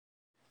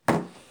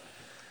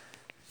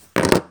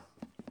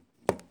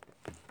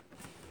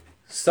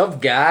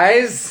Sup,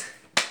 guys?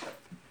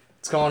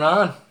 What's going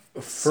on?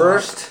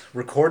 First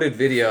recorded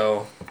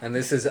video, and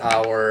this is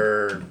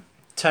our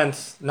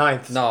 10th,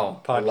 9th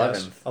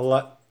podcast.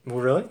 11th. Well,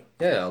 really?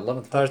 Yeah, 11th.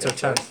 I thought it's our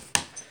podcast,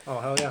 10th. Oh,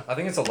 hell yeah. I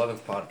think it's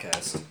 11th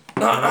podcast.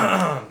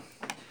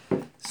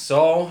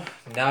 So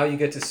now you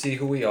get to see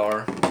who we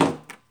are,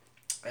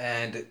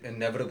 and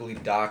inevitably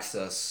dox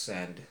us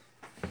and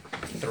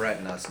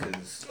threaten us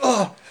because.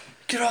 Oh,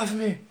 get off of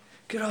me!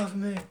 Get off of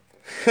me!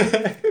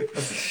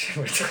 It's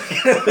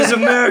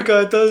America!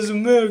 I thought it was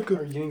America!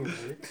 Are you getting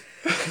raped?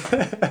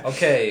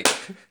 Okay.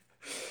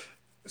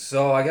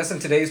 So I guess in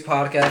today's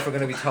podcast we're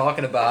going to be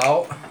talking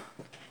about.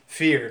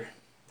 Fear.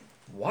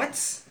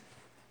 What?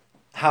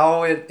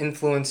 How it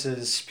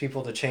influences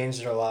people to change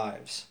their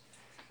lives.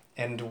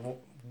 And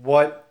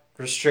what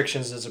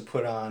restrictions does it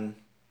put on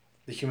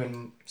the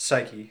human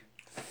psyche?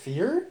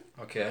 Fear?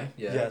 Okay,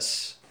 yeah.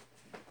 Yes.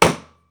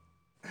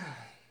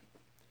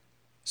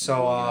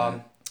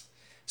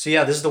 So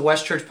yeah, this is the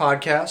West Church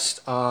podcast.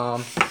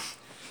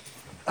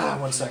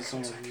 One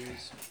second.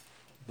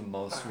 The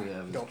most we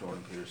have is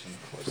Jordan Peterson.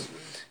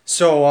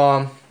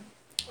 So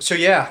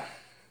yeah,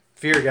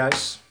 fear,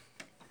 guys.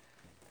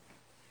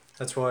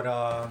 That's what.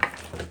 No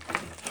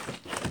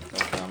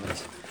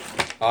comments.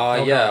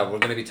 No Yeah, comment. we're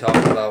gonna be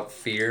talking about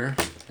fear,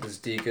 as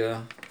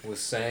Dika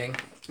was saying.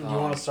 You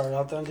want to start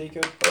out then,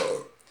 Deco?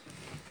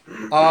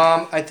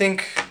 I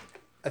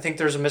think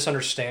there's a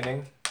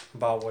misunderstanding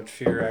about what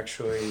fear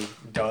actually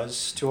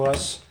does to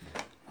us.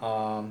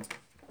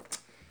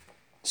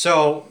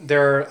 So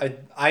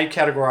I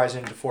categorize it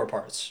into 4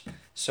 parts.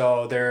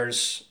 So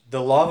there's the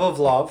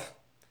love,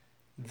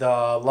 the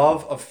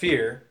love of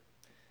fear,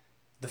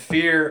 the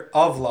fear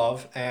of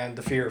love, and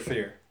the fear of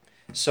fear.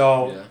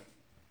 So Yeah.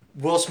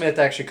 Will Smith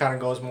actually kind of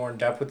goes more in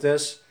depth with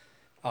this.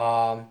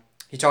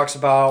 He talks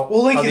about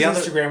We'll link how his the other-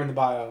 Instagram in the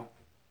bio.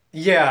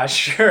 Yeah,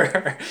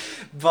 sure.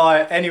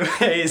 But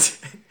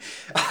anyways,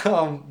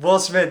 Will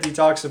Smith, he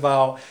talks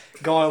about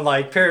going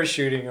like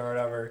parachuting or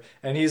whatever.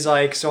 And he's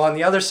like, so on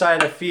the other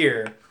side of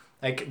fear,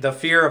 like the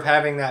fear of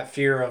having that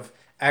fear of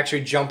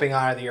actually jumping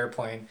out of the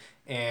airplane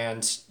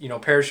and,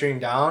 parachuting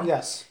down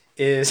Yes.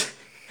 is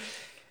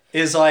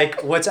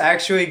like what's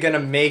actually going to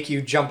make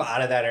you jump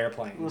out of that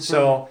airplane. Mm-hmm.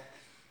 So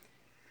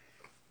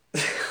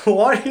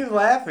what are you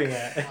laughing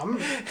at? I'm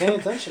paying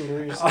attention to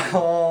what you're saying.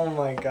 Oh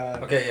my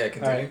God. Okay, yeah,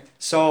 continue. All right.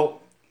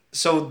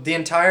 So the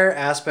entire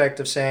aspect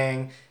of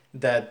saying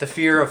that the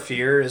fear of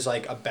fear is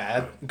like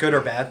a good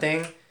or bad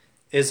thing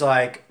is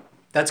like,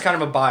 that's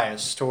kind of a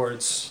bias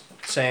towards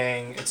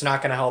saying it's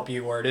not going to help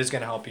you or it is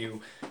going to help you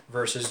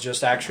versus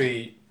just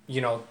actually,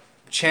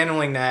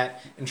 channeling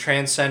that and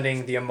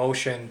transcending the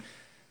emotion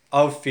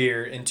of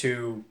fear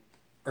into,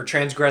 or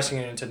transgressing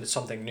it into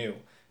something new.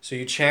 So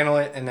you channel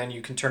it and then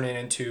you can turn it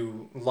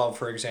into love,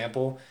 for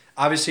example.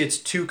 Obviously, it's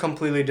 2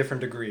 completely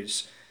different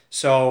degrees.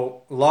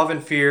 So love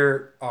and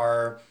fear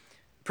are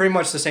pretty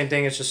much the same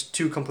thing. It's just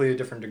 2 completely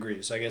different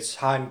degrees. Like it's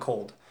hot and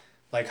cold.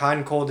 Like hot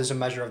and cold is a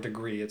measure of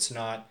degree. It's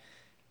not,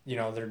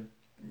 they're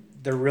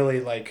really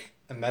like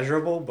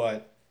immeasurable,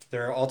 but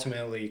they're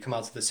ultimately come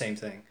out to the same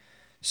thing.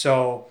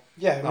 So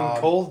Yeah, I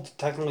mean, cold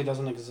technically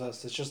doesn't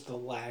exist. It's just the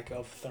lack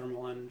of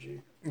thermal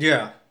energy.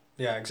 yeah,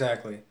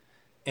 exactly.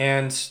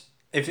 And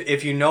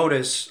if you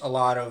notice, a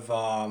lot of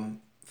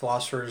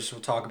philosophers will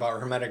talk about,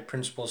 or Hermetic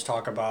principles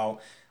talk about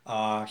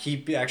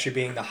heat actually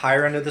being the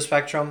higher end of the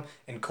spectrum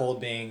and cold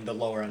being the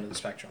lower end of the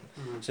spectrum.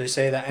 Mm-hmm. So they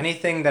say that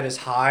anything that is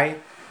high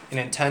in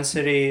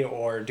intensity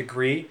or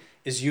degree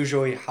is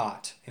usually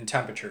hot in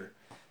temperature.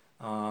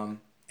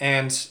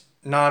 And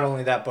not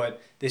only that,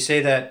 but they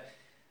say that,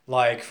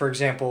 like, for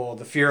example,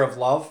 the fear of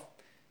love.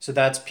 So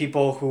that's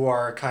people who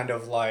are kind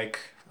of like,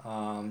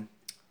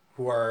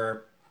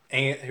 who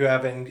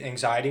have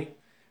anxiety,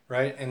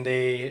 right? And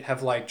they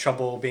have like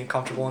trouble being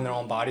comfortable in their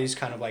own bodies,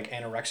 kind of like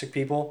anorexic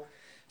people.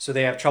 So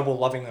they have trouble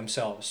loving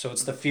themselves. So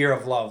it's the fear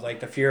of love, like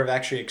the fear of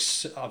actually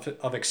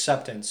of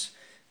acceptance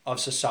of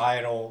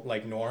societal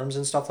like norms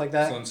and stuff like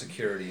that. So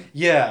insecurity.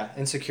 Yeah,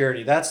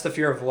 insecurity. That's the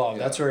fear of love.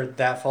 Yeah. That's where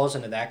that falls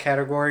into that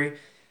category.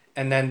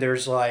 And then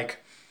there's like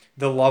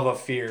the love of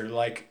fear,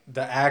 like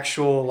the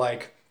actual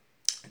like,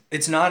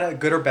 it's not a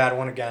good or bad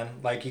one again.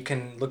 Like you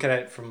can look at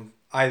it from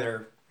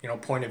either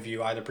point of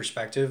view, either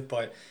perspective.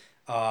 But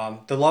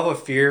the love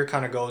of fear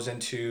kind of goes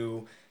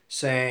into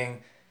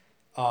saying,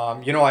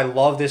 I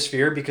love this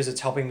fear because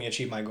it's helping me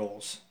achieve my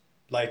goals.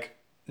 Like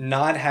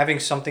not having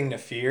something to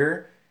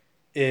fear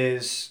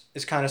is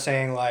kind of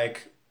saying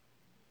like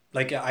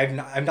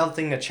I've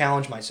nothing to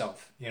challenge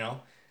myself,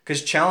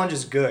 because challenge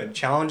is good.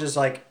 Challenge is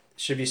like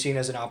should be seen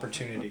as an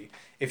opportunity.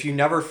 If you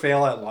never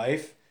fail at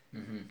life,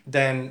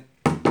 then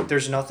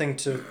there's nothing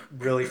to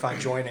really find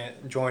joy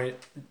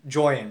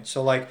in.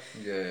 So like,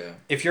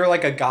 if you're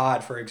like a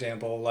god, for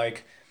example,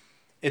 like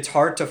it's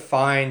hard to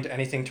find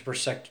anything to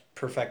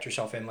perfect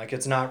yourself in. Like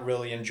it's not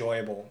really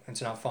enjoyable.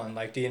 It's not fun.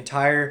 Like the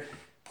entire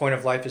point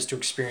of life is to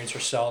experience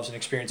yourselves and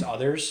experience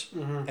others,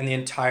 and the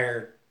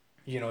entire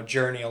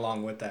journey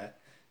along with that.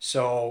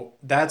 So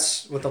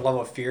that's what the love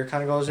of fear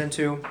kind of goes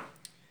into.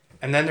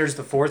 And then there's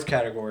the fourth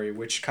category,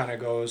 which kind of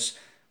goes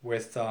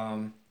with,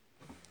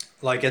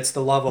 like, it's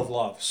the love of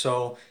love.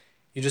 So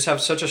you just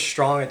have such a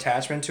strong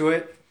attachment to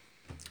it.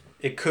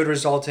 It could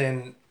result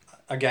in,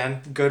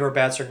 again, good or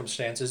bad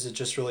circumstances. It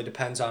just really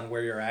depends on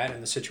where you're at in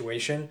the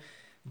situation.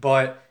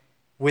 But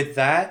with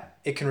that,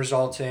 it can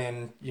result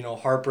in,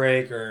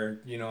 heartbreak, or,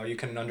 you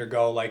can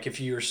undergo, like,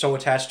 if you're so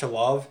attached to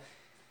love,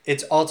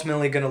 it's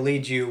ultimately going to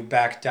lead you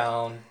back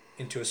down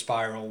into a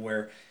spiral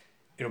where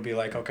it'll be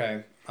like,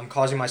 okay, I'm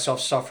causing myself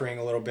suffering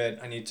a little bit.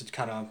 I need to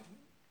kind of,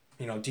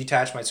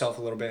 detach myself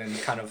a little bit and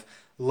kind of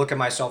look at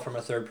myself from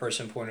a third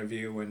person point of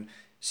view and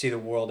see the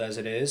world as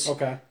it is.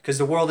 Okay. Because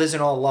the world isn't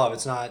all love.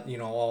 It's not,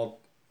 all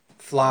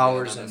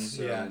flowers not and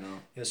necessarily, no.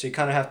 yeah. So you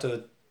kind of have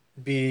to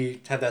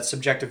have that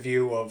subjective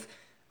view of,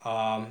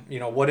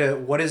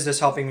 what is this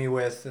helping me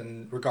with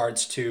in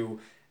regards to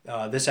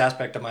this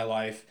aspect of my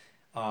life,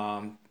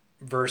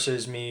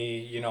 versus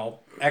me,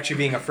 actually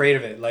being afraid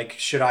of it. Like,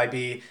 should I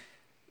be,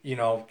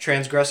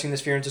 transgressing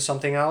this fear into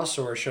something else,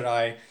 or should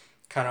I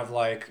kind of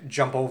like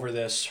jump over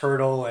this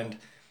hurdle and,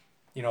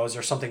 is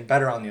there something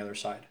better on the other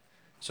side,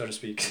 so to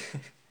speak?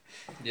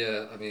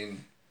 Yeah, I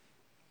mean,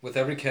 with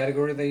every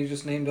category that you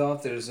just named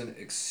off, there's an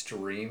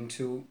extreme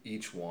to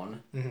each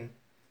one. Mm-hmm.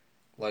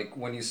 Like,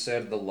 when you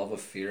said the love of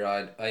fear,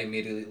 I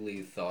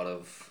immediately thought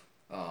of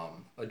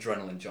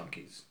adrenaline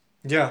junkies.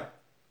 Yeah.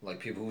 Like,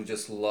 people who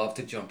just love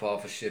to jump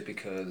off a shit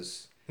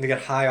because... They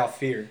get high off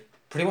fear.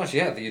 Pretty much,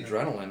 yeah, the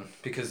adrenaline.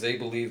 Because they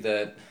believe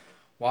that...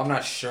 Well, I'm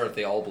not sure if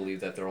they all believe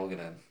that they're all going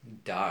to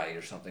die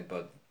or something,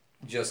 but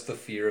just the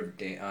fear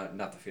of...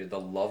 not the fear, the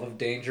love of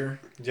danger.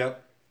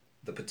 Yep.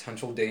 The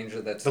potential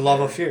danger that's the love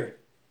there. of fear.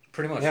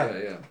 Pretty much, Yeah.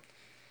 yeah.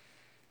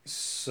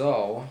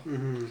 So...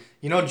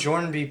 Mm-hmm.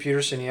 Jordan B.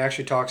 Peterson, he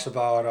actually talks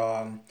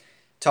about...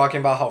 talking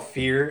about how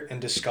fear and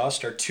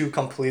disgust are two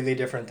completely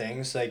different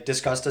things. Like,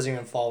 disgust doesn't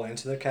even fall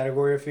into the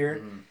category of fear.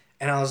 Mm-hmm.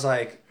 And I was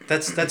like,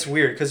 that's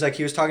weird. Because, like,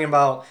 he was talking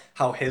about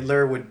how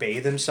Hitler would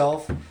bathe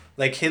himself.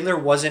 Like, Hitler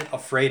wasn't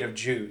afraid of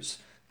Jews.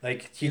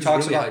 Like, he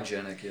talks really about...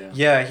 hygienic, yeah.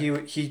 Yeah,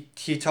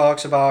 he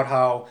talks about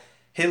how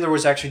Hitler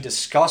was actually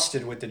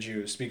disgusted with the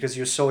Jews because he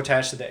was so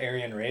attached to the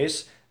Aryan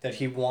race that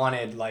he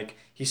wanted, like,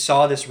 he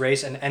saw this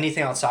race and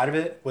anything outside of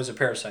it was a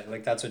parasite.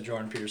 Like, that's what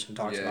Jordan Peterson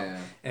talks about. Yeah.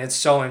 And it's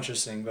so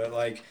interesting. But,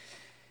 like...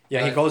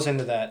 Yeah, he goes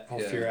into that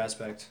whole fear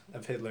aspect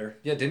of Hitler.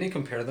 Yeah, didn't he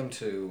compare them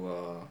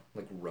to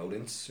like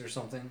rodents or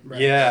something? Right.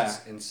 Yeah.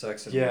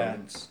 Insects and Yeah.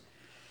 rodents.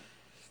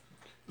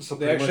 So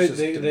They pretty much actually just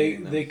they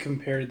demean them. they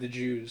compared the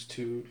Jews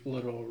to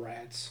literal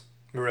rats.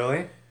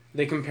 Really?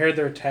 They compared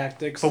their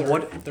tactics,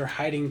 But their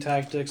hiding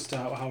tactics to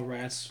how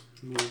rats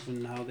move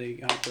and how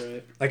they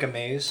operate. Like a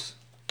maze?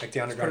 Like the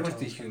It's pretty underground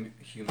much tunnel?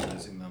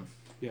 dehumanizing them.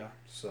 Yeah.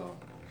 So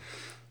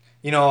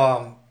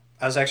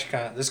I was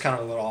actually this is kind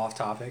of a little off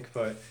topic,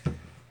 but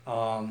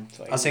I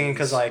was thinking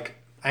because, like,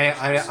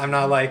 I'm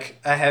not,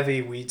 like, a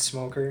heavy weed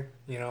smoker,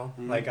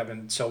 Mm-hmm. Like, I've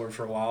been sober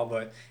for a while,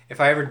 but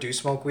if I ever do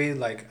smoke weed,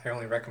 like, I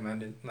only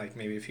recommend it, like,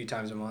 maybe a few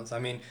times a month. I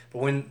mean, but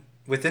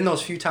within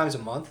those few times a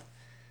month,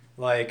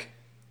 like,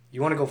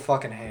 you want to go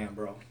fucking ham,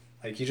 bro.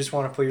 Like, you just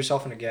want to put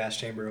yourself in a gas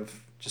chamber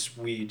of just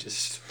weed,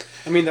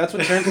 I mean, that's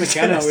what Terrence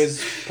McKenna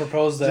always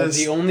proposed, that just-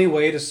 the only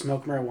way to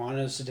smoke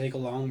marijuana is to take a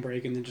long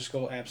break and then just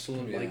go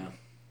absolute, like,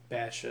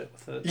 bad shit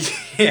with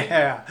it.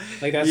 Yeah.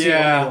 Like, that's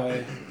Yeah. the only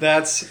way.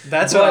 That's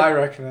But- what I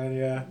recommend,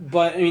 yeah.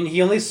 But, I mean,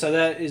 he only said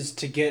that is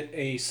to get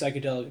a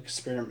psychedelic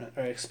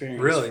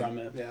experience Really? from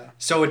it, yeah.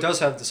 So it does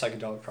have the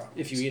psychedelic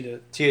properties. If you eat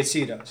it.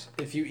 THC does.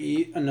 If you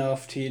eat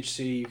enough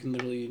THC, you can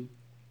literally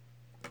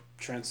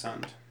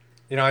transcend.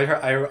 I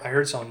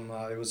heard some.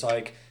 It was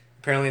like,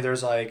 apparently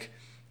there's like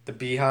the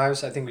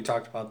beehives. I think we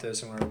talked about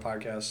this in one of our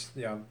podcasts.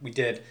 Yeah, we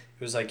did. It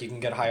was like you can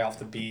get high off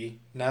the bee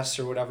nests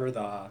or whatever,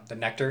 the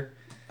nectar.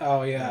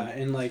 Oh, yeah,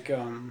 and like,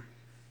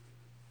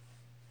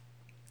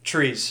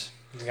 Trees.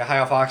 You can get high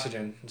off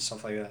oxygen and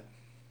stuff like that.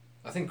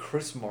 I think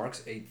Chris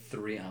Marks ate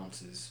 3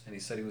 ounces, and he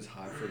said he was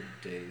high for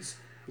days.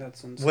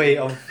 that's insane. Wait,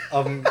 of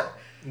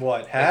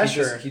what, hash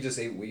or? He just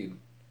ate weed.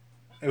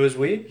 It was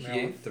weed? He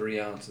ate 3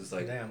 ounces.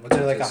 Like, Damn. Was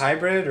it like a just-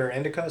 hybrid or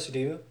indica,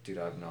 sativa? Dude,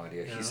 I have no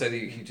idea. Yeah. He said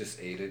he just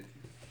ate it.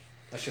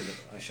 I shouldn't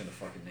have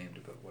fucking named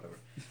it, but whatever.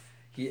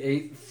 He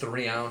ate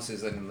 3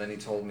 ounces, and then he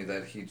told me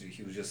that he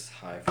was just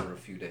high for a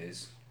few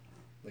days.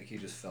 Like, he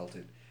just felt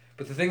it.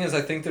 But the thing is,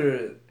 I think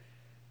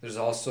there's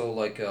also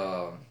like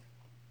a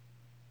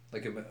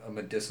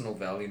medicinal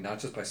value, not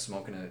just by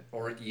smoking it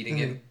or eating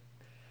it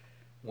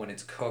when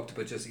it's cooked,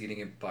 but just eating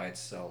it by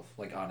itself,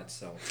 like on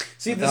itself.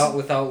 See,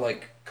 without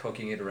like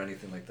cooking it or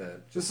anything like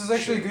that. this is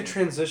actually a good Shit.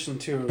 transition,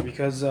 too,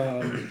 because...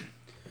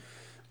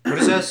 What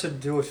does that have to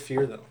do with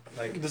fear, though?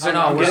 Like, This I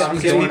know, I'm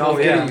getting getting people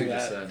what getting you that.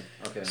 just said.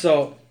 Okay.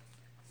 So,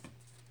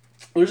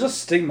 there's a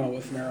stigma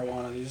with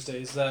marijuana these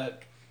days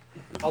that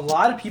a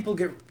lot of people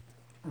get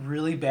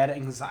really bad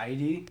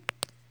anxiety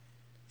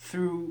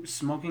through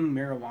smoking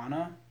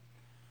marijuana.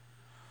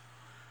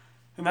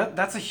 And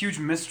that's a huge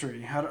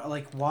mystery.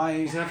 Why?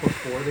 Isn't that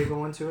before they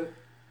go into it?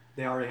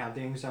 They already have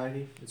the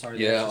anxiety? It's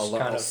already Yeah, just a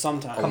lot- kind of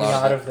Sometimes. coming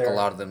out of their a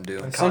lot of them do.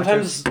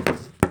 unconscious.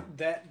 Sometimes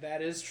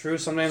That is true.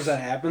 Sometimes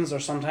that happens, or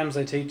sometimes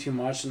they take too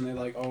much and they're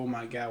like, "Oh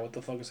my god, what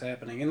the fuck is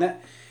happening?" And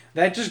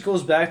that just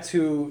goes back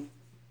to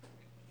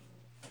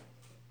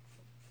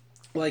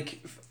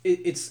like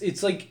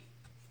it's like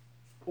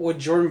what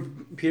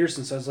Jordan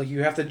Peterson says. Like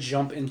you have to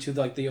jump into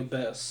like the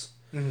abyss,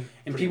 and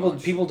Pretty people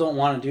much. people don't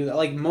want to do that.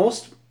 Like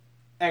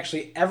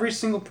actually, every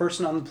single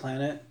person on the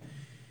planet,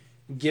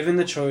 given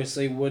the choice,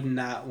 they would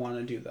not want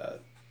to do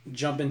that.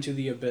 Jump into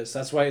the abyss.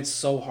 That's why it's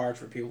so hard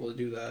for people to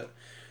do that.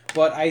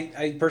 But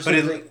I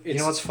personally think it's, you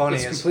know what's funny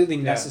it's is- completely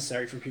yeah.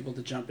 necessary for people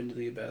to jump into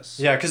the abyss.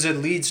 Yeah, because it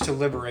leads to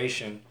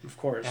liberation. Of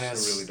course. And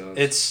It really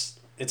does.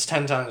 It's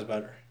 10 times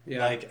better.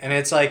 Yeah. Like, and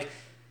it's like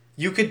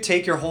you could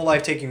take your whole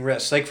life taking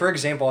risks. Like for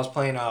example, I was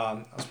playing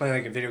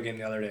like a video game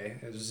the other day.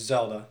 It was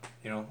Zelda,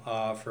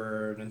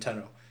 for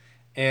Nintendo,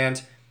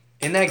 and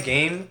in that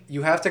game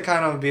you have to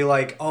kind of be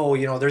like, oh,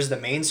 there's the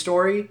main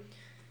story,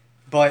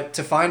 but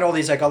to find all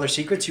these like other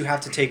secrets, you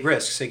have to take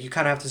risks. Like you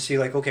kind of have to see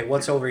like, okay,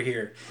 what's over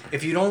here.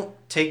 If you don't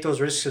take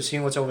those risks of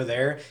seeing what's over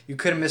there, you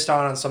could have missed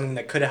out on something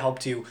that could have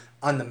helped you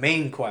on the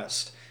main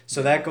quest.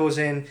 So that goes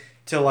in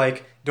to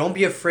like, don't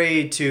be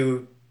afraid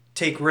to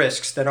take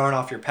risks that aren't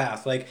off your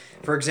path. Like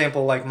for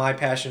example, like my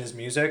passion is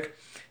music,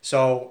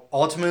 so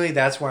ultimately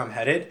that's where I'm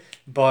headed.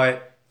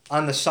 But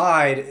on the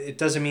side, it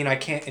doesn't mean I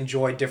can't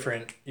enjoy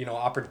different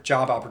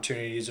job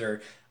opportunities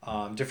or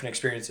different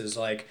experiences.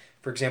 Like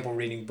for example,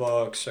 reading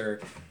books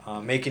or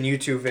making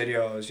YouTube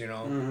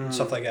videos,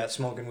 stuff like that,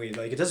 smoking weed.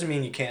 Like it doesn't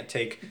mean you can't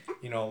take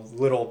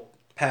little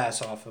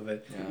pass off of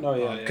it. Yeah. Oh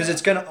yeah. Because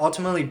it's going to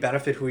ultimately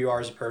benefit who you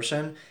are as a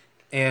person,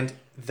 and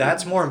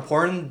that's more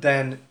important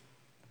than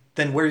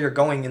where you're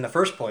going in the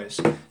first place.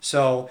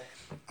 So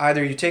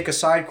either you take a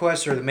side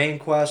quest or the main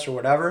quest or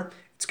whatever,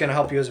 it's going to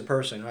help you as a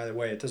person. Either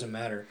way, it doesn't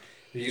matter.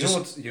 You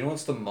know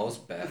what's the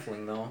most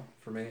baffling though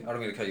for me? I don't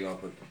mean to cut you off,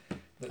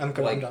 but I'm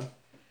done.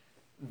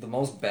 The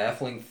most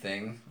baffling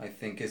thing I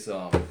think is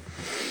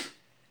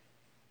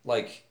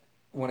like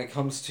when it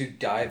comes to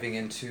diving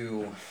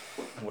into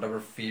whatever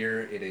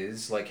fear it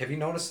is. Like, have you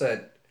noticed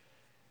that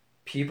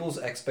people's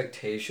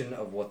expectation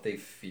of what they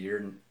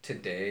fear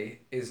today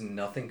is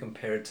nothing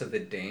compared to the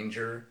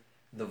danger,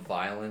 the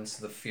violence,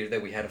 the fear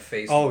that we had to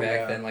face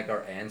back then, like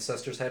our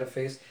ancestors had to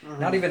face.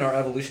 Not even our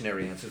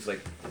evolutionary ancestors,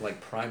 like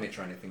primates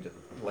or anything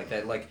like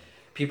that. Like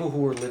people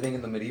who were living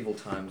in the medieval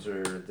times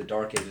or the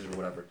Dark Ages or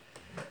whatever.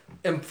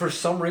 And for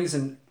some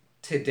reason,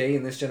 today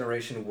in this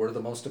generation, we're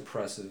the most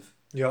oppressive.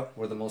 Yep.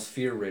 We're the most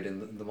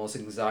fear-ridden, the most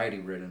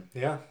anxiety-ridden.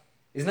 Yeah.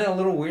 Isn't that a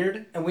little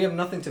weird? And we have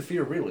nothing to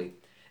fear, really.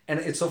 And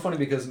it's so funny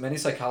because many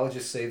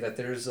psychologists say that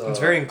there's It's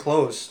very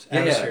enclosed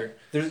atmosphere.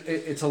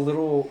 It's a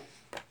little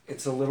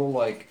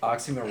like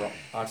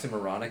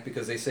oxymoronic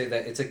because they say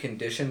that it's a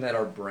condition that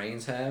our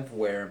brains have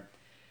where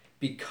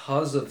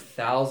because of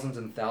thousands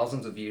and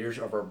thousands of years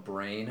of our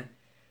brain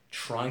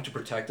trying to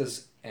protect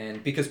us,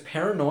 and because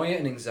paranoia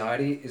and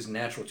anxiety is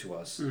natural to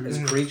us as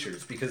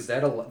creatures, because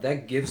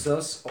that gives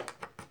us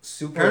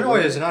super Paranoia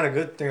is not a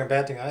good thing or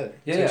bad thing either.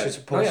 Yeah, It's actually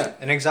supposed to,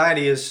 and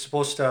anxiety is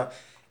supposed to,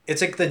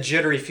 it's like the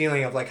jittery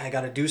feeling of like I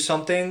got to do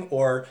something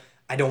or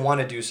I don't want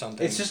to do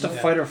something. It's just a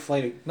fight or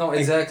flight. No,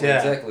 exactly.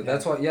 Yeah.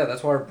 That's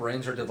why our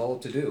brains are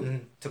developed to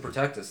do to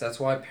protect us. That's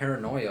why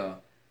paranoia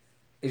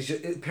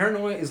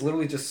is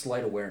literally just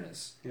slight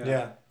awareness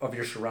of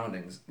your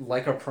surroundings,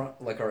 like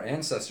our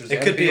ancestors.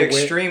 It could be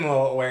extreme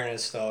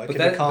awareness though. It could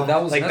become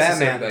that was like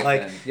necessary Batman.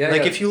 back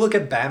then. If you look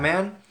at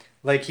Batman,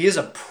 like he is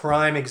a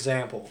prime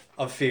example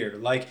of fear.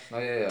 Like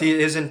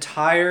his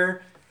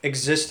entire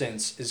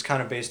existence is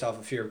kind of based off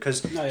of fear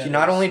because he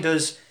not only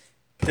does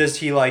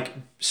he like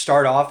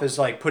start off as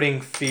like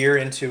putting fear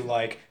into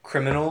like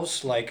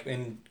criminals like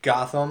in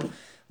Gotham,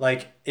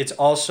 like it's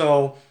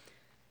also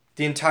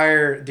the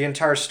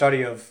entire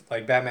study of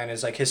like Batman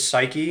is like his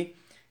psyche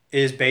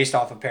is based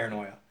off of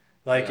paranoia.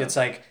 Like it's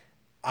like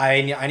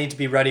I need to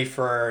be ready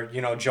for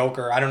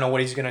Joker. I don't know what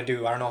he's gonna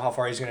do. I don't know how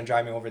far he's gonna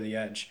drive me over the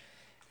edge.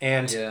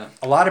 And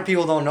a lot of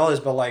people don't know this,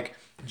 but like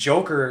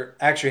Joker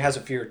actually has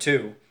a fear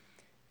too.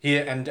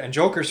 And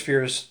Joker's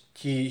fear is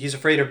he's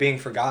afraid of being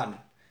forgotten.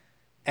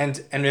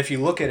 And if you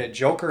look at it,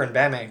 Joker and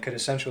Batman could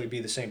essentially be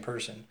the same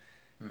person.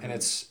 And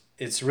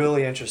it's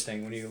really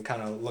interesting when you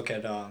kind of look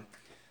at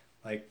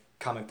like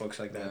comic books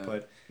like that.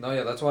 But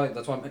that's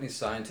why many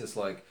scientists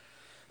like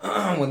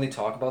when they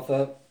talk about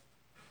that,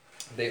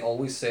 they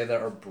always say that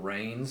our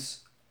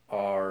brains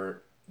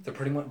they're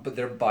pretty much, but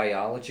they're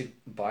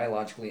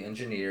biologically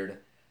engineered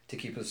to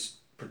keep us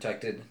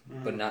protected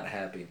but not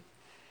happy.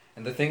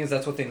 And the thing is,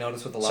 that's what they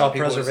notice with a lot of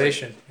people.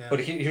 Self-preservation.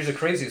 But here's the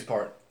craziest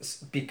part.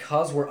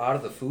 Because we're out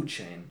of the food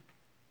chain,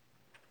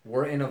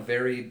 we're in a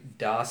very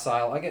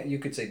docile, you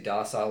could say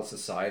docile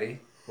society,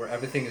 where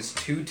everything is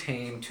too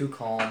tame, too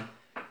calm,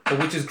 but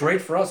which is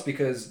great for us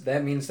because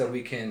that means that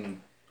we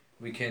can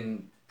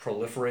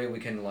proliferate, we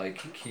can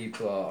like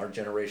keep our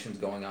generations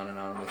going on and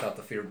on without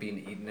the fear of being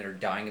eaten or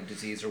dying of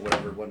disease or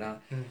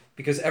whatnot.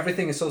 Because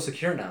everything is so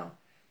secure now.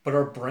 But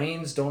our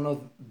brains don't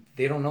know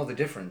the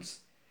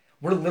difference.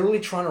 We're literally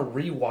trying to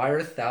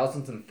rewire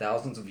thousands and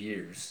thousands of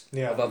years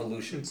Yeah. of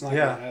evolution. It's not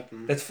Yeah. gonna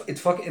happen.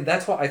 It's fucking.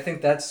 That's why I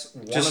think that's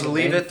one Just of the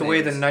leave main it the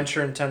way the things.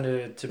 nature intended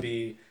it to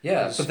be.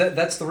 Yeah, is- but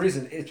that's the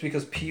reason. It's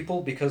because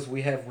because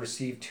we have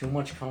received too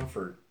much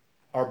comfort,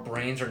 our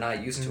brains are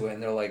not used to it,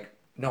 and they're like,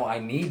 no, I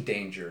need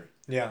danger.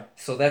 Yeah.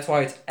 So that's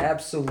why it's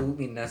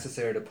absolutely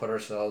necessary to put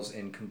ourselves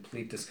in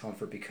complete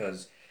discomfort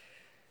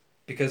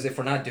because if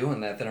we're not doing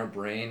that, then our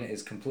brain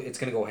is complete. It's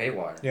gonna go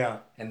haywire. Yeah.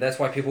 And that's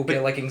why people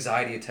get like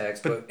anxiety attacks.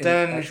 But in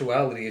then-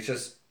 actuality, it's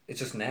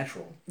just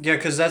natural. Yeah,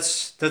 because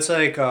that's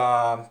like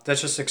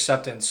that's just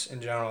acceptance in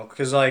general.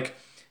 Because like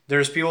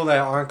there's people that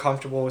aren't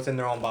comfortable within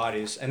their own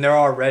bodies, and they're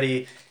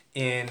already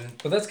in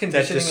But that's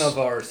conditioning this- of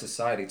our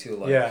society too.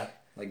 Like yeah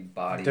like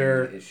body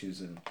They're- issues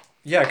and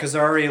because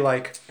they're already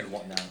like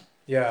whatnot.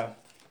 yeah,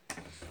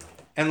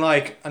 and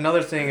like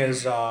another thing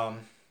is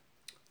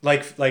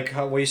like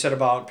how, what you said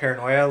about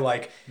paranoia.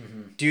 Like,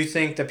 do you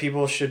think that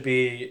people should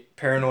be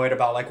paranoid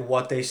about like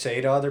what they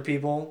say to other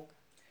people?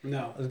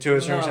 No. To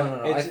a certain extent,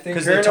 No. I It's- think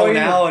because the Paranoia-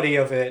 tonality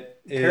of it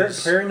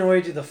is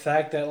Paranoid to the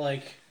fact that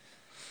like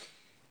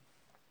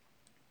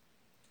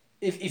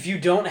if you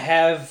don't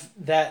have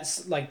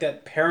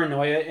that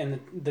paranoia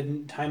in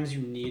the times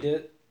you need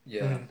it,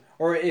 yeah. Mhm.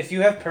 or if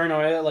you have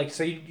paranoia, like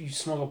say you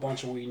smoke a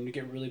bunch of weed and you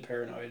get really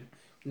paranoid,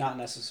 not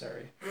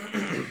necessary.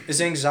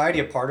 is anxiety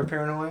a part of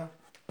paranoia?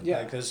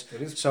 Yeah, Because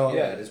It is. So-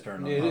 yeah, it is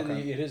paranoid.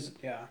 it is.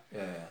 Yeah.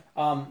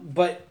 Yeah.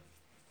 But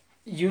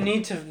you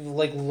need to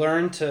like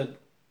learn to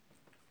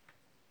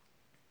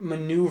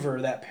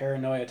maneuver that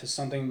paranoia to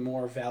something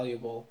more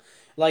valuable.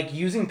 Like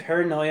using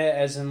paranoia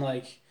as in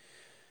like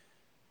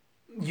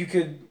you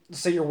could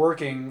say you're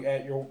working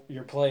at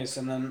your place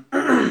and then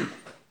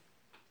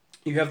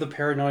you have the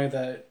paranoia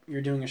that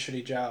you're doing a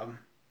shitty job.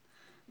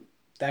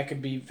 That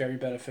could be very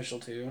beneficial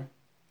to you.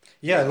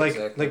 yeah, Yeah, like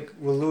exactly. like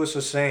what Lewis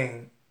was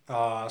saying,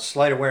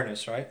 slight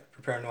awareness, right,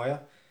 for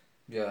paranoia.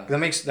 Yeah. That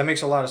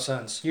makes a lot of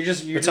sense. You're But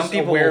just some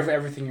people- aware of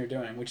everything you're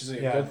doing, which is a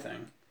Yeah. good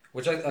thing.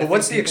 Which I But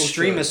what's the think people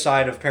extremist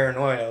side of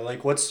paranoia?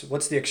 Like, what's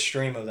the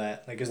extreme of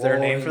that? Like, is there a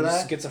Well, name for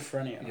that?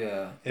 Schizophrenia. should-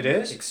 Yeah. It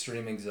is?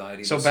 Extreme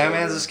anxiety. So disorder.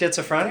 Batman's a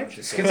schizophrenic?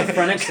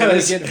 Schizophrenic, so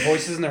they get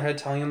voices in their head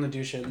telling them to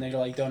do shit, and they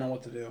like don't know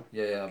what to do.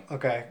 Yeah.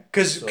 Okay,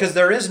 because So-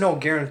 there is no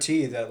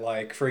guarantee that,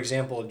 like, for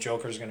example,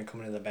 Joker's gonna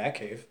come into the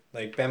Batcave.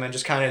 Like, Batman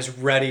just kind of is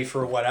ready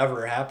for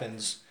whatever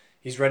happens.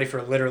 He's ready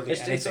for literally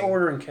It's anything.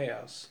 order and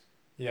chaos.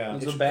 Yeah.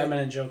 That's It's- what Batman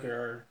and Joker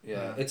are.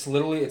 Yeah. It's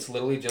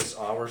literally just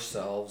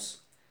ourselves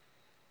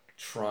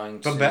trying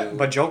to.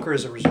 But Joker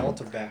is a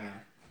result of Batman.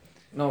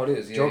 No, it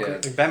is. Yeah, Joker, yeah.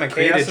 like, Batman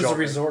created Chaos is Joker.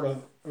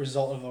 a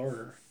result of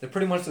order. They're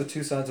pretty much the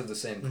two sides of the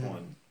same Mhm.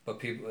 coin. But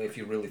people, if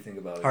you really think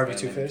about it, Harvey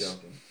Batman and Two-Face?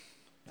 Joker.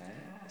 Ah.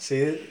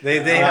 See, they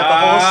have the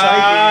whole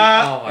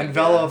psyche Oh my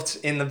enveloped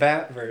in the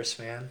Batverse,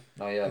 man.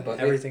 God. Oh yeah, but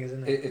Everything is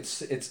in there.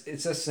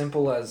 it's as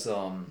simple as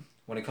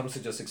when it comes to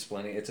just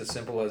explaining, it's as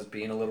simple as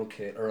being a little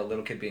kid or a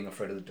little kid being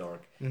afraid of the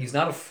dark. Mhm. He's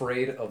not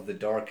afraid of the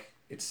dark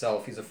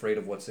itself. He's afraid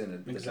of what's in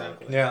it. The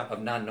Exactly. dark, Yeah.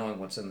 of not knowing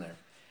what's in there,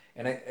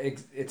 and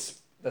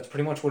that's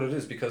pretty much what it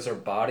is because our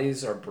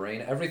bodies, our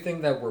brain,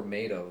 everything that we're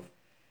made of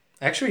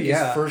Actually,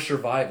 yeah. is for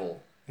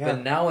survival. Yeah.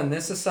 But now in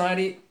this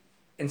society,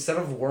 instead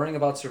of worrying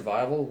about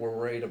survival, we're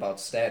worried about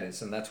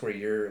status, and that's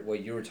where what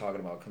you were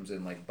talking about comes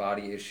in, like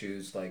body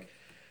issues, like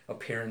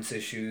appearance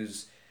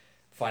issues,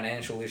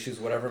 financial issues,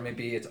 whatever it may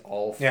be. It's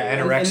all for Yeah,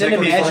 And Anorexic then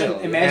imagine people.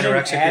 imagine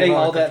Anorexic adding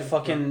people all are that complete-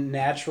 fucking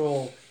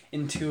natural,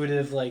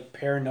 intuitive like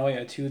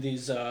paranoia to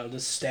these the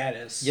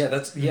status. Yeah,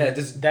 that's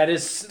just That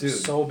is Dude.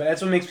 so bad.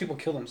 That's what makes people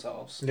kill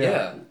themselves.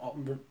 yeah.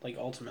 Like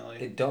ultimately.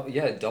 It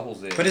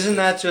doubles it. But isn't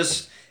that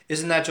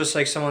just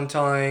like someone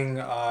telling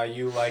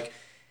you like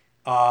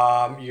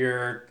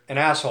you're an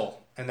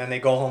asshole, and then they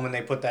go home and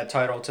they put that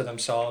title to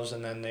themselves,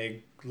 and then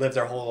they live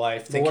their whole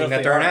life But what thinking if that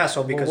they they're an are?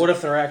 asshole But because what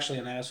if they're actually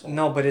an asshole?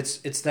 no, but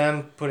it's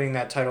them putting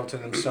that title to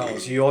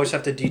themselves. You always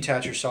have to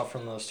detach yourself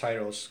from those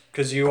titles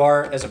because you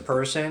are as a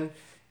person,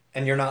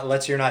 and you're not.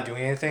 Let's say you're not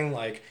doing anything.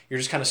 Like you're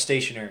just kind of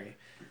stationary.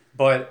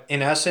 But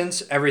in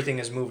essence, everything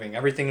is moving.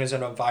 Everything is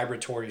in a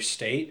vibratory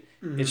state.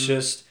 It's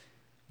just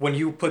when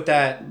you put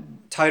that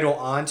title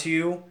onto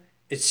you,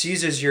 it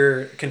seizes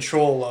your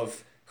control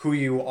of who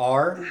you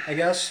are, I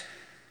guess.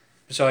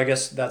 So I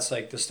guess that's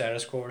like the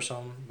status quo or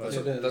something. But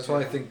It is, That's why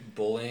I yeah. think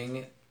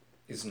bullying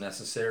is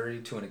necessary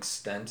to an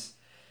extent.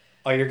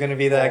 oh, you're gonna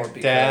be that Or dad,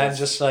 because-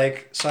 just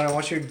like son. I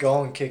want you to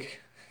go and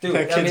kick Dude,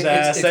 that I kid's mean,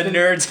 ass, that been-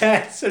 nerd's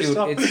ass, or Dude,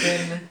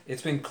 something.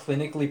 it's been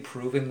clinically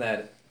proven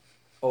that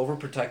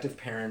overprotective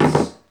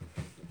parents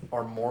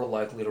are more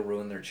likely to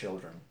ruin their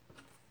children,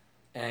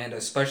 and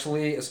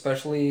especially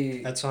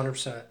That's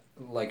 100%.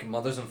 like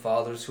mothers and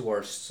fathers who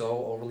are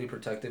so overly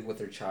protective with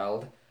their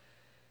child.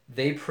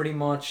 They pretty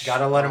much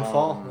Gotta let him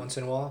fall once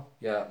in a while.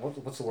 Yeah,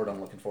 what's the word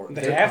I'm looking for?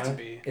 They They're- have to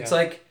be. It's Yeah.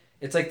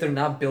 like they're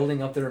not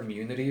building up their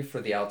immunity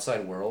for the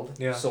outside world.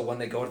 Yeah. So when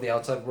they go to the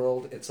outside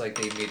world, it's like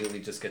they immediately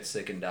just get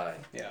sick and die.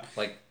 Yeah.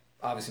 Like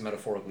obviously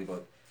metaphorically,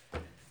 but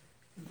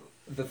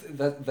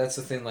that's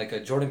the thing.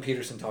 Like Jordan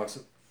Peterson talks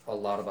a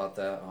lot about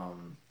that.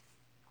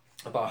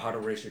 about how to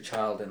raise your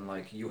child, and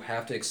like you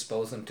have to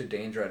expose them to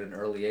danger at an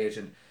early age.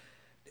 And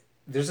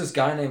there's this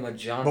guy named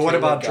John. But what Taylor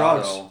about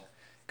drugs? Gatto.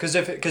 Because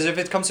if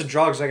it comes to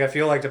drugs, like I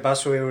feel like the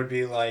best way would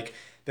be like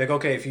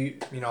okay, if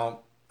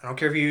I don't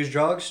care if you use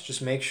drugs,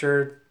 just make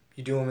sure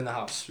you do them in the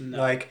house. No.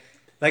 Like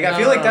No, I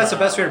feel like that's the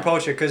no, best way to no.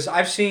 approach it because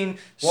I've seen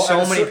Well, so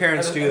at a many cer-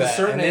 parents at a- do at a that,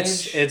 certain and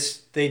age- it's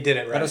they did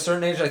it At a right.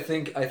 certain age, I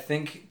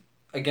think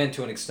again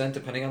to an extent,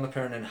 depending on the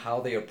parent and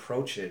how they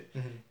approach it,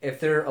 Mhm. if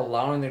they're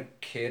allowing their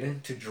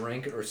kid to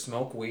drink or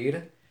smoke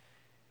weed,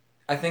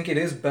 I think it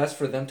is best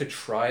for them to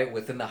try it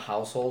within the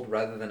household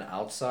rather than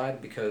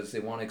outside because they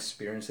want to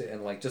experience it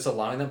and like just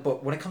allowing them.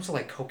 But when it comes to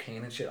like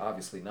cocaine and shit,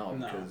 obviously no,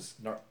 No. because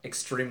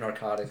extreme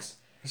narcotics.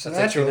 It's That's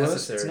natural. actually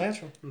It's necessary.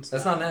 natural.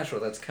 That's not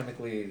natural. That's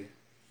chemically.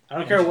 I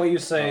don't care what you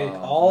say.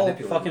 All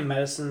manipulated. fucking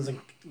medicines and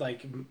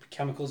like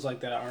chemicals like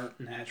that aren't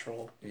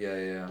natural.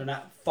 Yeah. They're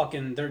not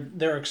fucking.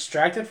 They're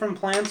extracted from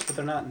plants, but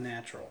they're not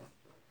natural.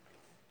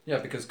 Yeah,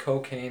 because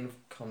cocaine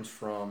comes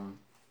from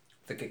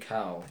the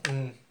cacao.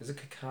 Mm. Is it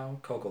cacao?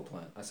 Cocoa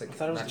plant. I said I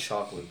thought it was not the-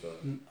 chocolate though.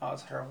 Oh,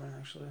 it's heroin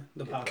actually.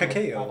 The Yeah.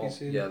 Cacao. poppy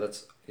seed. Yeah,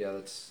 that's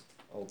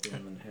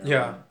opium and heroin.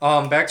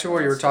 Yeah. Back to what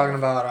you were That's talking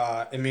stuff.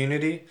 about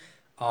immunity.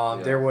 Yeah.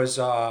 There was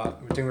I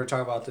think we were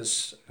talking about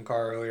this in the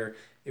car earlier.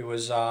 It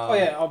was Oh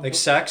yeah. like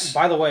sex.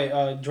 By the way,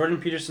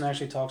 Jordan Peterson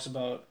actually talks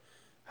about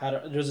how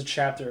to. There's a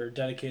chapter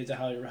dedicated to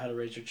how to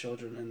raise your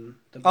children in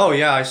the book. Oh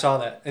yeah, I saw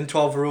that in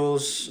 12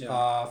 Rules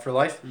Yeah. for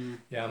Life. Mm.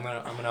 Yeah, I'm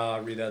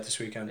gonna read that this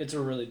weekend. It's a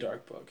really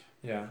dark book.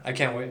 Yeah, I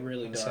can't wait.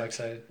 Really I'm so dark.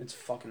 excited. It's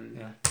fucking.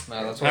 Yeah.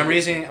 Nah, that's And I'm what-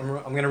 reading.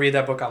 I'm gonna read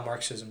that book on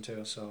Marxism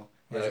too. So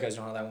if Yeah. you guys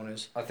know how that one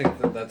is. I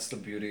think that's the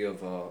beauty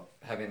of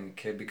having a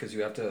kid because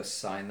you have to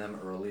assign them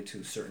early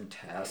to certain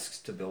tasks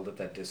to build up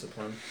that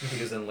discipline.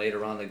 Because then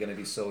later on they're going to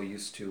be so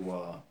used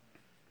to,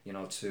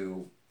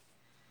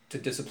 to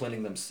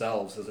disciplining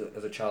themselves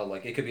as a child.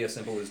 Like it could be as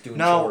simple as doing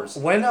No, chores.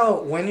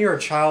 when you're a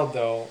child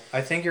though,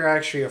 I think you're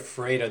actually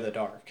afraid of the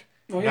dark.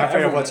 Well, You're not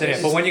afraid of what's in it.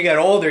 It's- But when you get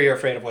older, you're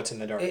afraid of what's in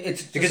the dark.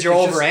 It's Because just- you're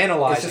it's just-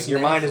 overanalyzing. it's just Your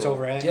mind is natural.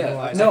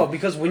 overanalyzing. No,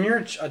 because when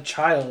you're a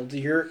child,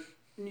 you're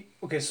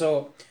okay.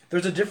 So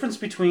there's a difference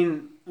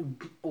between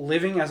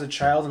living as a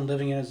child and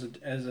living as an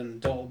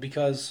adult.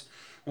 Because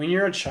when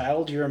you're a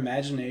child, your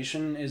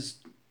imagination is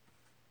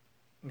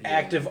Yeah.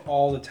 active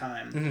all the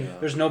time. Mhm. Yeah.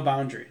 There's no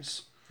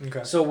boundaries.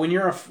 Okay. So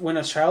when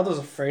a child is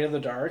afraid of the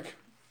dark,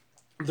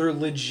 they're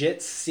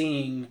legit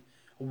seeing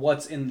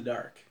what's in the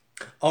dark.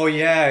 Oh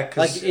yeah,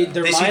 because Like,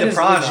 their they see mind the is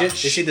prana. legit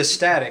They see the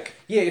static.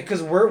 Yeah,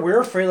 because we're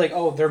afraid like,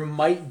 oh, there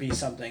might be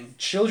something.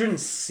 Children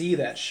see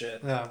that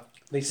shit. Yeah,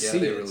 They Yeah, see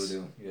they it. really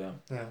do. Yeah.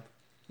 yeah.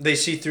 They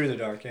see through the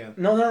dark. Yeah.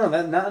 No.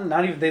 That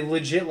not even. They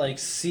legit like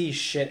see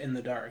shit in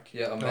the dark.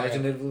 Yeah,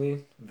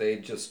 imaginatively, they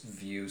just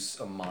view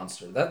a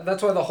monster.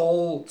 That's why the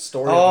whole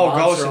story Oh, of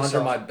ghosts monster and under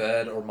stuff. my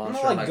bed or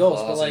monster Not in my like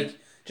ghosts, closet. but like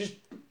just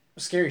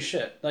scary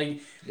shit.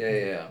 Like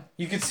yeah.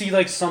 you could see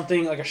like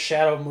something like a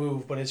shadow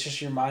move, but it's just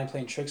your mind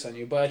playing tricks on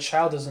you. But a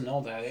child doesn't know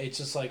that. It's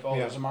just like, oh,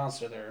 Yeah. there's a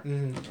monster there.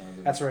 Mm.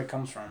 That's where it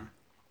comes from.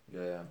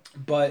 Yeah.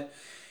 But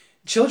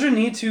children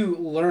need to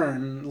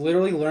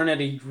literally learn at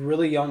a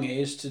really young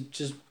age to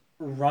just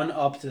run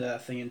up to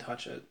that thing and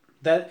touch it.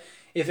 That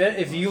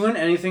if you learn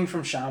anything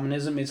from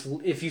shamanism, it's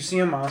if you see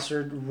a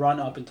monster, run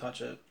up and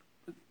touch it.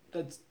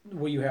 That's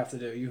what you have to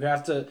do. You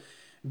have to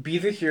be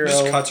the hero.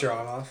 Just cut your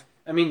arm off.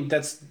 I mean,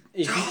 that's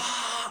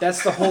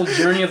that's the whole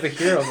journey of the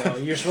hero, though.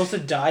 You're supposed to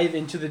dive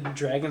into the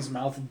dragon's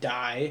mouth,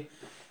 die,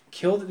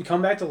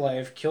 come back to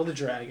life, kill the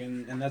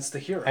dragon, and that's the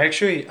hero. I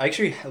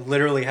actually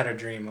literally had a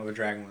dream of a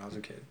dragon when I was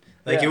a kid.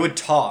 Like Yeah. it would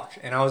talk,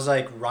 and I was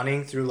like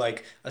running through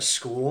like a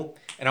school,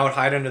 and I would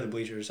hide under the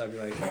bleachers. I'd be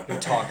like, it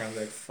would talk, and I was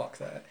like, fuck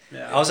that.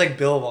 Yeah. I was like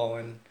Bilbo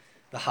in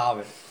The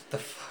Hobbit.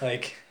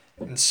 Like,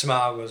 and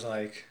Smaug was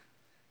like,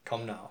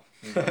 come now.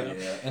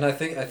 Yeah, and I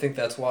think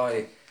that's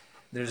why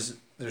there's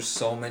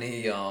so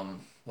many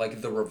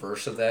like the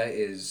reverse of that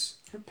is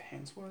Your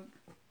pants what?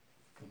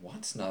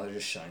 what? No, they're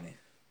just shiny.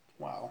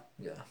 Wow.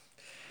 Yeah,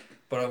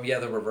 but yeah,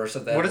 the reverse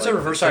of that. What is like, the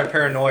reverse side of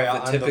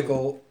paranoia? The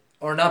typical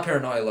or not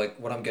paranoia. Like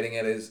what I'm getting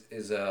at is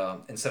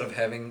instead of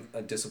having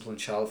a disciplined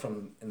child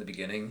from in the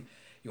beginning,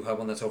 you have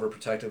one that's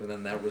overprotective, and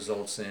then that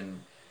results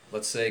in,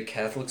 let's say,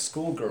 Catholic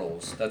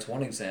schoolgirls. That's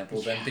one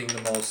example. Them being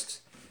the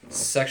most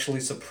sexually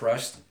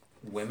suppressed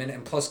women,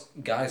 and plus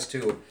guys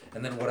too.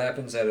 And then what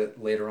happens at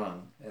it later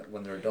on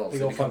when they're adults? They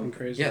go become fucking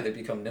crazy. Yeah, they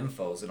become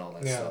nymphos and all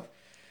that Yeah. stuff.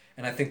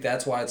 And I think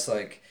that's why it's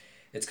like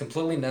it's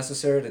completely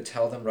necessary to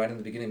tell them right in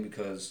the beginning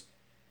because.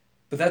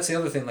 But that's the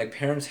other thing. Like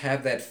parents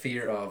have that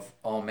fear of,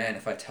 oh man,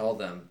 if I tell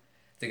them,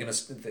 they're gonna.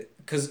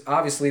 Because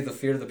obviously the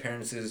fear of the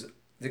parents is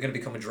they're gonna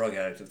become a drug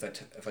addict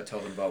if I tell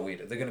them about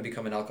weed. They're gonna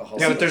become an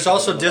alcoholic. Yeah, but there's if I tell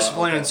also them about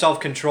discipline and alcohol.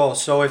 self-control.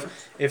 So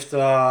if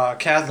the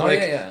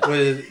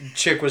Catholic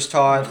chick was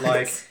taught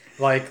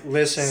like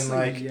listen, So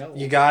like yellow.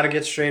 you gotta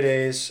get straight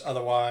A's,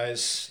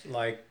 otherwise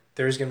like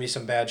there's gonna be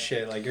some bad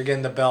shit. Like you're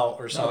getting the belt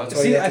or something. that's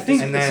why See, you have I to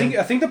think, and then-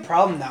 I think the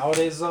problem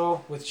nowadays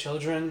though with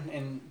children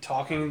and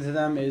talking to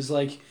them is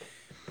like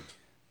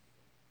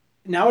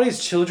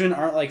nowadays children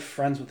aren't like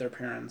friends with their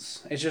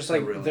parents. It's just like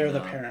They're really they're the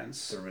not.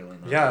 parents. They're really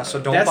not. Yeah, so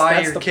don't That's buy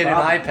your the kid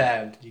problem. an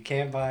iPad. You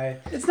can't buy.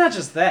 It's not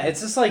just that.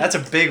 It's just like That's a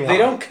big one. they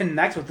don't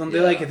connect with them. They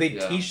like they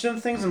Yeah. teach them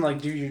things and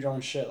like do your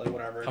own shit, like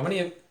whatever. How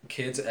many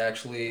kids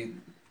actually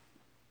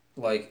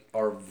like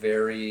are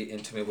very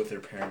intimate with their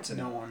parents and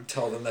No one.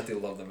 tell them that they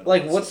love them? And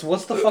Like all this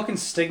what's the fucking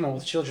stigma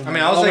with children? I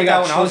mean, Like, I was oh my like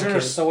god, that when I was a children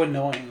are kid. so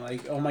annoying.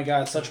 Like, oh my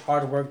god, it's such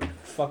hard work,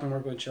 fucking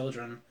work with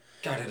children.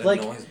 God, it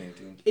like- annoys me,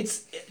 dude.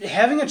 It's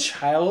having a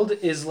child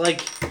is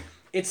like,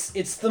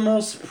 it's the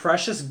most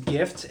precious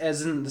gift,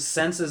 as in the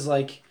sense is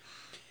like,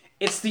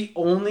 it's the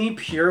only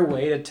pure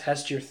way to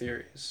test your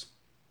theories.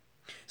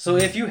 So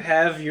if you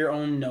have your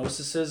own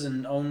gnosis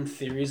and own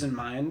theories in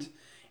mind,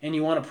 and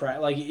you want to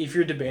like if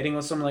you're debating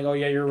with someone like, oh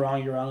yeah, you're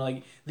wrong,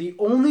 like the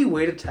only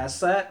way to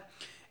test that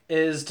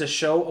is to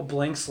show a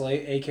blank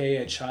slate, aka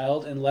a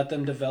child, and let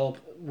them develop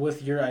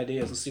with your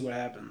ideas and see what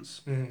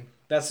happens. Mhm.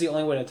 That's the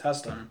only way to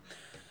test them.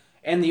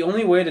 And the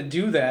only way to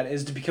do that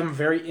is to become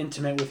very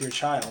intimate with your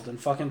child and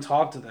fucking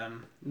talk to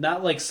them.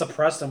 Not like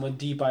suppress them with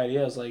deep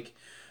ideas like,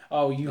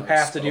 oh, you No,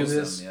 have to do expose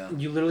this. them, yeah.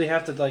 You literally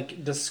have to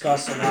like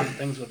discuss a lot of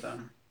things with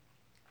them.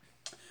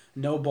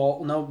 No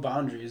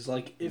boundaries.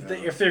 Like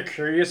if they're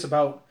curious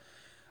about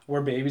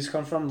where babies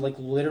come from, like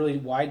literally,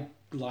 why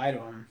lie to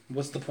them?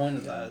 What's the point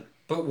of that?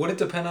 But would it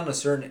depend on a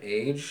certain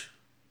age?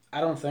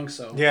 I don't think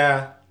so.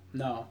 Yeah.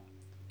 No.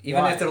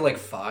 Even Why? if they're like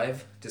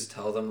 5, just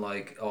tell them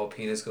like, oh,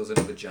 penis goes in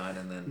a vagina,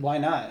 and then Why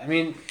not? I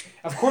mean,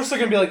 of course they're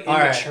gonna be like All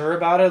right. immature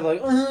about it,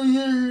 like oh,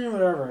 yeah,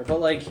 whatever.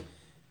 But like,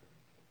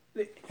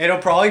 It'll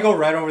probably go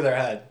right over their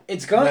head.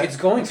 it's going to,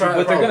 Probably-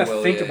 but they're gonna probably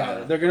will, think yeah, about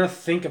yeah. it. They're gonna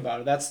think about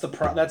it. That's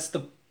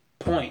the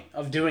point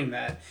of doing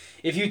that.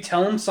 If you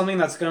tell them something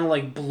that's gonna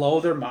like blow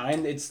their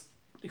mind, it's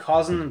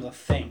causing them to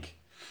think,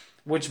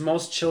 which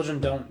most children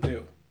don't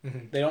do.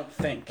 Mhm. They don't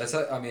think. that's.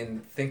 I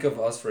mean, think of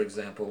us for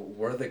example.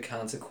 We're the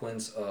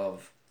consequence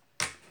of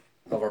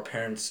our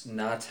parents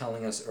not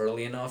telling us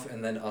early enough,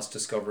 and then us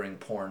discovering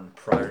porn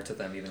prior to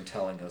them even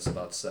telling us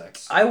about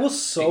sex. I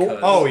was so. Because-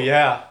 Oh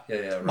yeah. Yeah,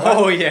 yeah. Right.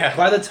 Oh yeah.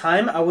 By the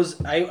time I was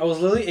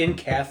literally in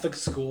Catholic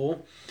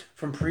school,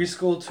 from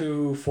preschool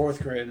to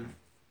 4th grade.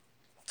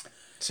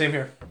 Same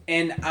here.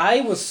 And I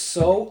was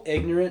so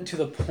ignorant to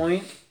the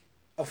point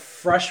of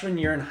freshman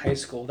year in high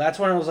school. That's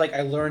when I was like,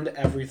 I learned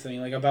everything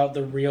like about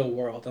the real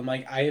world. I'm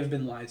like, I have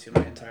been lied to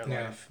my entire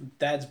Yeah. life.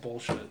 That's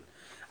bullshit.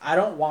 I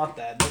don't want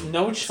that.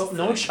 No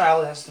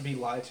child has to be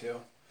lied to.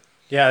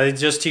 Yeah, they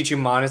just teach you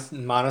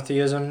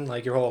monotheism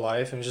like your whole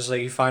life, and it's just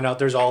like you find out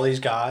there's all these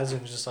gods,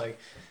 and it's just like,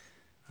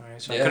 all right,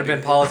 so I Yeah, could have been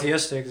because-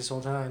 polytheistic this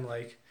whole time.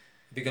 Like,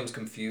 It becomes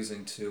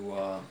confusing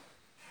to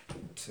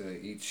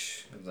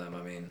each of them.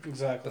 I mean,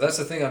 Exactly. but that's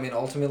the thing. I mean,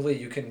 ultimately,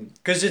 you can.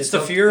 because it's the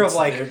fear it's of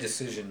like their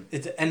decision.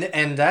 It's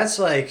and that's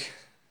like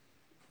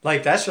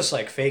that's just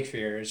like fake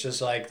fear. It's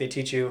just like they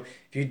teach you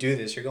if you do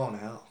this, you're going to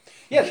hell.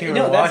 Yeah, You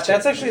no, watch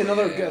that's it. actually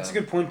another. Yeah. That's a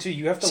good point too.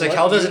 You have to. It's like let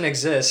hell doesn't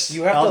exist.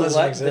 You have Hell to doesn't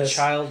let exist.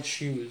 the child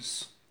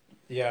choose.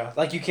 Yeah.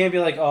 Like you can't be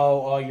like,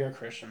 oh, you're a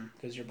Christian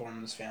because you're born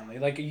in this family.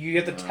 Like you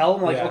have to tell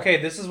them, like, Yeah. okay,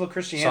 this is what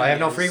Christianity. So I have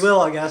no is. free will,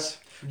 I guess.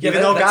 Yeah,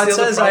 Even though that's God the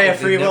other says I have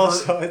problem. free They will, never-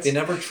 so it's They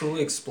never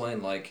truly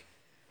explain like,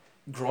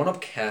 growing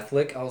up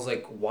Catholic, I was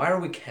like, why are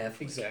we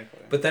Catholic? Exactly.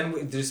 But then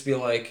we'd just be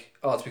like,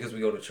 oh, it's because we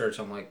go to church.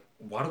 I'm like,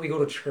 why do we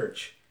go to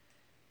church?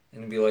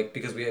 And it'd be like,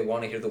 because we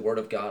want to hear the word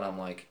of God. I'm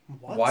like,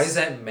 What? why is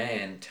that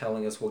man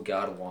telling us what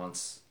God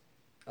wants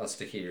us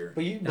to hear?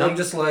 But you, And I'm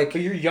just like,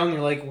 but you're young.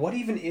 You're like, what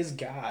even is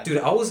God? dude,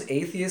 I was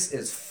atheist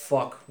as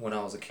fuck when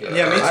I was a kid.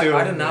 Yeah, me too.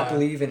 I did not Yeah.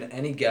 believe in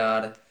any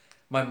God.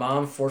 My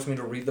mom forced me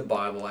to read the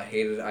Bible. I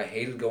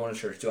hated going to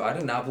church too. I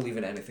did not believe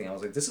in anything. I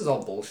was like, this is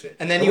all bullshit.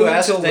 and then It you wasn't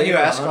ask until later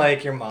on-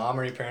 like your mom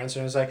or your parents,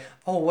 and it's like,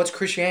 oh, what's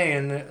Christianity?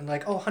 And they're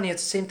like, oh, honey,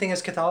 it's the same thing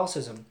as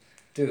Catholicism.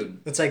 dude.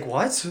 It's like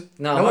what?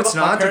 No, No, my- it's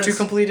my not. They're parents- two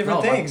completely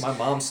different no, things. My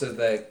mom said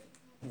that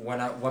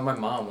when my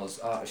mom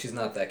was she's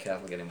not that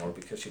Catholic anymore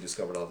because she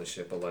discovered all this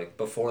shit. But like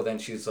before then,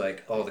 she's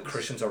like, oh, the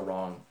Christians are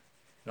wrong,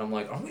 and I'm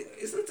like,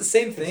 isn't it the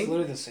same it's thing?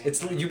 literally the same.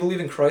 It's you believe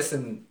in Christ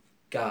and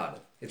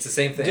God. It's the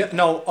same thing. Yeah,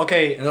 no,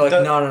 okay. And they're like,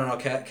 the- no.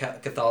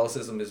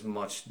 Catholicism is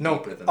much No,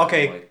 deeper than that.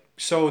 okay. I'm like,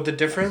 So the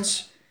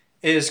difference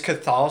is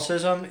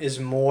Catholicism is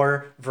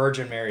more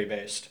Virgin Mary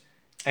based,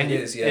 and It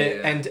is, yeah,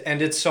 yeah.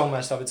 and it's so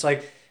messed up. It's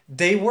like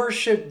they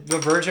worship the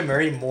Virgin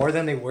Mary more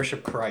than they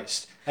worship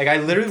Christ. Like I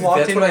literally walked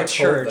That's into what I a told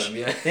church them,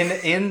 yeah.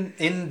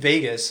 in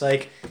Vegas,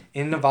 like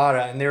in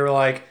Nevada, and they were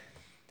like,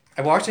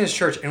 I walked in this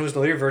church and it was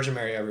literally Virgin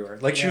Mary everywhere.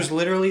 Like she Yeah. was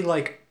literally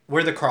like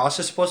where the cross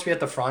is supposed to be at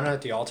the front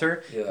at the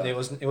altar. Yeah. And it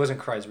wasn't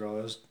Christ, bro.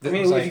 It was. I it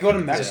mean, was if like- you go to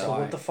it's Mexico, a lie.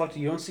 what the fuck?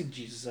 You don't see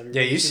Jesus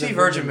everywhere. Yeah, you see the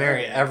Virgin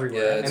Mary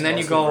everywhere, Yeah, it's and then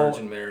you mostly go,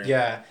 Virgin Mary.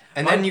 yeah,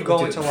 and My- then you go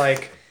dude. into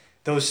like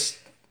those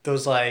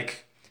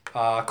like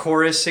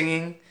chorus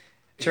singing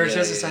churches.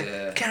 Yeah, It's yeah, like,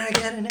 yeah. can I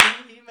get an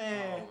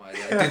amen? Oh my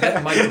god,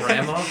 dude! My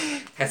grandma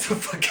has a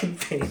fucking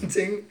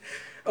painting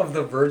of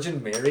the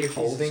Virgin Mary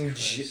holding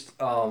Christ.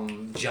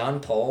 John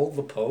Paul,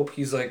 the Pope.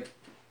 He's like,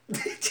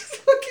 just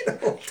fucking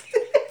holding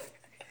it.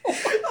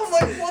 I'm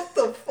like, what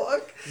the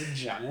fuck? Is it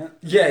giant?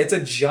 Yeah, it's a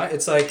giant.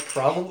 It's like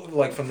probably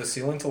like from the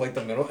ceiling to like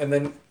the middle, and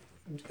then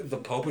the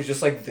Pope was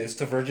just like this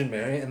to Virgin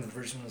Mary, and the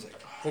Virgin was like,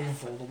 Like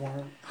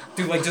Voldemort.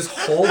 dude, like just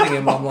holding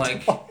him. I'm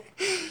like,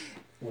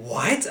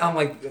 what? I'm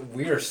like,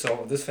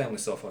 this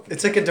family's so fucking.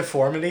 It's like a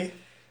deformity.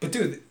 But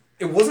dude,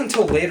 it wasn't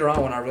until later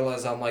on when I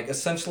realized I'm like,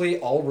 essentially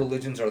all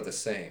religions are the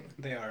same.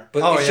 They are.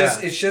 But Oh,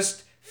 it's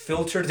just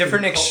filtered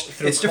Different.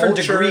 through It's different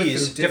culture,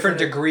 degrees. through Different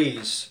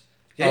degrees.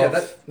 Yeah,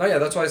 of-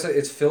 that's why I say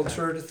it's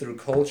filtered through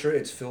culture.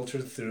 It's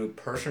filtered through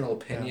personal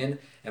opinion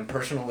and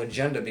personal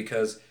agenda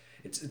because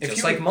it's just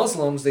you- like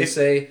Muslims. They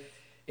say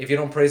if you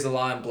don't praise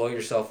Allah and blow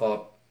yourself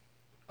up,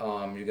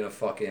 you're gonna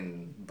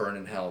fucking burn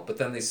in hell. But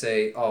then they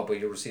say, oh, but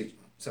you'll receive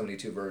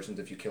 72 versions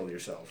if you kill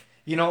yourself.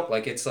 You know.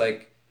 Like it's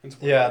like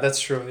Yeah, that's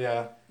true.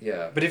 Yeah.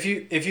 yeah. But if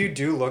you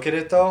do look at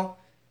it though,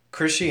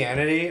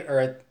 Christianity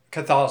or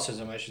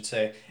Catholicism, I should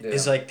say,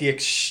 is like the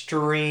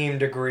extreme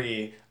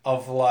degree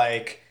of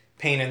like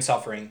pain and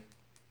suffering,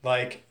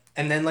 like,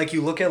 and then like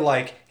you look at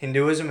like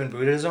Hinduism and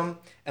Buddhism,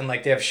 and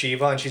like they have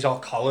Shiva and she's all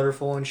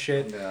colorful and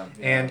shit,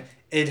 and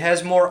it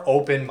has more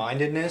open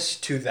mindedness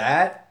to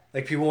that.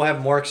 Like people will have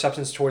more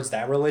acceptance towards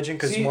that religion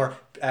because it's more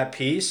at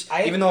peace.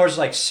 Even though there's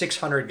like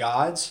 600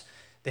 gods,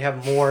 they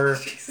have more.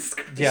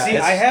 Yeah, See,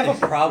 I have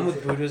a problem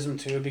with Buddhism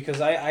too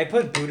because I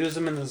put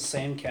Buddhism in the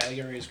same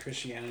category as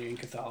Christianity and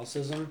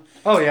Catholicism.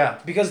 Oh yeah,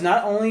 Because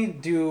not only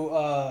do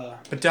well,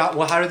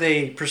 how do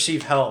they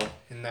perceive hell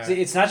in that? see,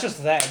 it's not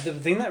just that. The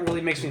thing that really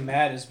makes me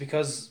mad is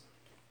because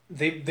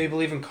they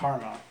believe in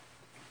karma.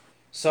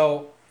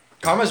 So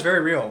Karma's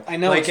very real. I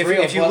know Like it's if,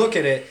 real, if you but look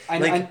at it, I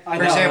like know.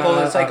 for example,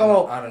 it's like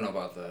I don't know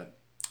about that.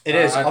 it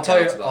is. I have I'll tell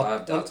you. doubts about- I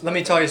have doubts Let me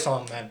about tell you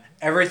something, man.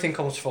 Everything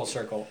comes full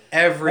circle.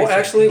 Everything. Well,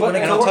 actually, But, when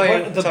it and I'll comes, tell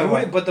you- but, the tell you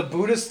Buddha, what. but the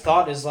Buddhist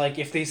thought is like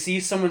if they see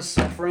someone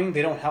suffering,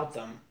 they don't help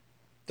them.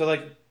 They're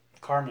like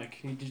karmic.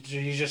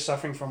 You're just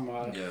suffering from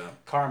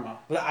karma.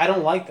 But I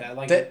don't like that.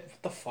 Like That-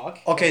 what the fuck?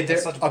 Okay,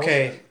 That's there. such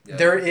Okay, bullshit. Yeah,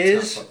 there it's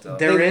is. kinda fucked up.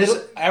 There They is.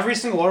 literally- every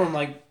single one of them.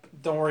 Like,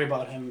 don't worry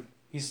about him.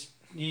 He's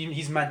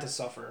meant to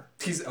suffer.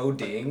 he's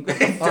ODing.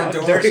 Uh,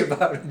 Don't there's- worry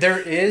about it. There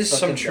is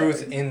some Fucking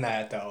truth guy. in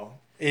that though.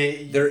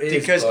 There is,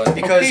 because but-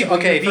 Okay, but okay.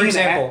 you're For being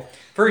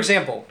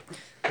example,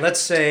 let's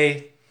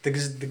say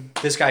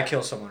this guy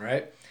kills someone,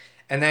 right?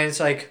 And then it's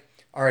like,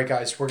 all right,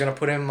 guys, we're gonna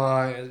put him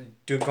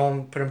go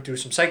and put him through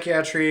some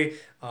psychiatry.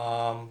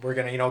 We're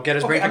gonna get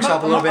his brain I'm, fixed not,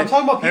 up a I'm, little not- bit. I'm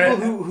talking about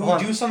And people hold who on.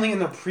 do something in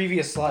their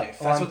previous life.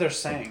 Hold That's on. what they're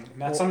saying.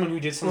 Not someone who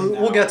did something.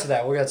 We'll now. get to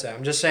that. We'll get to that.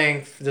 I'm just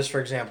saying this for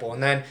example,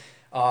 and then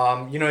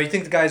you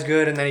think the guy's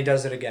good, and then he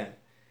does it again,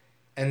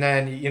 and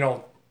then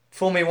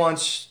fool me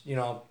once,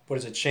 what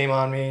is it? Shame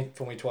on me.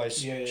 Fool me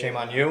twice. Yeah, shame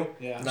on you.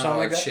 Yeah. No, Something like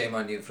like that? shame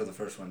on you for the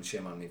first one,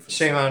 shame on me for the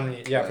Shame second. on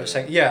me. Yeah, for the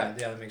second. Yeah,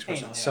 that makes more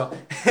Hey, no, sense. So,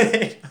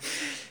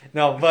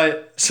 no,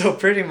 but so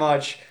pretty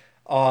much,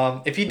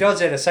 if he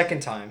does it a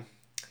second time,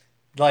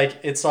 like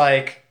it's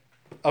like,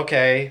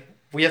 okay,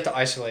 we have to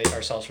isolate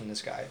ourselves from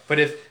this guy. But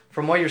if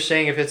from what you're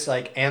saying, if it's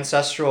like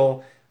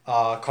ancestral,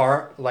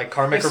 karmic If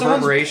someone's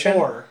reverberation.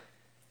 poor,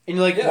 and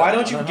you're like, Yeah, why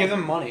don't you I don't give know.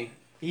 him money?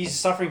 He's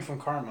suffering from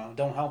karma.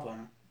 Don't help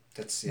him.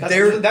 That's That's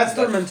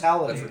their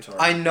mentality. That's retarded.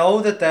 I know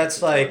that's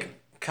Retarded. like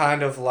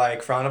kind of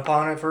like frowned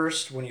upon at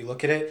first when you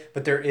look at it,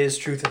 but there is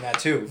truth in that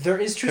too. There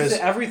is truth 'Cause-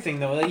 to everything,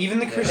 though. Like, even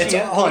the Yeah. Christian,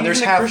 It's- hold on, even there's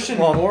the half- Christian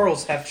well,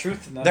 morals have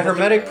truth in them. The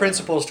Hermetic Yeah.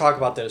 principles talk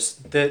about this.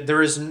 That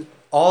there is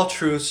all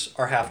truths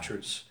are half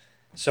truths.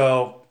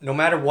 So no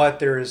matter what,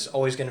 there is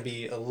always going to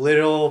be a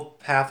little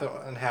half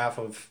and half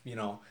of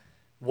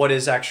what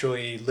is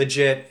actually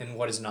legit and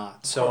what is not.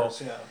 Of So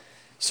course, yeah.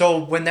 so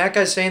when that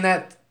guy's saying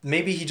that,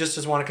 maybe he just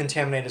doesn't want to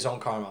contaminate his own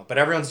karma. But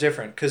everyone's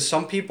different because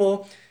some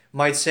people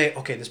might say,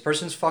 okay, this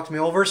person's fucked me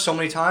over so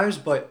many times,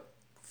 but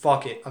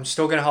fuck it, I'm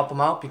still gonna help him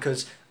out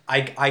because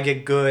I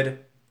get good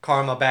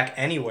karma back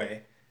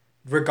anyway.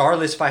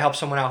 Regardless if I help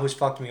someone out who's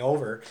fucked me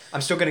over,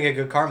 I'm still gonna get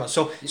good karma.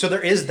 So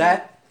there is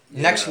that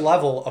next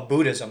level of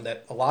Buddhism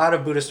that a lot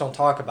of Buddhists don't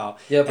talk about.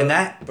 Yeah, but- and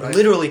that but I-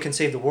 literally can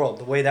save the world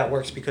the way that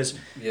works because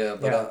Yeah,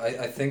 but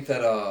Yeah. I think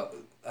that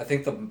I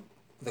think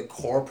the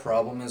core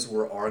problem is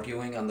we're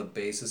arguing on the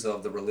basis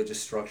of the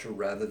religious structure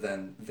rather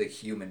than the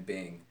human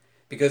being,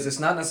 because it's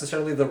not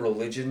necessarily the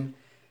religion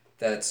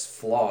that's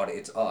flawed;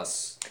 it's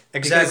us.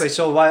 exactly. Because,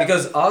 So why?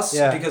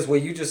 because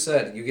what you just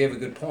said, you gave a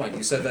good point.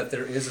 You said that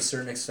there is a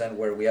certain extent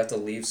where we have to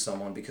leave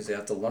someone because they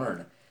have to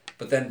learn.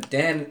 But then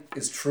Dan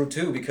is true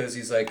too because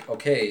he's like,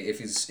 okay, if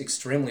he's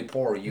extremely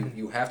poor,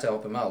 you have to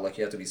help him out. Like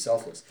you have to be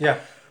selfless. Yeah.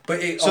 But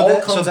it So all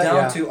that- so comes that- down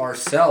yeah. to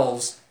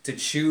ourselves to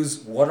choose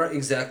what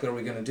exactly are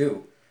we going to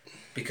do,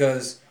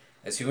 because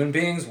as human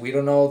beings we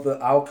don't know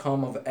the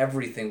outcome of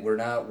everything. We're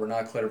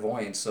not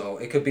clairvoyant, so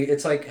it could be.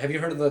 It's like, have you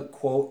heard of the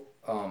quote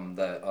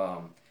that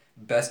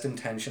best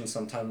intentions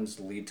sometimes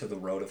lead to the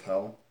road of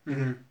hell?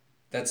 Mm-hmm.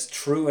 That's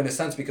true in a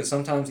sense because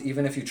sometimes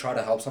even if you try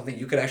to help something,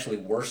 you could actually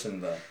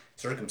worsen the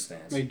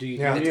circumstance. Wait, do you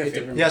Yeah. do me a It-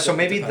 favor? Yeah, so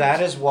maybe depends.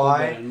 that is Plug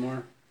that why. in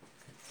more.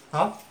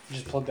 Huh?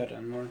 Just plug that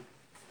in more.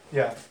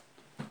 Yeah.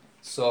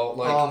 So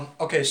like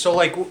Okay, so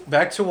like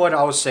back to what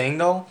I was saying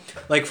though,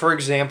 like for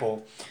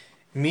example,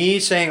 me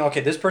saying,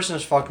 okay, this person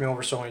has fucked me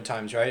over so many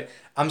times, right?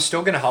 I'm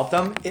still gonna help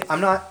them.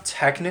 I'm not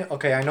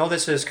Okay, I know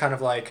this is kind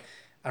of like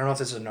I don't know if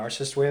this is a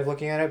narcissist way of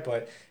looking at it,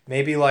 but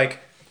maybe like,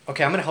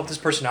 okay, I'm gonna help this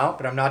person out,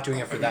 but I'm not doing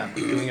it for them.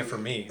 I'm doing it for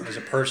me as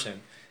a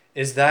person.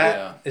 Is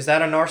that a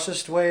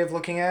narcissist way of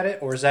looking at it,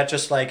 or is that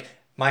just like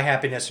my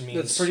happiness means?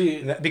 That's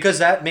pretty. Because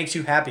that makes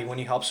you happy when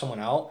you help someone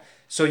out.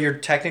 So you're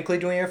technically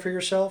doing it for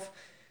yourself.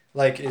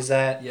 Like, is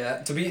that?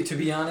 Yeah. To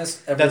be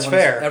honest, That's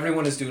fair.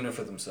 Everyone is doing it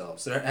for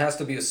themselves. There has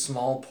to be a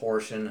small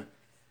portion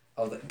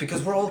of the,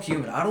 because we're all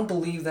human. I don't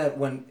believe that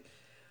when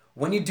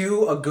you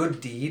do a good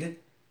deed,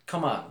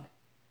 come on,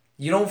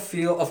 you don't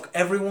feel.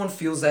 Everyone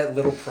feels that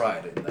little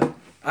pride in that.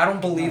 I don't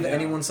believe that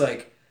anyone's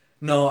like,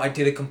 no, I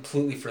did it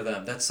completely for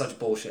them. That's such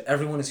bullshit.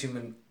 Everyone is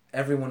human.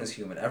 Everyone is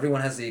human. Everyone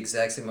has the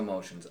exact same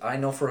emotions. I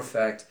know for a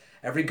fact,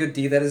 every good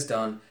deed that is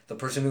done, the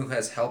person who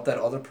has helped that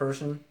other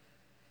person,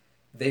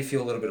 they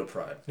feel a little bit of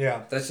pride.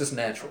 Yeah. That's just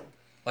natural.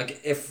 Like,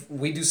 if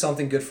we do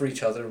something good for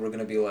each other, we're going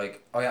to be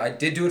like, oh yeah, I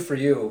did do it for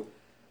you,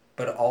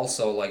 but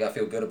also, like, I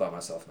feel good about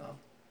myself now.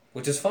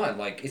 Which is fine.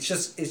 Like, it's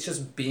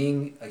just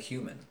being a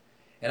human.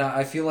 And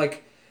I feel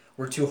like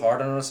we're too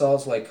hard on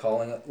ourselves, like,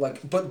 calling it,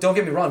 like, but don't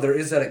get me wrong, there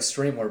is that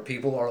extreme where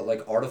people are,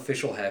 like,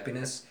 artificial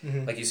happiness.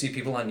 Mm-hmm. Like, you see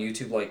people on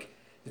YouTube, like,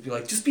 they'd be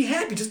like, just be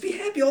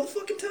happy all the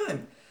fucking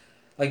time.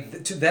 Like,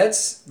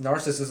 that's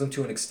narcissism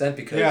to an extent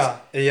because... Yeah.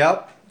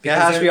 Yep. It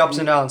Because has to be ups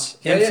and downs.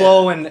 Yeah,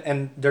 Inflow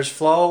and there's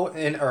flow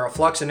or a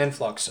flux and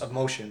influx of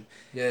motion.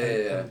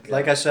 Yeah.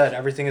 Like I said,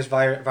 everything is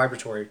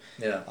vibratory.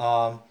 Yeah.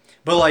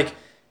 But like,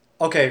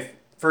 okay,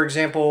 for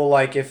example,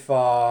 like if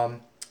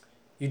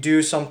you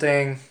do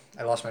something,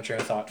 I lost my train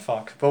of thought.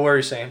 Fuck. But what were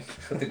you saying?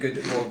 But the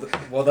good,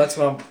 well, that's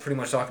what I'm pretty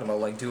much talking about.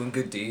 Like, doing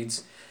good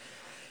deeds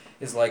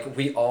is like,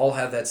 we all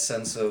have that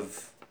sense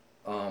of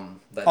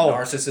that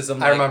narcissism.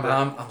 Like, I remember.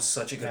 I'm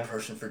such a good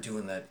person for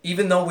doing that.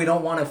 Even though we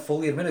don't want to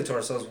fully admit it to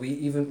ourselves,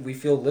 we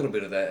feel a little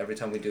bit of that every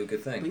time we do a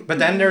good thing. But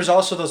then there's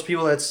also those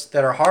people that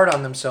are hard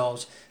on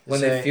themselves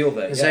When they feel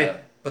that, say,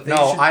 but they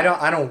no, should,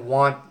 I don't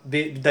want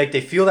like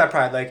they feel that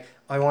pride. Like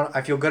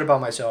I feel good about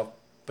myself.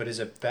 But is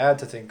it bad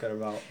to think good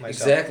about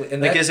myself? Exactly.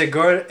 And like, that, is it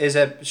good?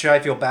 Should I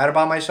feel bad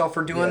about myself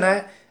for doing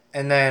that?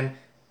 And then,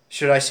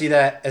 should I see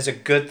that as a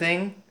good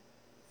thing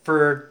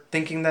for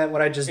thinking that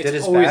what I just did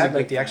is bad?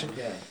 Like the action.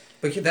 Yeah.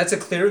 But that's a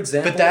clear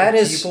example. But that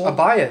is people, a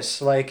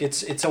bias. Like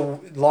it's a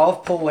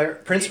law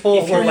of principle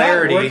of If you're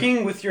polarity. not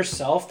working with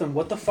yourself, then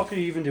what the fuck are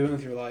you even doing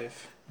with your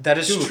life? That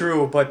is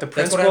true. But the That's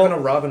principle. what happened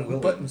to Robin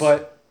Williams.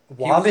 But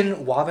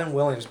Robin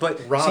Williams.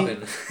 But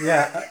Robin. See,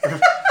 yeah.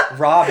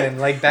 Robin,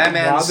 like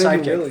Batman's Robin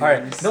sidekick. Williams. All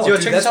right, No, so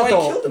dude, check that's this out why he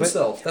though. killed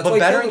himself. That's but why he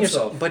bettering killed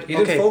himself. yourself. But he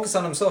okay. didn't focus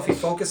on himself. He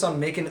focused on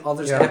making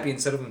others happy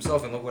instead of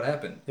himself, and look what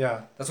happened.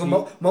 Yeah. That's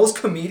what most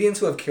comedians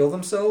who have killed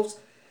themselves,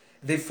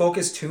 they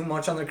focus too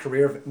much on their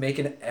career of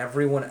making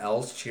everyone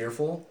else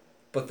cheerful,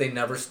 but they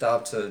never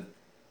stop to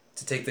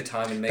take the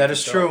time and make. That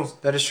is themselves. true.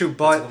 That is true. That's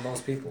But what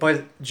most people.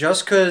 But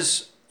just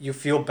because you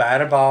feel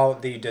bad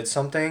about that you did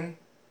something,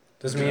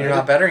 doesn't mean you're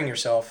not bettering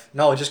yourself.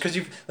 No, just because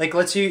you like,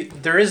 let's see,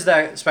 there is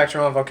that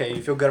spectrum of okay,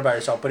 you feel good about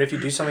yourself, but if you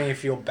do something you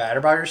feel bad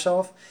about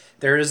yourself,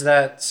 there is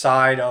that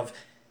side of,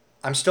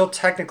 I'm still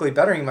technically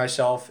bettering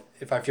myself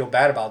if I feel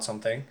bad about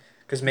something,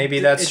 because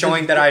maybe that's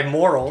showing that I have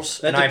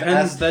morals and I'm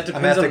depends I'm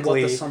on what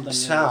ethically the something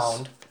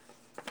sound.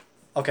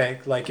 Okay,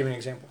 like give me an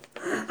example.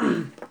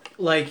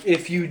 Like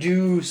if you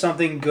do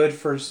something good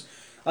for,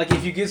 like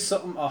if you give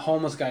a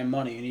homeless guy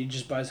money and he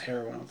just buys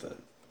heroin with it.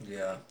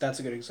 Yeah. That's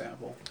a good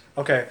example.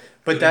 Okay,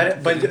 Good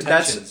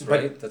intentions,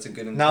 right? That's a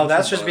good. No,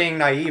 that's just but being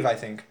naive, I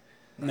think.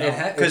 No,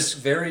 it's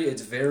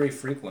very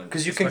frequent.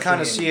 Because you can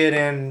kind of see it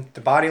in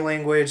the body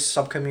language,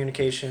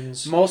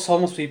 subcommunications. most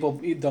homeless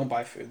people don't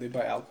buy food; they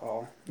buy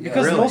alcohol. Yeah,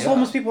 Because really, most yeah.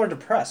 homeless people are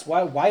depressed.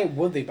 Why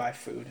would they buy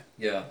food?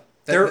 Yeah.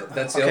 That's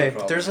That's the okay. other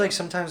problem. There's like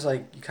sometimes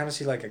like you kind of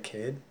see like a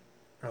kid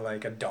or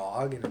like a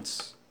dog, and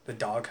it's the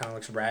dog kind of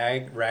looks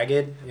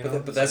ragged. You know.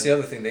 But that's the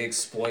other thing. They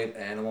exploit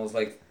animals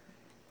like.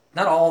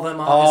 Not all of them,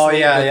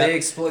 obviously. yeah, but yeah. They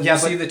exploit. Yeah, you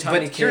see the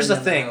tiny but here's kid the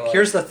and thing. they're like-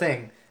 Here's the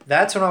thing.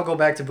 That's when I'll go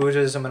back to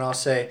Buddhism and I'll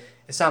say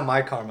it's not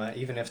my karma,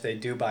 even if they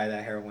do buy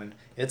that heroin.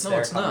 It's No, their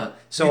it's karma. not.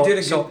 So You did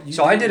a so good- you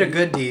so I did- did a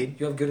good deed.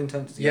 You have good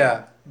intentions.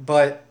 Yeah,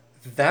 but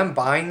them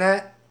buying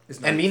that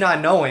It's and me not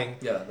knowing.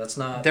 Yeah, that's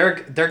not. They're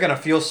gonna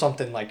feel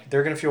something like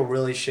they're gonna feel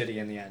really shitty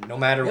in the end, no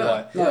matter Yeah,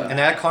 what. yeah. And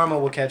that karma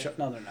will catch up.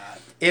 No, they're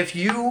not. If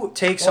you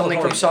take Well, something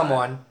of from course not.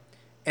 someone,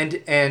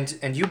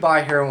 and you buy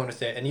heroin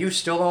with it, and you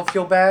still don't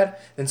feel bad,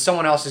 then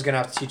someone else is gonna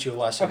have to teach you a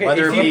lesson. Okay,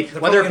 whether if it you- be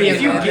they're whether it be probably in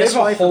If you Yeah. give this a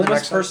life or the homeless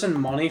next life. person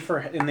money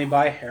and they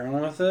buy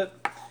heroin with it,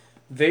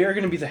 they are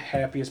going to be the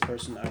happiest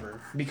person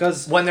ever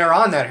because when they're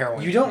on that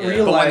heroin, you don't Yeah.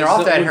 realize but when they're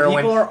off that when heroin,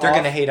 people are they're off,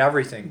 gonna hate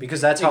everything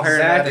because that's how heroin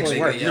Exactly. addicts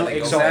work. Yeah, no, they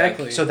go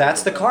exactly. back. So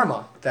that's the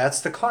karma.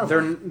 That's the karma.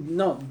 They're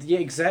no, yeah,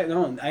 exactly.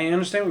 No, I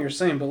understand what you're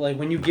saying, but like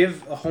when you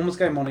give a homeless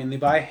guy money and they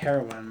buy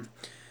heroin,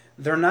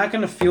 they're not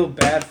gonna feel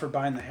bad for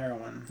buying the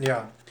heroin.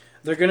 yeah.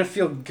 They're gonna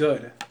feel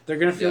good. They're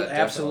gonna feel Yeah,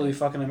 absolutely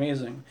fucking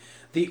amazing.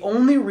 The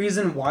only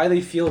reason why they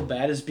feel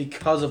bad is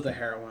because of the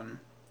heroin.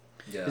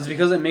 Yeah. Is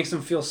because it makes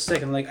them feel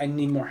sick and like I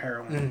need more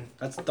heroin. Mm.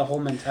 That's the whole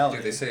mentality.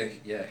 Dude, they say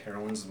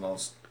heroin's the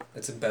most.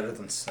 It's better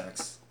than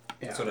sex.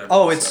 That's Yeah. what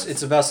Oh, everyone it's says.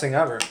 it's the best thing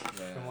ever.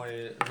 Yeah. From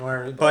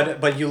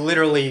what but you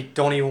literally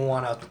don't even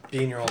want to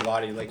be in your own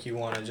body. Like you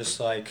want to just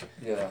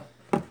Yeah.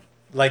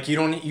 like you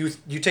don't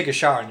you take a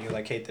shower and you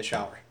like hate the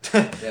shower.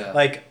 Yeah.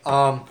 Like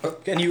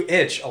and you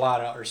itch a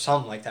lot or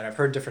something like that. I've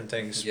heard different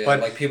things. Yeah, but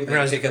like people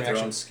everyone has they take different out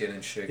their own reactions. skin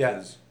and shit. Yeah.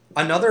 'Cause-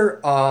 Another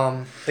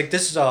like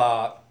this is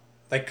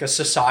like a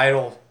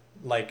societal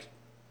like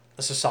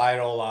a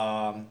societal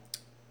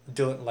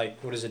like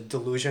what is it,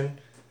 delusion,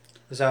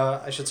 is that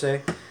what I should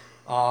say,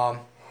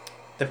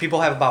 that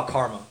people have about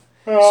karma.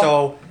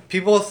 So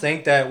people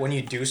think that when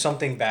you do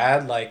something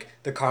bad, like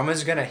the karma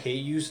is gonna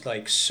hate you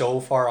like so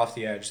far off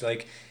the edge.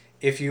 Like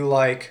if you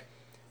like,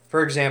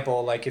 for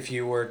example, like if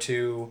you were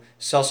to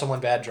sell someone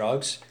bad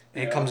drugs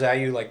and it Yeah. comes at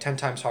you like 10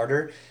 times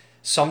harder,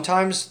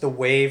 sometimes the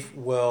wave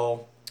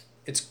will,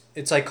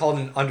 it's like called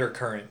an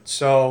undercurrent.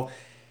 So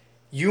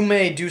you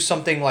may do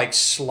something like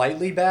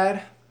slightly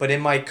bad, but it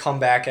might come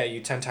back at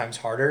you 10 times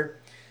harder.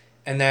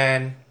 And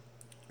then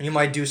you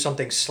might do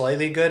something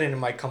slightly good and it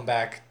might come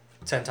back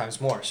 10 times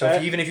more. So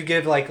Right. even if you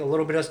give like a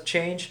little bit of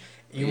change,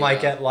 you might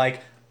Yeah. get like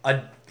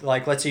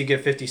like let's say you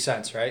give 50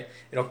 cents, right?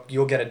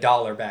 You'll get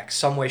 $1 back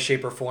some way,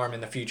 shape, or form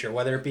in the future,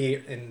 whether it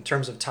be in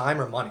terms of time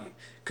or money.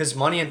 Because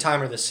money and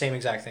time are the same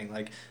exact thing.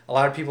 Like a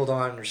lot of people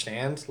don't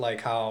understand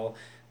like how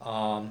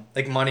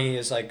like money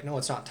is like, no,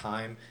 it's not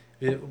time.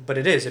 But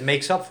it is. It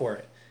makes up for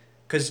it.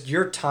 Because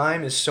your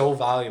time is so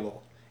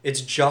valuable.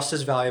 It's just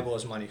as valuable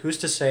as money. Who's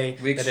to say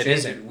we that exchange it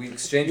isn't? We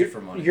exchange it for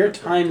money. Your That's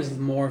what time we is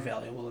do. more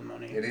valuable than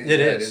money. It is. It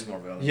Yeah, is. It is more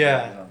valuable.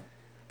 Yeah.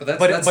 But that's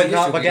But that's but the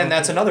not issue. We again. don't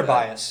That's think another about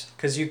that. bias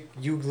because you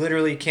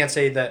literally can't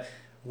say that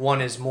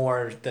one is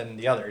more than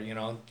the other. You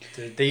know,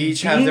 they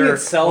each have Being their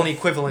itself- own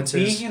equivalences.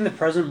 Being in the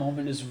present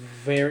moment is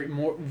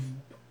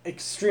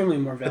extremely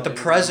more But valuable. the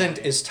than present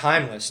money. is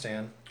timeless,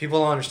 Dan. People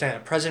don't understand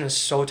it. Present is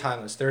so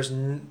timeless.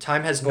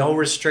 Time has no But-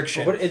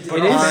 restriction. but it But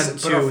is- our, on but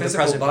to our the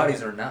physical present bodies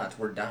moment. are not.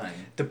 We're dying.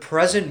 The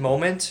present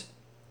moment,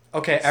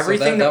 okay, So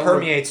everything that that, would-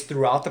 permeates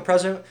throughout the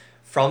present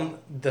from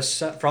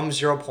from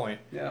 0 point,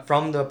 Yeah.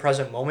 from the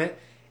present moment,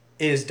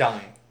 is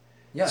dying.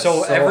 Yeah.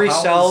 so every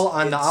how cell is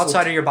on the it so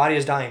outside of your body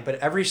is dying, but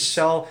every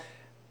cell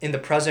in the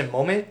present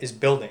moment is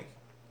building,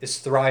 is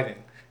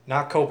thriving,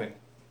 not coping.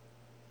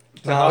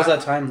 So how's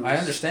that time? I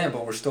understand,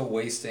 but we're still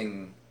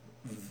wasting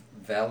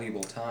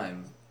valuable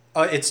time.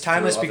 It's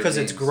timeless other because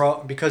it's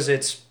means. because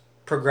it's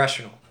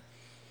progressional.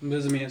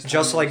 Doesn't mean it's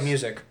Just like timeless.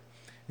 music.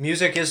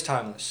 Music is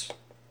timeless.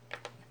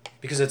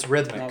 Because it's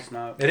rhythmic. No, it's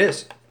not. It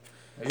is.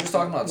 Are you just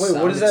talking about Wait,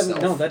 sound what does that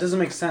itself? mean? No, that doesn't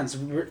make sense.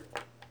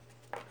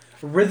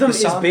 Rhythm The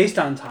is sound- based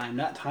on time,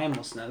 not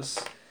timelessness.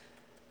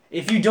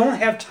 If you don't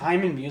have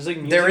time in music,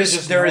 music There is is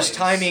just there is noise.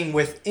 timing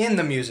within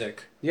the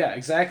music. Yeah,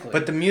 exactly.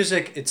 But the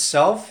music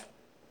itself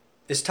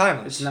is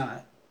timeless. it's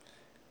not.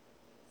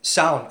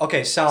 Sound.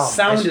 Okay, sound.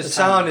 Sound is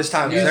sound is timeless.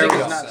 timeless. There we Music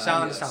go. is not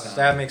Sound is timeless. timeless.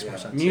 That makes more Yeah.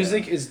 sense.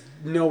 Music is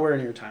nowhere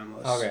near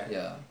timeless. Okay.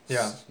 Yeah.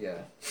 Yeah. Yeah.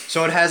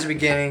 So it has a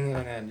beginning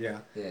and an end, yeah.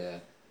 Yeah.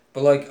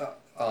 But like,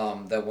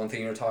 that one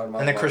thing you were talking about.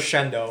 And the about-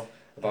 crescendo.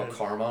 about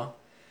karma.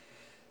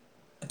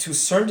 To a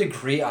certain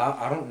degree,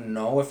 I don't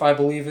know if I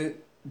believe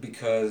it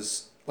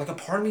because like a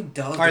part of me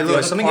does. All right, but the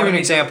Lewis, other let me part give you of an me-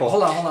 example.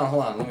 Hold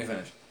on. Let me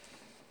finish.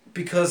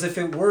 Because if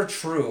it were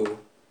true,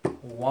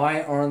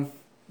 why aren't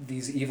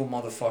these evil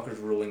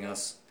motherfuckers ruling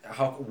us?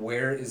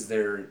 Where is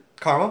their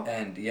Karma?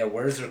 end? Yeah,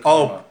 where's their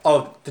karma?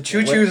 Oh, the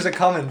choo-choos are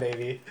coming,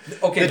 baby.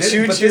 Okay, The but this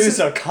choo-choos is-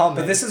 are coming.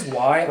 But this is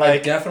why I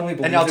Like, definitely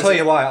believe. And I'll this tell is-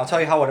 you why. I'll tell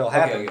you how it'll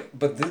happen. Okay.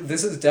 But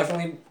this is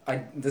definitely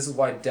this is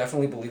why I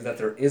definitely believe that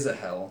there is a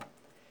hell,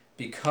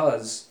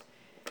 because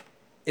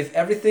if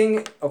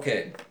everything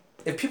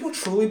if people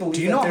truly believe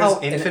Do you that know there's how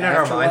an infinite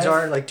our minds afterlife-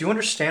 are? Like, do you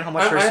understand how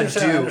much I there's to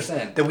understand, I do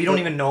understand. that we don't But-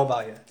 even know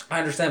about yet? I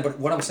understand, but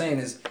what I'm saying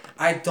is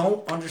I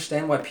don't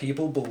understand why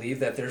people believe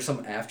that there's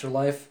some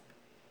afterlife.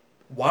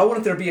 Why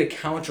wouldn't there be a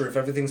counter if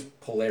everything's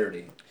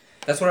polarity?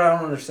 That's what I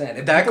don't understand.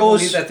 If That people goes-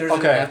 believe that there's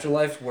okay. an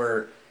afterlife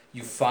where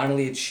you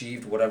finally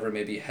achieved whatever,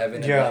 maybe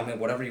heaven, Yeah. enlightenment,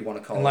 whatever you want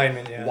to call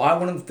Enlightenment, it. yeah. Why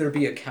wouldn't there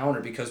be a counter?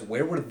 Because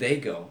where would they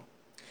go?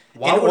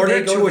 Why In would order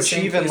they go to the same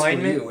achieve place where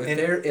enlightenment, you?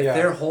 If yeah.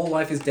 their whole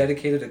life is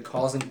dedicated to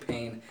causing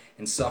pain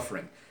and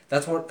suffering,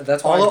 that's why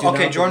All I of, do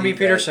okay, not Jordan B. believe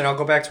Peterson, I'll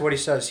go back to what he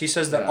says. He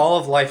says that Yeah. all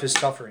of life is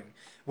suffering,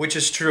 which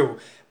is true.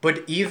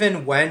 But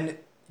even when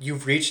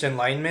you've reached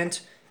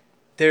enlightenment,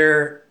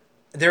 there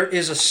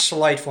is a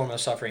slight form of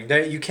suffering.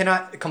 You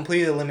cannot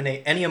completely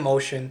eliminate any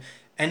emotion,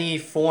 any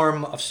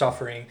form of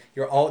suffering.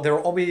 There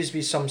will always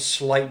be some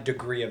slight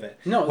degree of it.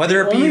 No,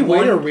 Whether the it be only way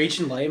one, to reach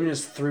enlightenment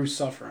is through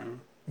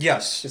suffering.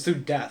 yes, It's through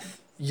death.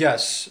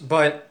 yes,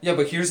 but Yeah,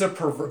 but here's a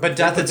but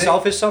death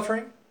itself is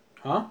suffering.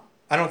 Huh?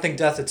 I don't think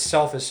death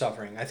itself is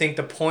suffering. I think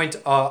the point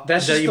That's that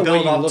just you the way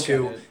build you up look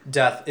to at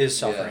death is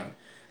suffering.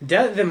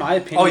 Death, in my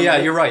opinion. Oh yeah,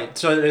 you're right.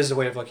 So it is a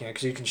way of looking at it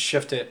because you can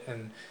shift it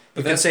and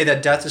you can that's- say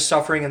that death is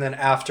suffering and then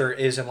after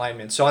is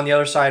enlightenment. So on the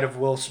other side of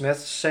Will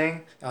Smith's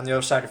saying, on the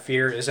other side of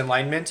fear is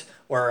enlightenment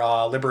or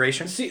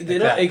liberation. See, like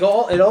it that.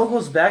 all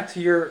goes back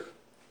to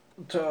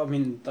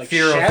like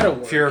Fear of- shadow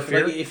work. fear of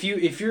fear? Like if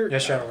you're Yeah,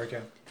 shadow work, yeah.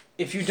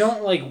 if you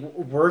don't like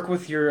work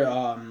with your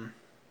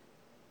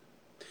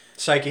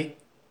Psyche.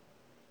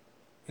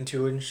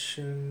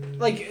 Intuition.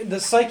 Like the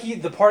psyche,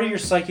 the part of your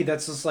psyche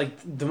that's just like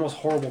the most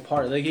horrible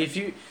part. Like if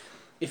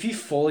you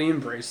fully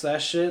embrace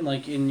that shit,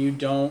 like, and you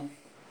don't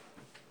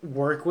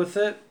work with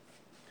it,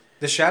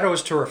 The shadow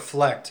is to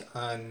reflect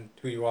on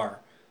who you are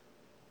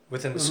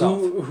within the self.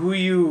 who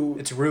you,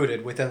 It's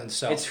rooted within the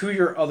self. it's who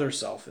your other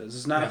self is.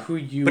 It's not Yeah. who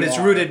you. But it's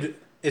are. rooted.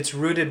 It's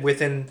rooted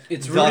within.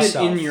 It's the rooted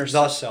self, in your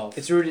the self.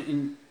 It's rooted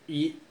in.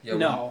 Yeah,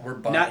 No, we're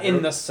not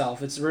in the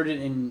self. It's rooted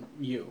in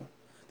you.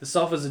 The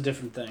self is a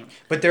different thing.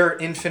 But there are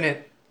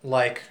infinite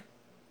like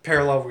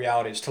parallel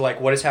realities to like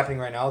what is happening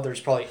right now. There's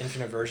probably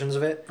infinite versions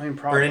of it, I mean, or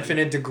probably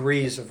infinite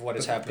degrees of what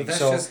is But happening. that's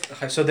So just so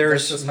that's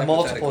there's just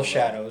multiple hypothetical, though.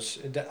 shadows.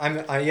 I'm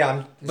But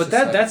It's just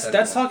that's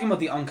hypothetical. talking about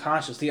the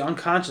unconscious. The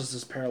unconscious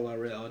is parallel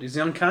realities.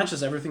 The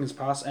unconscious, everything is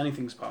possible.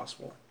 Anything's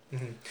possible.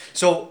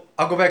 So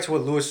I'll go back to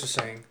what Lewis was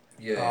saying.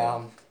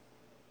 Yeah.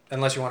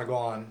 Unless you want to go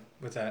on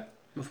with that,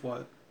 With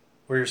what?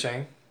 what you're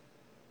saying,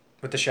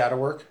 with the shadow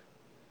work.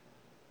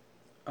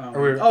 Oh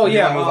Or do you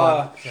yeah. wanna move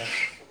on? Yeah.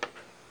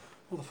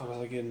 What the fuck was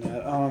I getting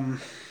at?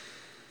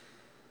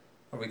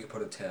 Or we could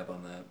put a tab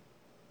on that.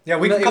 Yeah,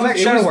 we no, can come it back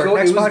was- to it shadow was work go-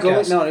 next it was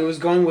podcast. No, it was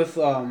going with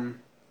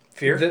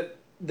Fear. that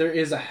there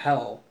is a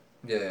hell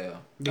Yeah.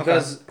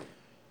 because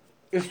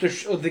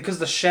because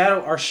the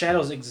shadow, our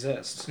shadows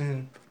exist,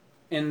 Mhm.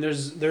 and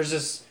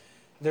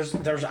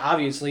there's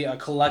obviously a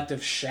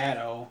collective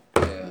shadow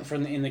Yeah.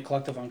 in the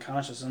collective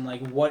unconscious, and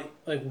what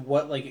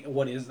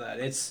is that?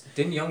 It's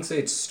Didn't Jung say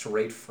it's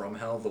straight from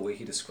hell? The way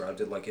he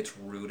described it, like it's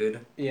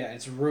rooted.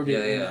 it's rooted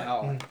Yeah, in yeah.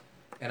 hell. Mm.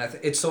 And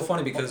it's so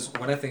funny because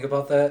when I think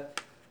about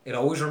that, it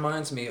always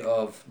reminds me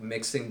of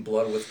mixing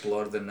blood with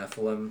blood, the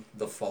Nephilim,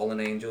 the fallen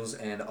angels,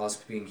 and us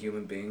being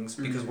human beings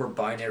because Mhm. we're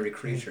binary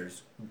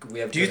creatures. We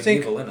have Do you good and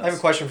think? evil in us. I have a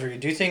question for you.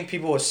 Do you think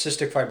people with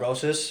cystic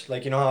fibrosis,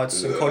 like you know how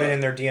it's encoded in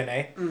their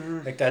DNA, Mm-hmm.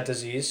 like that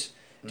disease,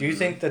 do you Mhm.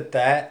 think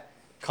that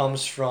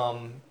comes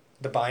from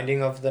the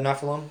binding of the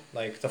Nephilim,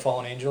 like the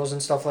fallen angels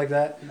and stuff like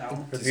that? No.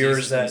 For Diseases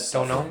viewers and that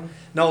don't know. suffering?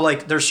 No,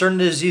 like there's certain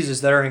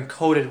diseases that are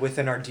encoded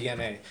within our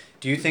DNA.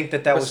 Do you think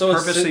that But was so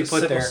is purposely put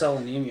sickle there? cell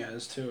anemia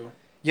is too.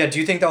 Yeah, do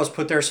you think that was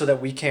put there so that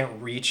we can't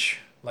reach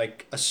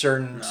like a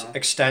certain No.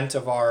 extent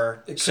of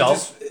our It could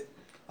self? just-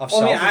 Of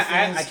Well, I mean,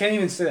 self? I can't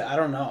even say that. I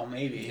don't know.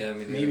 Maybe. Yeah,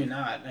 me maybe neither.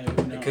 not. I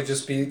don't know. It could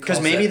just be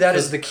 'Cause maybe that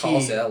is the key.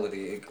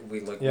 Causality.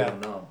 We Yeah.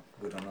 don't know.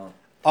 We don't know.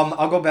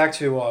 I'll go back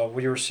to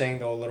what you were saying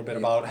though a little bit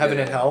about heaven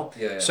and hell.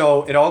 Yeah.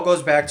 So it all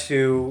goes back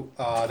to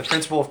the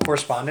principle of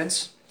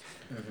correspondence.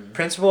 Mhm.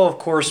 Principle of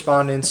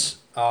correspondence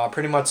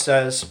pretty much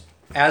says,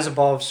 as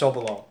above, so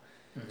below.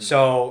 Mhm.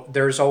 So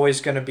there's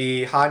always going to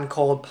be hot and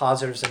cold,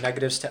 positives and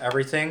negatives to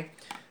everything.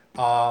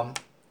 And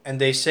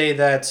they say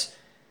that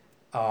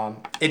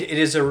it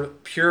is a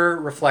pure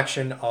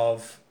reflection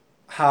of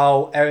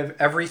how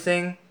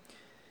everything,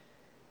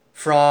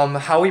 from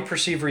how we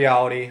perceive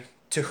reality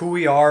to who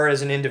we are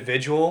as an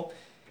individual,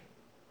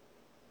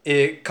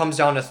 it comes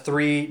down to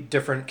three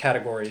different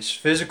categories: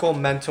 physical,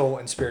 mental,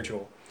 and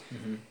spiritual.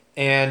 Mhm.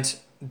 And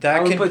I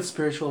that would can put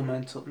spiritual and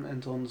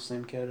mental in the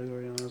same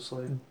category.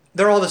 Honestly.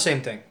 they're all the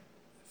same thing.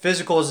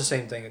 Physical is the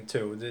same thing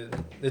too.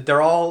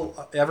 They're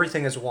all,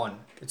 everything is one.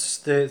 It's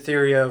the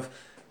theory of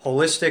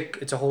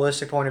holistic. It's a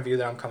holistic point of view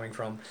that I'm coming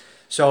from.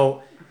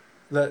 So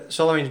let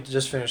me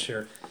just finish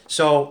here.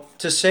 So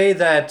to say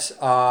that,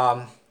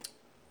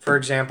 for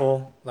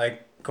example,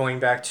 like going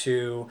back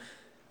to,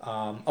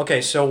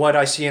 okay, so what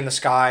I see in the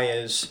sky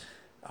is,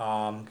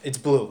 it's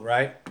blue,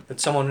 right? But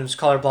someone who's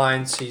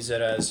colorblind sees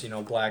it as,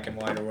 black and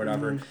white or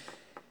whatever.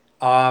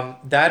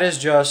 That is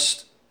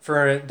just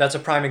that's a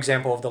prime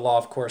example of the law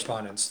of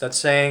correspondence. That's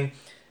saying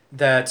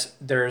that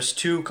there's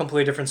two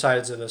completely different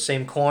sides of the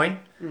same coin.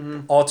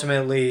 Mm-hmm.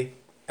 Ultimately,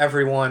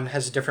 everyone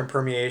has a different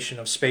permeation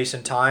of space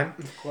and time.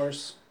 Of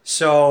course.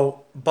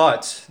 So,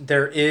 but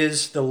there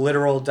is the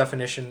literal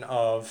definition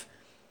of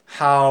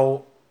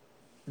how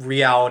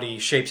reality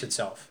shapes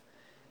itself.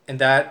 And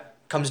that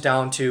comes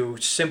down to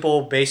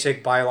simple,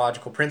 basic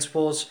biological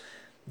principles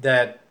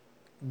that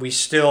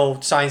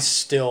science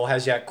still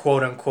has yet,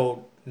 quote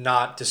unquote,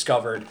 not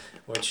discovered,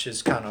 which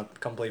is kind of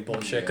complete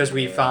bullshit because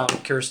we found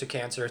cures to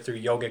cancer through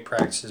yogic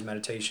practices,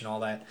 meditation, all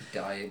that.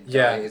 Diet.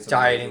 Yeah, is a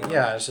dieting. major one.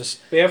 Yeah, it's just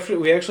We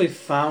actually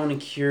found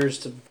cures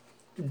to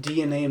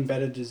DNA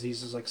embedded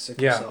diseases like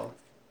sickle Yeah. cell.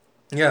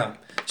 yeah.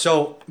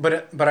 So,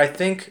 but I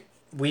think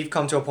we've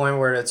come to a point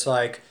where it's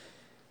like,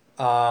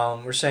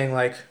 we're saying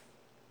like,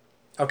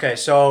 okay,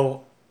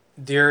 so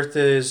the Earth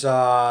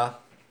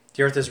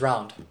is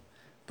round,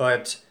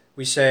 but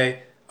we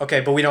say okay,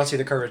 but we don't see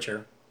the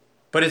curvature,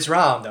 but it's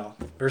round though.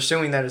 We're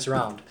assuming that it's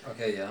round.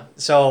 Okay. Yeah.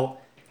 So,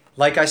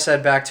 like I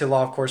said, back to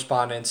law of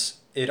correspondence,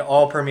 it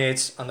all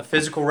permeates on the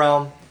physical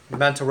realm,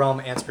 mental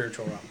realm, and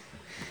spiritual realm.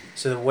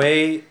 So the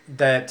way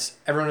that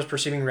everyone is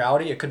perceiving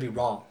reality, it could be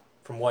wrong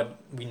from what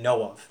we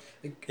know of.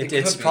 It's could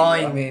be.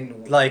 probably I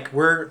mean, like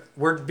we're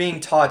being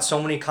taught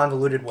so many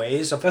convoluted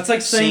ways of That's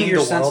like saying seeing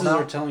your the world senses now.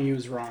 are telling you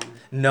is wrong.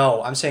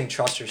 No, I'm saying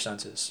trust your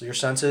senses. Your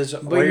senses,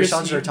 But what your you're-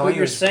 senses are but telling you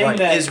you're is saying right,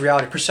 that- is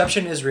reality.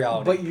 Perception is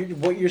reality. But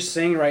what you're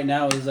saying right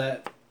now is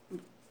that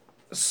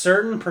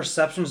certain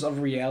perceptions of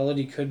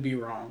reality could be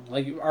wrong.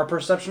 Like our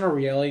perception of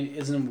reality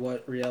isn't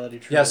what reality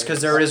truly Yes, is.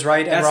 because there is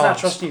right and That's wrong. not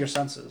trusting your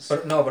senses.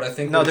 But I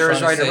think No, what there we're is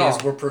trying right to and say wrong.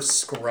 is we're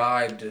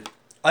prescribed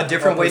A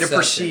different way to perception.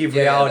 perceive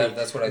Yeah, reality.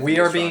 that's what I think we he's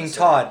are trying being to say.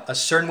 taught a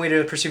certain way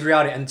to perceive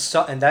reality, and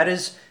that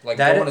is Like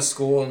that going is, to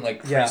school and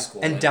like yeah, preschool.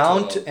 and like,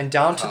 down to to the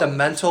college or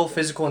mental, something.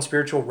 physical, and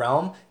spiritual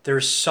realm.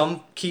 There's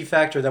some key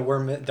factor that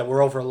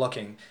we're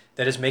overlooking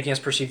that is making us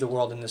perceive the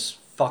world in this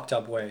fucked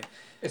up way.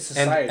 It's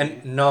society.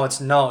 And no, it's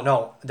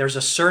no. There's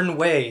a certain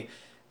way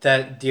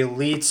that the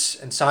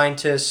elites and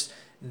scientists,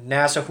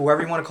 NASA,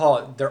 whoever you want to call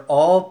it, they're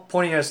all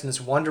pointing us in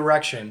this one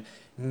direction.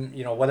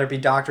 You know, whether it be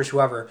doctors,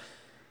 whoever,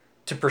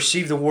 to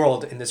perceive the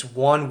world in this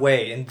one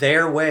way, in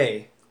their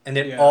way, and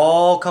it Yeah.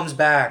 all comes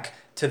back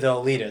to the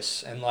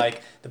elitists and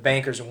like the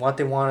bankers and what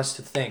they want us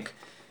to think.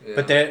 Yeah.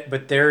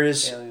 But there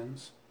is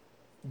aliens.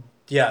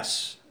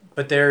 yes,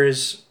 but there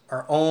is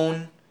our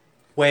own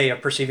way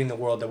of perceiving the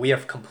world that we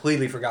have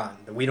completely forgotten,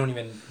 that we don't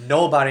even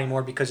know about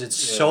anymore because it's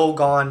Yeah. so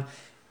gone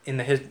in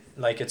the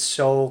like it's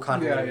so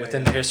convoluted Yeah,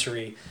 within yeah. the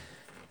history.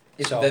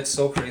 So That's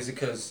so crazy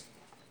because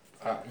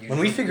when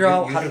we figure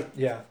out how to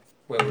wait,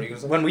 what are you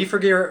gonna say? when we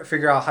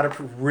figure out how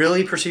to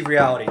really perceive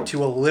reality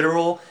to a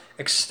literal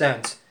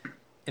extent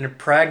in a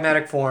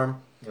pragmatic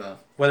form, Yeah.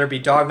 whether it be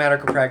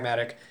dogmatic or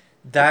pragmatic,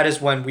 that is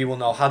when we will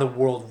know how the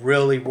world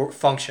really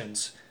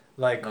functions.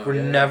 Like Oh,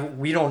 yeah.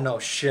 we don't know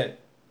shit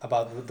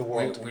about the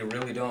world. We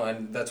really don't,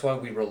 and that's why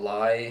we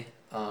rely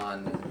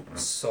on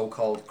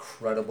so-called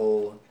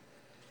credible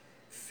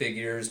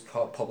figures,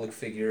 public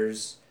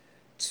figures,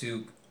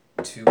 to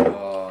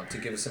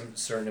give us some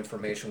certain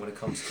information when it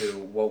comes to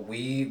what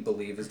we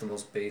believe is the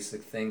most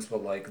basic things.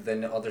 But like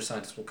then other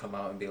scientists will come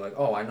out and be like,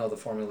 "Oh, I know the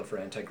formula for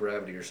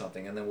anti-gravity or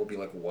something," and then we'll be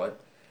like, "What?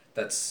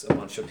 That's a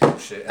bunch of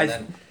bullshit." And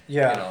then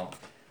Yeah. you know,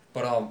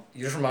 but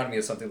you just reminded me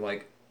of something.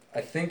 Like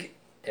I think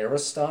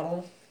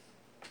Aristotle.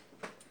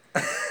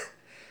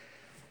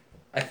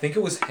 I think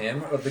it was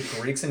him or the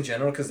Greeks in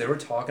general because they were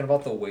talking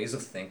about the ways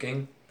of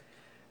thinking,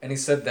 and he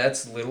said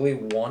that's literally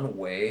one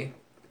way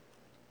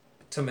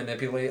to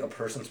manipulate a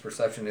person's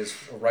perception is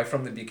right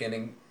from the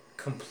beginning,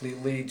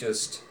 completely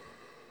just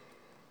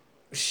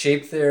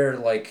shape their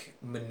like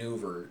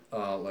maneuver.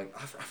 Like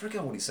I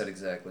forgot what he said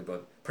exactly,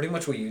 but pretty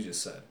much what you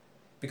just said,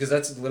 because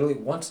that's literally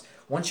once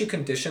you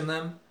condition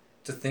them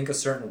to think a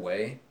certain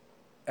way,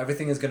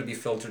 everything is going to be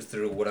filtered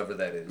through whatever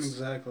that is.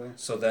 Exactly.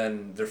 So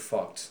then they're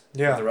fucked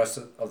Yeah. for the rest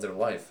of their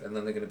life, and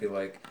then they're gonna be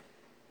like,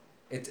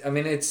 I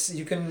mean, it's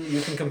you can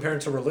compare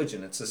it to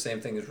religion. It's the same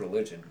thing as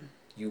religion.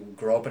 You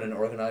grow up in an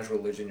organized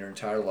religion your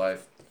entire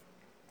life,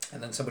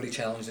 and then somebody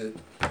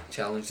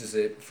challenges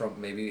it from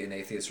maybe an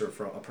atheist or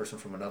from a person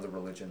from another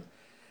religion,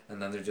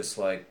 and then they're just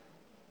like,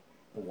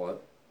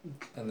 what?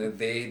 And then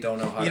they don't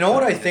know how. You to know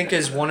what I comprehend think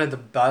is that. one of the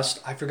best?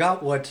 I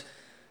forgot what.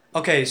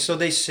 Okay, so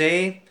they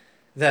say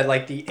that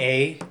like the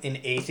A in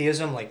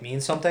atheism like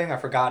means something. I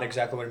forgot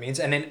exactly what it means.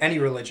 And in any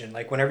religion,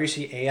 like whenever you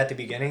see A at the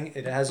beginning,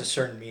 it has a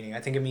certain meaning. I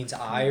think it means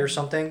I or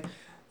something,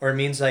 or it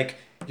means like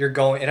you're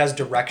going. It has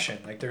direction.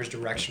 Like there's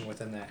direction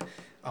within that.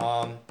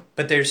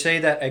 But they say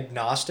that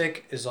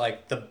agnostic is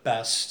like the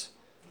best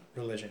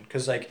religion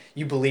because like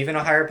you believe in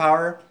a higher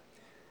power,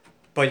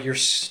 but you're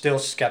still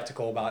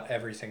skeptical about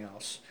everything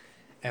else.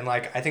 And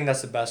like I think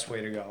that's the best way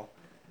to go,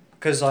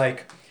 because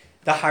like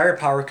the higher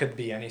power could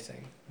be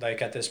anything.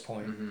 Like at this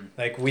point, Mhm.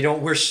 like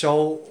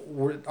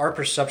our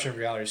perception of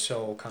reality is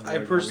so I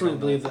convoluted. personally We don't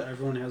believe know. that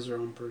everyone has their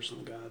own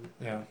personal God.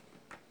 Yeah,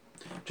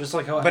 Just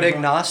like how but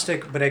everyone-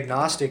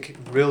 agnostic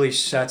really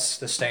sets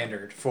the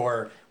standard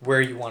for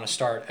where you want to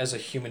start as a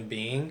human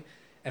being,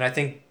 and I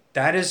think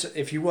that is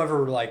if you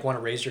ever like want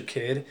to raise your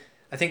kid,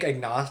 I think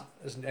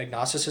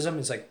agnosticism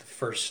is like the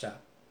first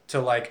step to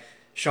like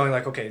showing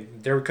like okay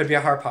there could be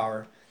a higher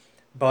power,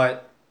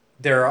 but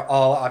there are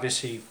all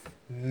obviously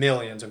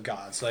millions of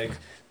gods like.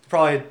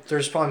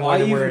 There's probably more Why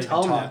than we're even even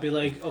tell them taught. that? Be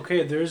like,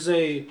 okay, there's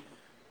a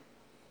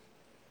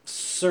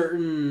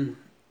certain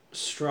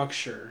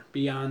structure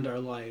beyond our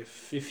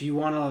life. If you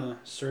want to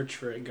search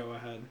for it, go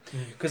ahead.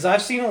 Because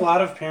I've seen a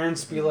lot of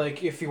parents be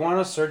like, if you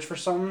want to search for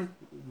something,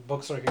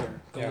 books are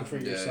here. Go Yeah. look for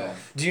it Yeah.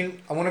 yourself.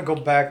 I want to go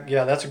back.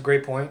 Yeah, that's a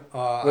great point.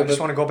 I just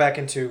want to go back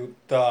into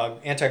the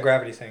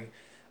anti-gravity thing.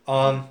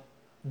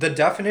 The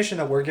definition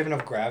that we're given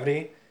of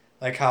gravity,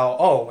 like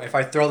how, if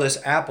I throw this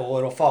apple,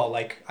 it'll fall,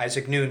 like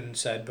Isaac Newton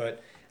said,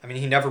 but I mean,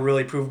 he never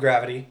really proved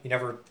gravity. He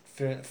never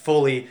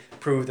fully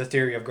proved the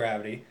theory of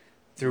gravity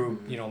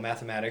through,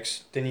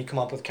 mathematics. Didn't he come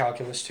up with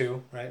calculus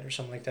too, right? Or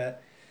something like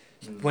that?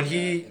 When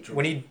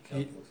when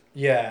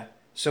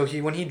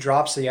he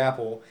drops the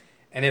apple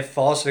and it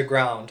falls to the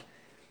ground,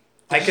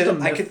 It's just a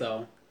myth,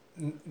 though.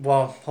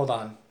 well, hold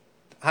on.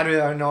 How do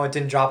I know it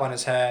didn't drop on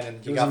his head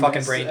and he It was got a fucking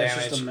myth. brain It's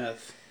damage? just a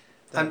myth.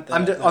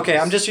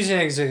 I'm just using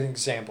it as an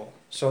example.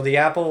 So the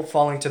apple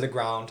falling to the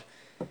ground,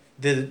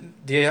 the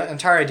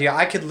entire idea,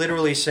 I could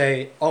literally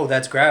say, oh,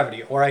 that's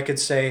gravity, or I could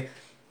say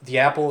the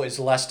apple is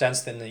less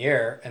dense than the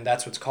air, and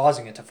that's what's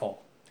causing it to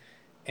fall.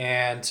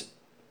 And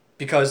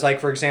because, like,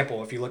 for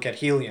example, if you look at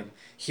helium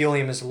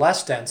is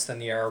less dense than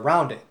the air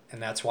around it,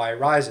 and that's why it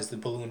rises, the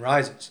balloon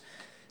rises.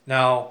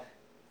 Now,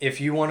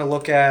 if you want to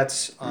look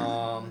at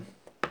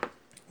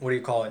what do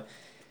you call it?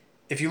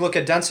 If you look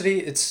at density,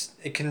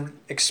 it can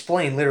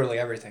explain literally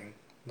everything.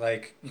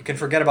 Like you can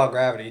forget about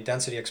gravity.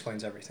 Density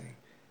explains everything.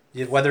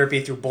 Whether it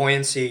be through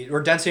buoyancy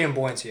or density and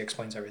buoyancy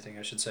explains everything.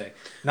 I should say.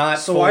 Not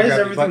So fully why is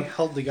gravity, everything but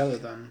held together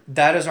then?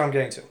 that is what I'm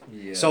getting to.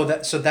 Yeah. So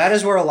that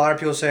is where a lot of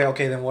people say,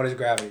 okay, then what is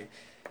gravity?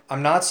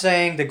 I'm not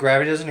saying that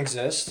gravity doesn't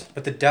exist,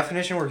 but the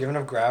definition we're given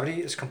of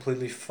gravity is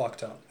completely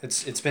fucked up.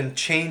 It's been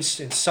changed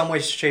in some way,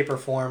 shape, or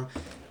form.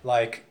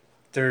 Like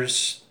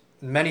there's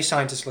many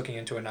scientists looking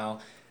into it now.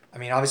 I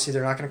mean, obviously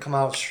they're not going to come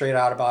out straight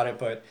out about it,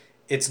 but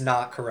it's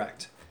not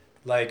correct.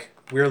 Like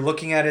we're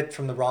looking at it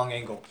from the wrong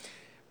angle.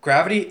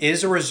 Gravity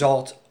is a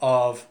result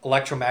of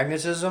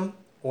electromagnetism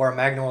or a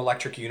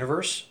magnoelectric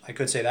universe. I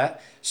could say that.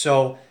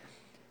 So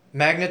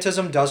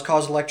magnetism does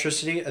cause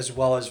electricity as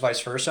well as vice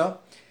versa.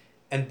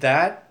 And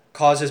that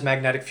causes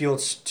magnetic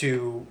fields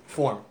to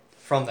form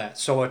from that.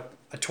 So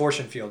a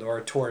torsion field or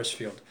a torus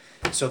field.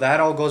 So that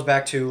all goes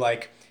back to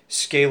like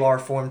scalar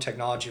form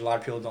technology. A lot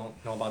of people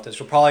don't know about this.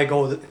 We'll probably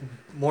go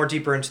more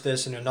deeper into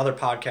this in another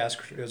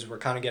podcast because we're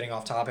kind of getting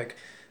off topic.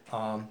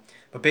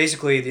 But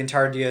basically, the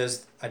entire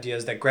idea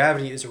is that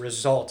gravity is a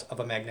result of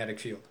a magnetic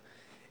field.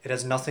 It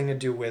has nothing to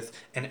do with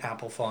an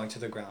apple falling to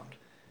the ground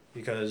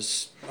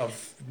because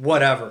of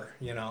whatever,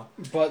 you know.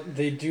 But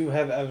they do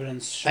have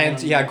evidence showing.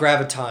 And yeah,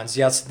 gravitons.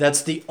 Yes,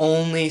 that's the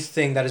only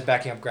thing that is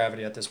backing up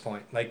gravity at this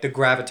point. Like the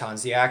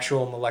gravitons, the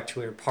actual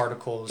molecular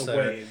particles. The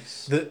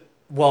waves.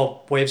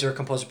 Waves are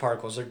composed of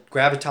particles.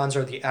 Gravitons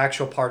are the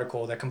actual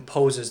particle that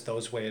composes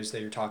those waves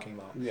that you're talking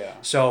about. Yeah.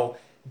 So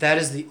that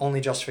is the only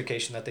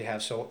justification that they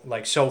have so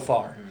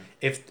far. Mm-hmm.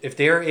 If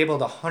they are able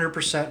to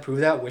 100% prove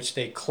that, which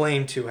they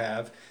claim to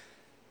have,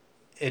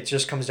 it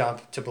just comes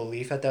down to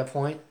belief at that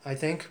point, I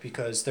think,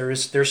 because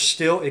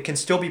it can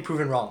still be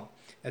proven wrong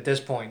at this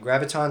point.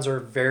 Gravitons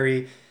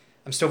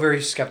I'm still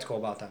very skeptical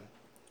about them.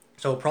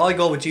 So we'll probably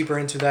go deeper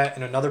into that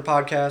in another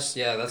podcast.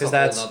 Yeah, that's 'cause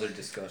a whole other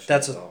discussion.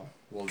 that's so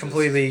we'll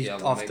completely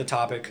just, off the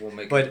topic. We'll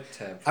make But a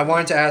tab I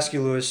wanted to ask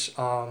you, Lewis,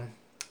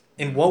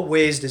 in what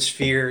ways does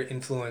fear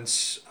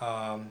influence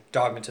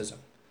dogmatism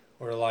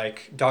or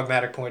like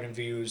dogmatic point of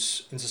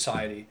views in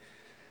society?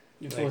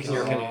 Influence in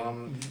your your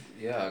opinion.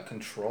 Yeah,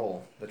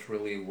 control. That's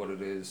really what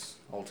it is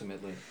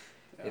ultimately.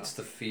 Yeah. It's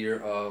the fear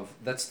of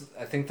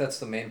I think that's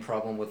the main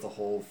problem with the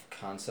whole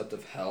concept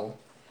of hell,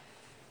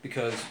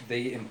 because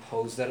they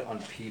impose that on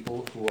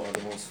people who are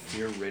the most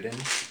fear-ridden,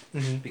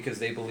 Mm-hmm. because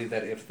they believe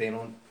that if they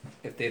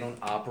don't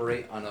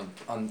operate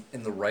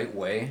in the right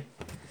way,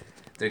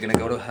 they're gonna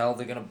go to hell.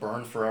 They're gonna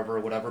burn forever or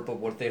whatever. But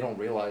what they don't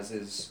realize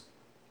is,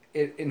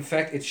 in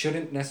fact, it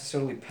shouldn't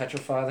necessarily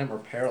petrify them or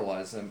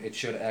paralyze them. It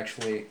should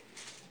actually.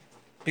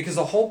 Because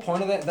the whole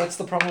point of that's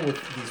the problem with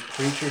these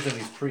preachers and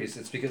these priests.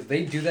 It's because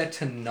they do that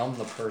to numb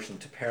the person,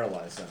 to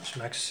paralyze them.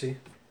 Some ecstasy.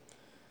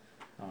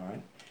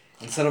 Alright?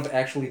 Instead of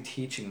actually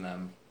teaching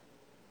them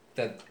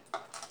that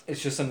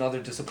it's just another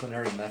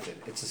disciplinary method.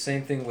 It's the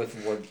same thing with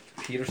what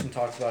Peterson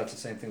talks about, it's the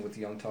same thing with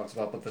Young talks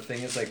about, but the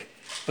thing is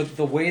but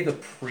the way the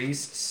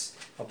priests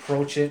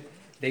approach it,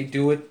 they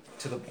do it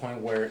to the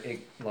point where it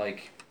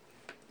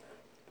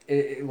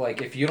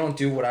if you don't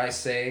do what I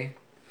say,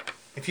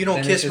 If you don't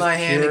then kiss it's my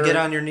just hand and pure- get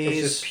on your it's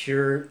knees, just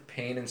pure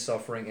pain and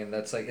suffering, and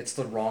that's it's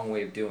the wrong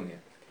way of doing it.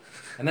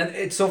 And then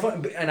it's so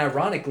fun, and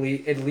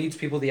ironically, it leads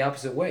people the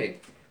opposite way,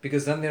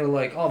 because then they're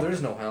like, "Oh,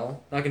 there's no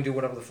hell. I can do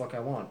whatever the fuck I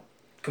want."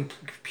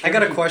 I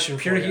got a question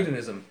for Pure you.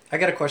 hedonism. I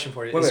got a question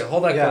for you. Wait,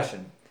 hold that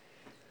question.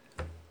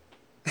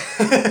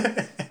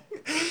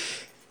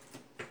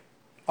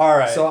 All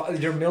right. So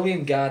your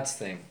million gods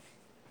thing.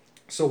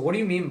 So what do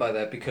you mean by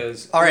that?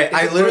 Because All right,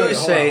 I literally wait,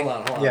 say,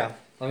 hold on. yeah,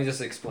 Let me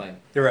just explain.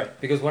 you're right.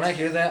 Because when I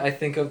hear that, I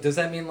think of, does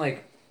that mean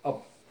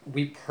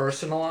we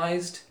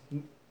personalized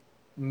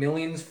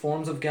millions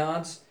forms of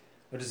gods,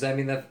 or does that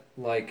mean that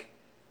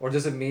or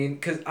does it mean?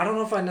 Because I don't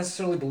know if I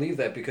necessarily believe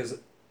that, because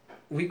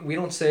we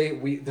don't say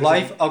we there's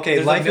Life.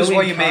 there's a Life is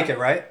what you million make it,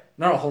 right?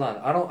 No, hold on.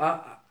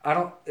 I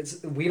don't.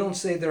 We don't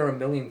say there are a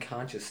million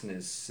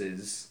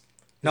consciousnesses.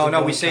 No,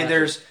 There's we one say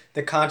conscious.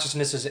 the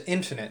consciousness is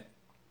infinite.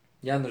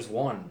 Yeah, and there's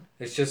one.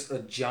 It's just a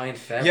giant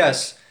fabric.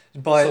 Yes,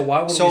 but so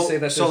why would we say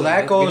that? So there's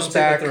that we goes don't say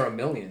that back. there are a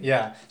million.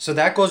 Yeah, so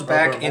that goes Or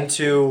back multiple.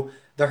 into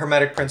the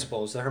Hermetic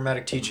principles, the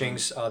Hermetic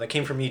teachings that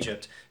came from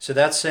Egypt. So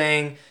that's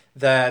saying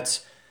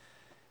that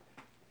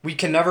we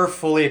can never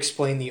fully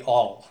explain the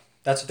all.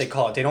 That's what they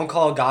call it. They don't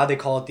call it God, they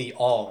call it the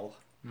all,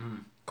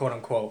 quote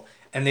unquote.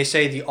 And they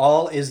say the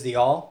all is the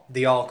all.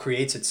 The all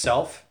creates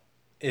itself.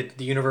 The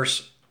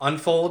universe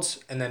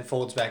unfolds and then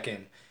folds back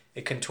in.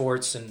 It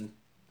contorts and,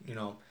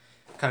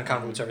 kind of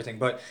convolutes everything.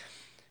 But,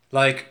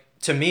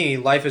 to me,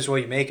 life is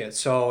what you make it.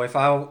 So if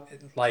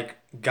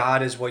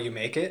God is what you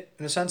make it,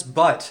 in a sense.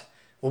 But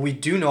what we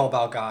do know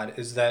about God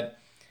is that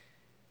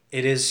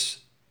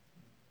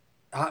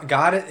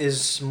God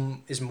is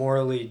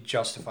morally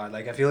justified.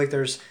 I feel like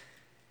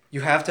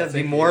you have to I be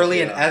think he morally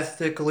is, and yeah.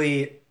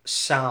 ethically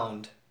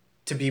sound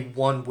to be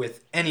one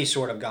with any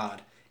sort of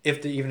God,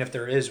 even if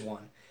there is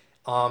one.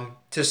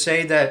 To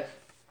say that,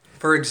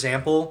 for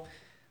example,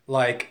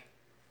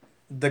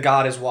 the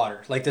God is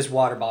water, like this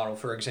water bottle,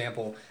 for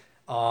example,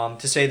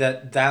 to say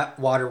that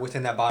water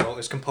within that bottle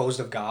is composed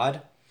of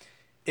God.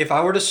 If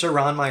I were to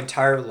surround my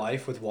entire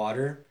life with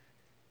water,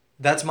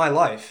 that's my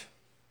life,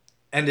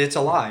 and it's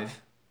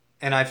alive,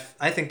 and I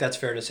think that's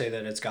fair to say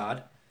that it's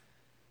God.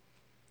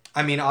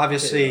 I mean,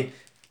 obviously, Yeah.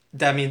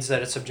 that means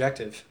that it's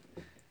subjective.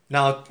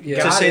 Now, Yeah.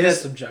 to God say is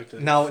this,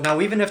 subjective. now,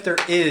 even if there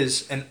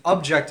is an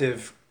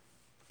objective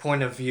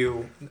point of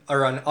view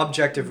or an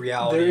objective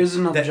reality, There is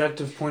an that-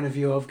 objective point of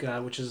view of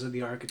God, which is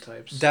the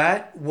archetypes.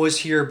 that was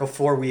here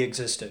before we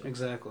existed,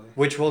 Exactly.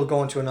 which we'll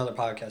go into another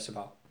podcast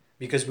about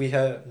because we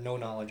have no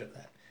knowledge of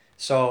that.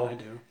 So, I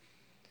do.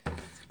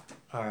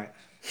 all right,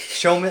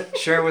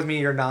 share with me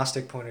your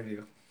Gnostic point of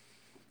view.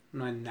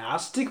 My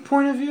Gnostic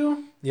point of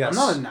view? Yes. I'm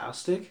not a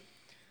Gnostic.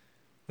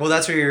 Well,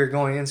 that's what you're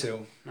going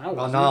into I about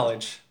wasn't.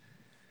 knowledge.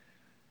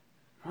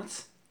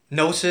 What?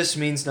 Gnosis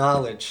means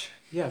knowledge.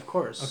 Yeah, of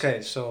course.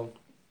 Okay, so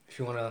if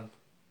you want to...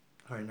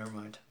 All right, never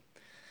mind.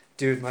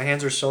 Dude, my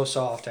hands are so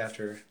soft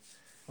after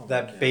Oh my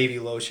that God. baby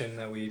lotion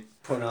that we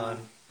put on.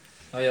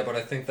 Oh yeah, but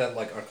I think that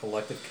like our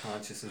collective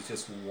conscious is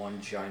just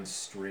one giant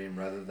stream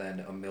rather than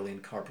a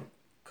million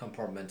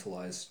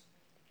compartmentalized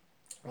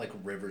like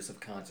rivers of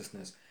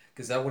consciousness.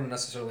 Because that wouldn't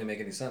necessarily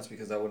make any sense,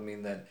 because that would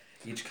mean that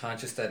each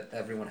conscious that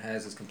everyone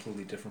has is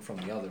completely different from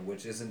the other,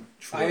 which isn't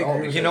true I at all.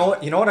 agree.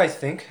 because- You know what I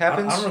think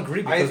happens? I don't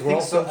agree, I because we're think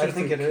all so. I subject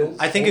think to it is.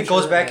 I think it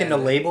goes culture back into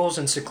and- labels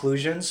and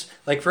seclusions.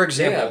 Like, for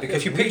example, Yeah, because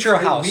if you we picture a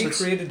crea- house... we let's-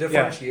 created yeah.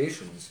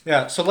 differentiations.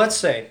 Yeah, so let's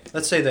say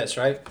this,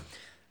 right?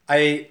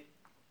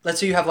 Let's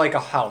say you have like a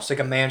house, like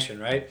a mansion,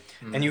 right?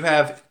 And you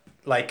have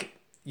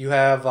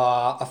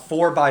a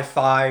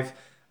 4x5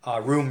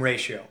 room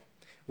ratio,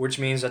 which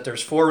means that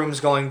there's 4 rooms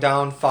going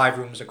down, 5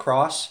 rooms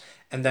across,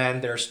 and then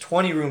there's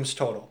 20 rooms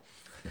total.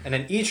 And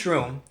in each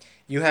room,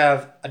 you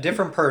have a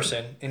different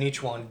person in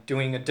each one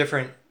doing a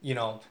different,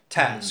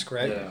 task,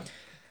 right? Yeah.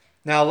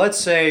 Now, let's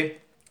say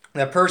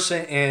that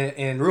person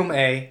in room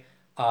A,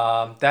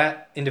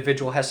 that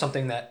individual has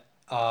something that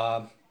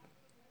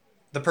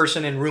the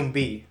person in room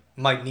B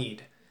might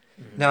need.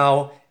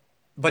 Now,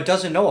 but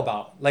doesn't know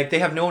about. Like, they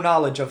have no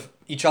knowledge of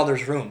each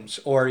other's rooms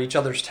or each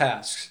other's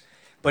tasks.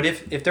 But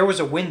if there was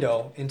a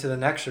window into the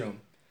next room,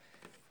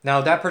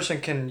 now that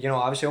person can,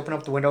 obviously open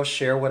up the window,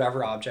 share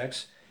whatever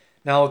objects.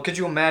 Now, could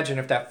you imagine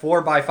if that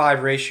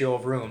 4x5 ratio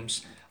of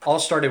rooms all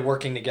started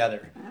working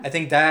together? I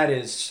think that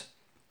is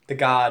the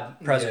God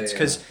presence,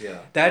 because yeah.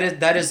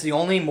 that is the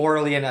only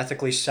morally and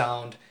ethically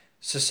sound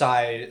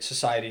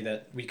society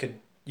that we could,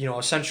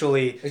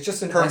 essentially It's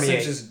just in permeate.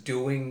 essence just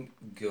doing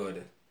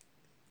good,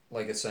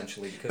 like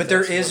essentially. Because But there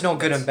that's is what- no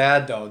good that's- and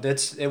bad though.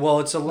 It's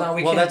a No,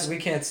 well that's we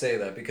can't say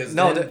that, because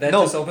No, that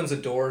no. just opens the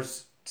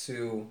doors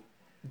to.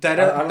 that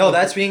I don't no know.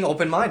 that's being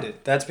open minded.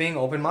 That's being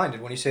open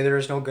minded when you say there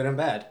is no good and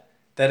bad.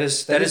 That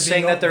is That is is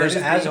saying being that there that is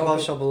is as being above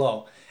open- so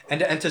below.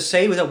 And to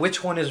say that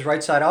which one is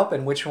right side up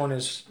and which one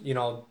is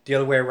the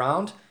other way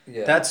around.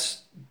 Yeah.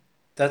 That's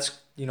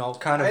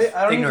kind of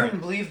I don't ignorant. even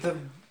believe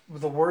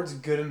the words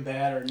good and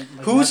bad are. Like,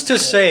 Who's to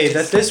necessary. say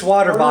that this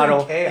water order bottle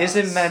and chaos.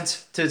 isn't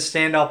meant to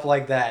stand up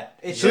like that?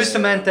 It's Who's just- to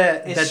meant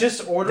that It's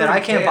just order. that I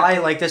and can't chaos. buy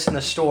it like this in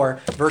the store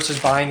versus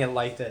buying it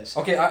like this?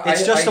 Okay,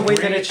 It's just the way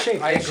agree. that it's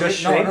shaped. I It's agree.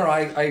 just No, shape. no, I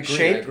agree.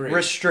 Shape I agree.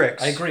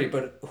 restricts. I agree,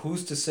 but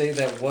who's to say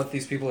that what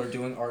these people are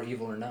doing are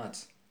evil or not?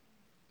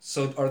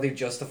 So are they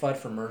justified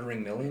for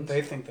murdering millions?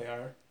 They think they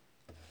are.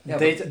 Yeah,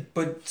 They-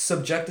 but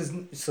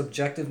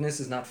subjectiveness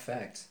is not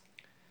fact.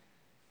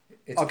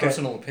 It's Okay.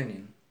 personal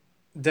opinion.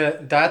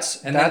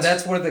 That's And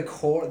that's where the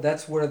core.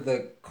 That's where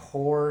the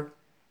core,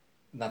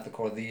 not the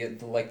core.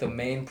 The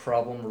main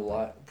problem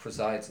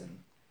presides in,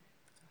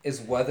 is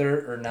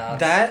whether or not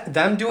that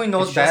them doing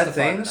those It's bad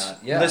justified or things. not,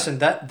 yeah. Listen,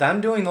 that them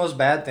doing those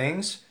bad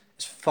things,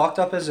 as fucked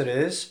up as it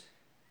is,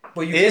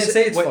 But you is- can't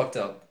say it's wait- fucked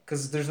up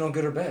because there's no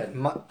good or bad.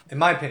 in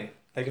my opinion,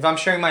 like if I'm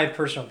sharing my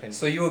personal opinion,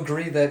 So you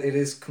agree that it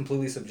is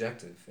completely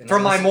subjective. And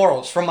from my unless-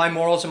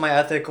 morals and my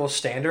ethical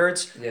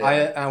standards, Yeah.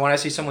 I when I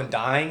see someone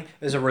dying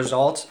as a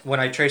result, when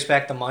I trace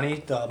back the money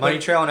trail,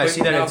 and I But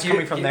see that now it's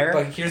coming from there.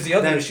 But here's the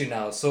other then- issue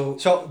now. So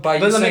So, by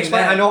but you let me saying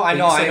explain. that, I know by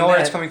you where saying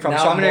it's that, coming from.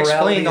 now So I'm gonna explain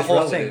morality the is whole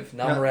relative. thing.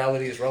 Now No.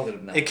 morality is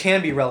relative now. It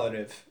can be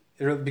relative,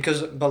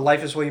 but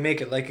life is what you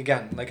make it. Like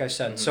I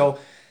said. Mhm. So,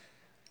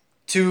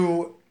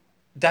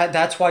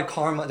 that's why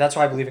karma. That's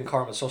why I believe in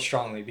karma so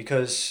strongly,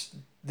 because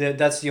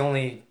that's the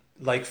only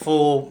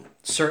full.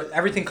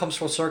 Everything comes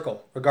full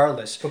circle,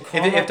 regardless. But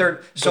If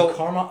they're but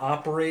karma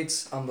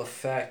operates on the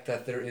fact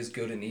that there is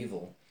good and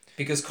evil,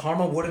 because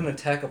karma wouldn't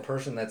attack a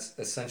person that's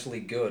essentially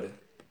good.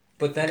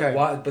 But then Okay.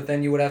 why? But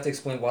then you would have to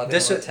explain why they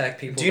This don't is- attack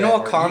people. do you that know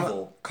what are karma?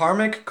 evil.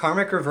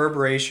 Karmic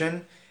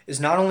reverberation is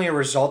not only a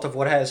result of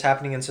what is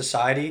happening in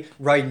society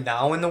right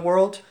now in the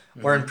world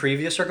or in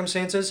previous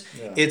circumstances.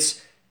 Yeah.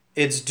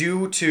 It's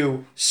due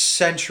to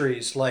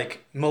centuries,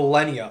 like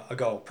millennia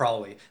ago,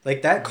 probably.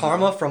 Like that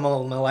karma from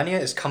a millennia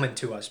is coming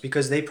to us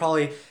because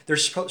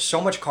there's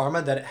so much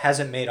karma that it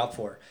hasn't made up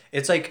for.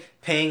 It's like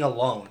paying a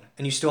loan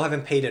and you still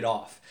haven't paid it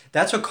off.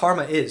 That's what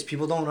karma is.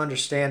 People don't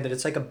understand that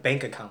it's like a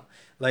bank account.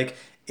 Like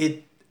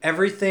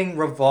everything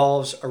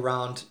revolves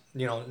around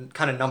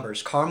kind of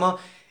numbers. Karma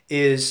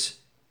is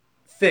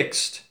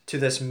fixed to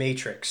this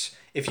matrix.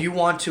 If you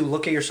want to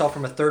look at yourself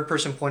from a third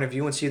person point of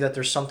view and see that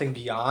there's something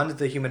beyond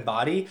the human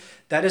body,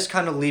 that is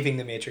kind of leaving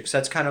the matrix.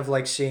 That's kind of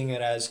like seeing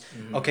it as,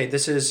 okay,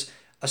 this is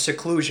a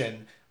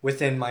seclusion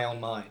within my own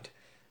mind.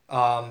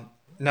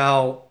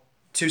 Now,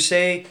 to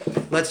say,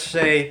 let's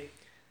say,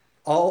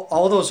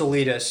 all those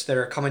elitists that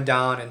are coming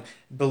down and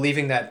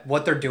believing that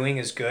what they're doing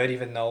is good,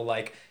 even though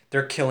like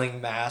they're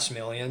killing mass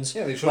millions.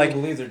 Yeah, they truly like,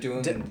 believe they're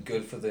doing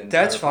good for the entire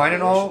that's fine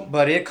and all, population.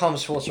 but it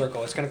comes full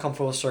circle. It's gonna come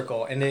full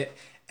circle, and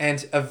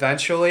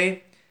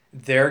eventually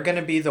they're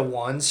gonna be the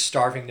ones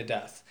starving to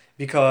death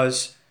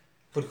because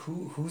But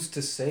who's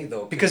to say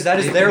though? because that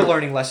is their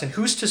learning lesson.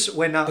 Who's to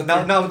wait now? But Now,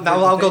 they're- now, but now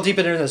the I'll go thing- deep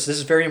into this. This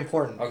is very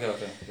important. Okay,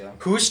 yeah.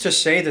 Who's to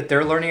say that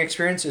their learning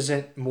experience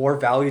isn't more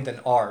valued than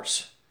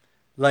ours?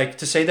 Like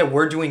to say that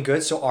we're doing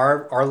good, so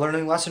our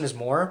learning lesson is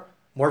more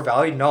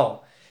valued?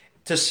 No.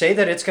 To say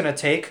that it's gonna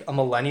take a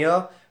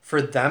millennia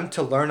for them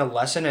to learn a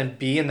lesson and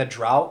be in the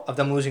drought of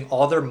them losing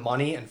all their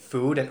money and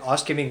food and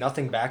us giving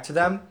nothing back to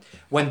them,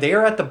 when they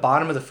are at the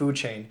bottom of the food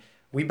chain,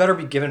 we better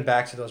be giving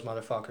back to those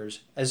motherfuckers.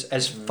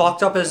 As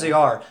fucked up as they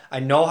are. I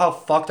know how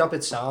fucked up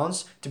it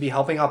sounds to be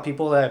helping out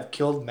people that have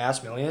killed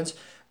mass millions,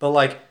 but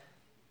like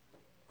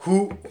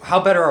how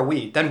better are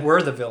we? Then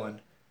we're the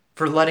villain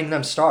for letting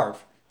them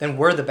starve. Then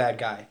we're the bad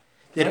guy.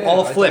 It Oh, yeah,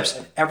 all I flips.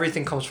 thought-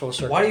 Everything comes full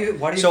circle. Why do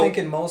you So- think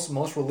in most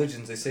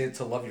religions they say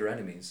to love your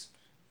enemies?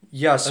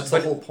 Yes, That's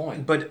but the whole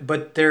point.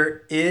 but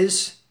there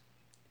is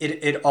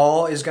it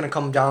all is going to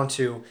come down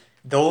to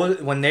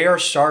those when they are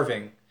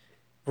starving,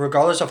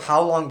 regardless of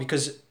how long,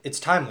 because it's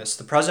timeless.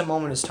 The present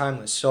moment is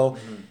timeless. So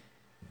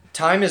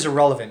time is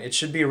irrelevant. It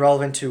should be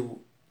irrelevant to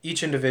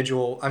each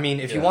individual. I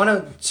mean, if you Yeah. want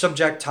to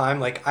subject time,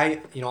 like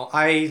I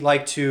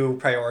like to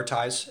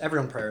prioritize.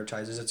 Everyone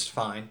prioritizes. It's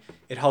fine.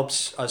 It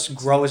helps us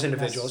grow as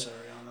individuals.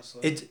 Necessary,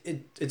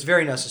 honestly. It's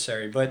very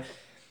necessary, but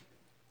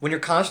when you're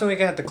constantly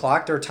looking at the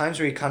clock, there are times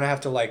where you kind of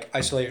have to like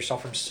isolate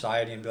yourself from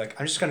society and be like,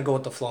 I'm just gonna go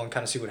with the flow and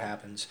kind of see what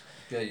happens.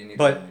 Yeah, you need.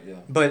 But to, yeah.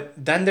 but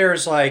then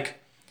there's like,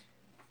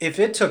 if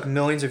it took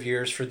millions of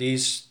years for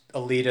these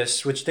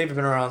elitists, which they've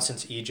been around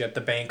since Egypt, the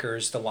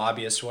bankers, the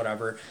lobbyists,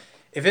 whatever,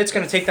 if it's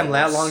gonna take them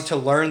that long to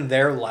learn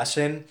their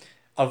lesson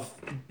of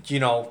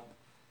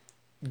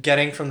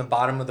getting from the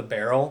bottom of the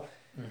barrel,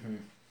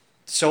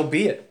 so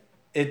be it.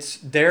 It's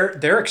their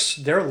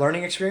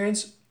learning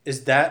experience is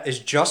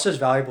just as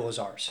valuable as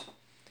ours.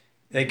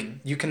 Like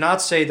you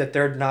cannot say that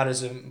they're not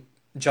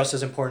just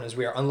as important as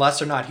we are unless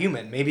they're not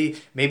human. Maybe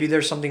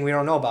there's something we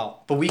don't know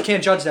about, but we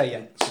can't judge that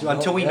yet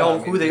until we know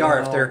who they are.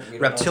 If they're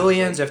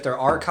reptilians, if they're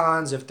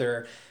archons, if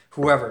they're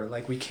whoever,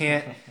 like we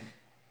can't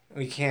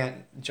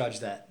judge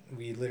that.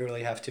 We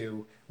literally have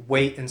to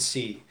wait and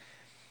see.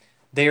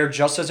 They are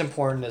just as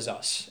important as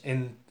us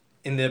in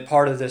the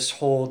part of this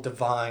whole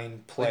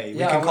divine play.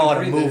 Yeah, we can call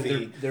it a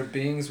movie. They're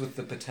beings with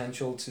the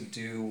potential to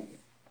do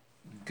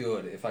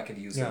good, if I could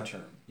use that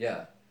term.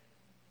 Yeah.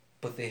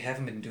 But they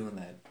haven't been doing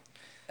that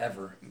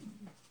ever.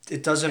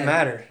 It doesn't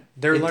matter.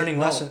 They're learning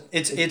lesson.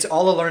 It's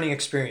all a learning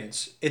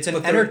experience. It's an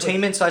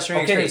entertainment / learning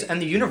experience,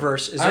 and the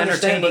universe is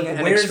entertaining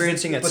and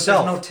experiencing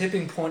itself. But there's no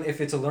tipping point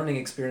if it's a learning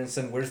experience.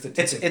 Then where's the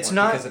tipping point? It's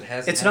not. Because it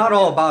hasn't It's not happened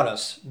all yet. about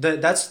us.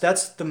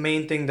 That's the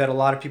main thing that a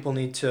lot of people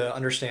need to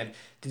understand.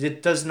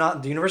 It does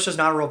not. The universe does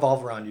not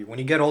revolve around you. When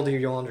you get older,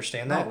 you'll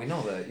understand that. No, we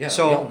know that. Yeah,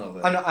 So we all know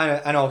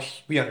that. I know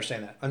we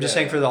understand that. I'm just Yeah,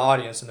 saying yeah. for the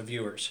audience and the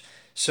viewers.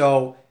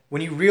 So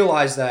when you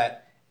realize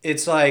that,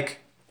 it's like,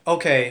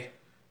 okay,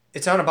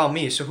 it's not about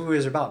me. So who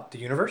is it about? The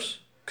universe?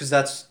 Because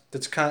that's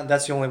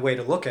the only way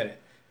to look at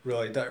it.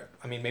 Really,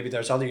 maybe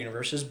there's other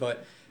universes,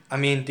 but I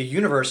mean the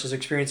universe is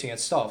experiencing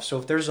itself. So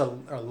if there's a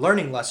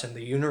learning lesson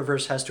the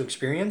universe has to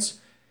experience,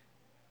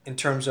 in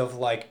terms of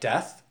like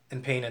death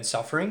and pain and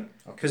suffering,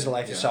 because Okay,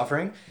 life is yeah.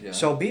 suffering. Yeah.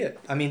 So be it.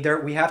 I mean,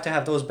 we have to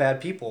have those bad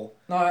people.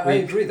 No, I we-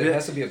 agree. There we-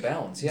 has to be a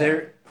balance. Yeah.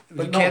 There,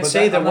 But you no, can't but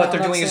say that- that I'm what not-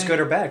 they're I'm not doing is saying- good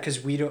or bad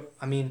because we don't.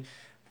 I mean,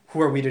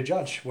 who are we to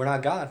judge? We're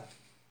not God,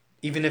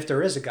 even if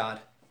there is a God.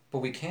 But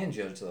we can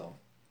judge though.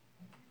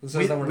 Who says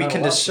We, that we're we not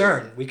can allowed to?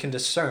 discern. We can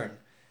discern.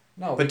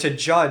 No, But to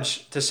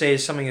judge, to say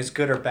something is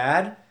good or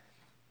bad,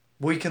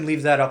 we can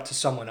leave that up to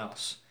someone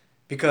else.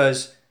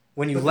 Because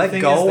when you but the let thing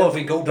is go that of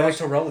we go back those,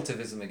 to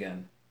relativism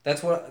again.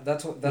 That's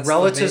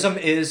relativism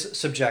is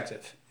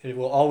subjective. It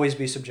will always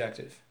be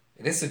subjective.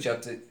 It is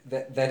subjective.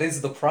 That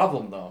is the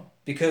problem though,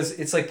 because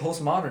it's like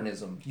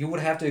postmodernism. You would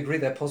have to agree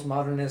that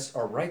postmodernists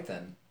are right.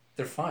 Then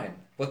they're fine.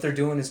 What they're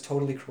doing is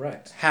totally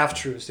correct. Half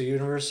truths. The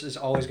universe is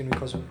always going to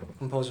be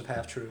composed of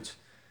half truths.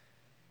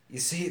 You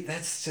see,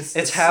 that's just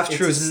It's half a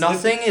truths. slip-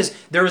 Nothing is.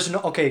 There is no.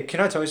 Okay, can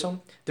I tell you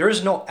something? There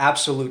is no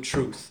absolute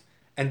truth,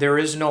 and there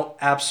is no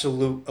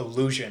absolute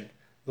illusion.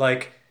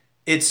 Like,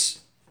 it's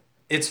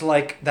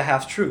like the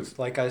half truth.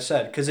 Like I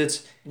said, because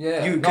it's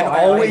Yeah, you no, can I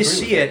always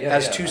agree see with it that. Yeah,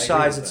 as yeah, two I agree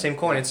sides with of the same that.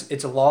 coin. Yeah.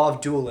 It's a law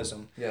of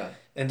dualism, Yeah.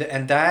 and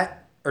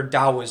that or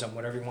Taoism,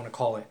 whatever you want to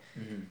call it.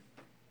 Mm-hmm.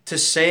 To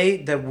say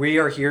that we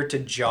are here to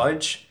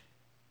judge,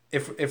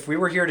 if we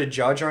were here to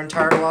judge our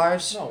entire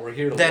lives, No, we're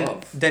here to then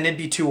love. then it'd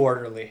be too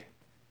orderly.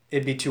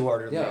 it'd be too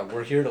hard to Yeah, leave.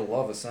 we're here to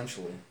love,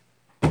 essentially.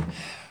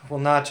 Well,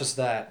 not just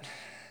that.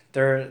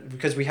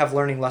 Because we have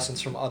learning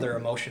lessons from other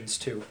emotions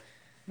too.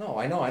 No,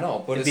 I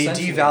know, but It'd be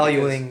essentially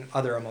devaluing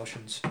other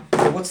emotions.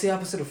 because- what's the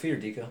opposite of fear,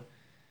 Dika?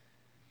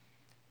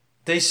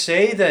 They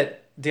say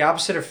that the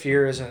opposite of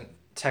fear isn't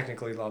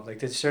technically love. Like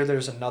they say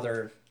there's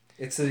another.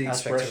 It's the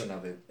Aspect to expression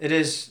of it. It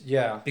is,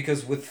 yeah.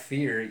 Because with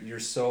fear, you're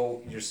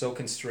so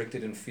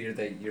constricted in fear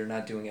that you're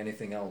not doing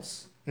anything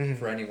else Mhm.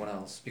 for anyone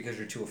else because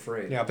you're too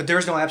afraid. Yeah, but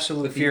there's no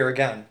absolute But the- fear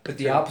again. But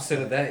the opposite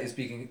of that is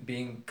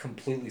being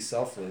completely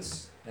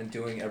selfless and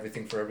doing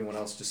everything for everyone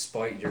else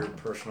despite your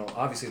personal.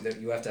 Obviously,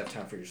 that you have to have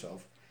time for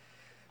yourself.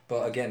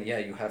 But again, yeah,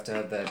 you have to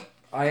have that.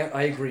 I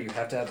agree. You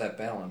have to have that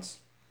balance.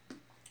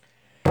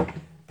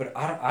 But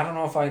I don't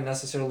know if I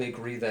necessarily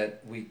agree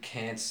that we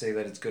can't say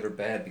that it's good or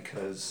bad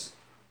because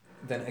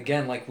then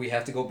again, like we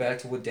have to go back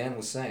to what Dan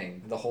was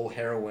saying, the whole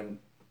heroin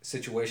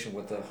situation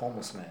with the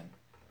homeless man.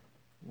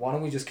 Why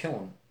don't we just kill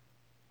him?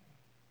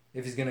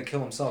 If he's gonna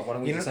kill himself, why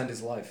don't we You just know- end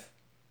his life?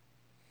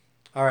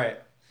 All right.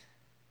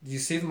 Do you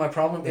see my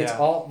problem? It's Yeah.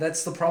 all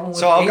that's the problem with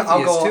So I'll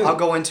atheists go. too. I'll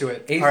go into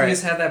it. All right.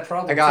 Atheists have that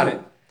problem. I got too.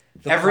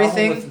 it. The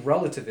Everything- problem with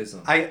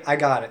relativism. I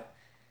got it.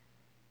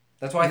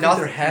 That's why I think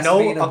Nothing- there has no-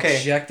 to be an okay.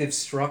 objective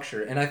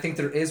structure, and I think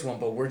there is one,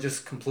 but we're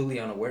just completely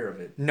unaware of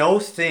it. No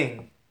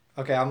thing.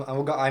 Okay,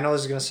 I know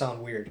this is gonna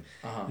sound weird.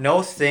 Uh-huh.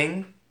 No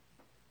thing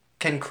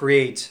can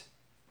create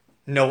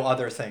no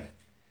other thing.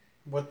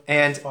 What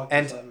And the fuck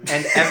and does that mean?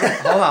 and every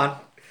hold on.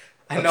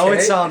 I know it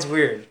Okay. sounds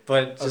weird,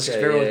 but just Okay,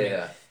 bear with yeah, me.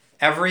 yeah.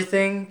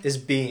 Everything is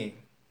being.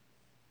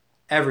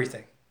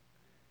 Everything.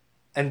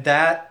 And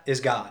that is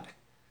God.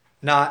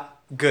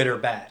 Not good or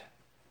bad.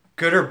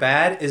 Good or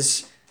bad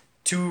is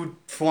two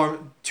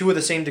of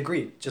the same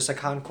degree, just like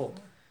hot and cold.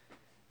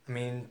 I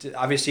mean,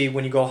 obviously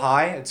when you go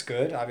high, it's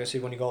good. Obviously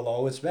when you go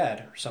low, it's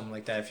bad or something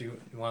like that. If you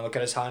want to look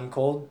at it as hot and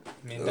cold,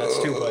 I mean,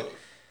 that's too. But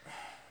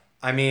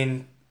I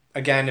mean,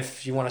 again,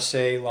 if you want to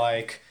say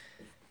like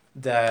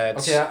that,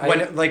 Okay,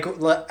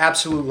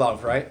 absolute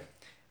love, right?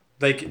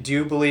 Like, do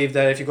you believe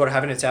that if you go to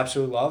heaven, it's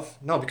absolute love?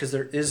 No, because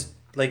there is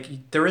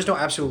no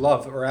absolute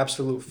love or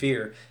absolute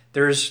fear.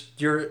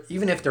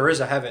 Even if there is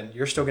a heaven,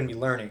 you're still going to be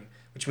learning,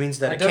 which means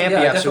that it can't be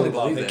absolute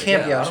love. It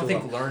can't be I don't absolute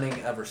think love.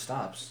 learning ever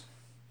stops.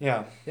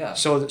 Yeah. Yeah.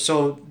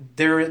 So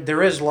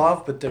there is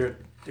love, but there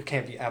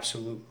can't be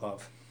absolute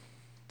love.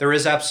 There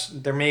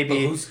may But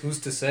be who's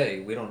to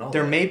say? We don't know.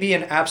 there that. may be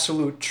an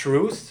absolute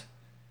truth,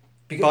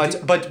 Because,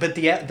 but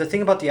the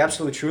thing about the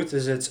absolute truth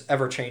is it's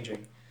ever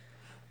changing.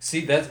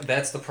 see,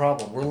 that's the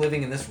problem. We're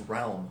living in this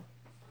realm.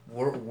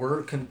 We're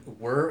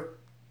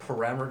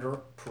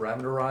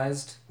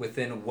parameterized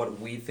within what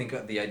we think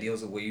of the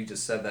ideals of what you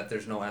just said, that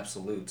there's no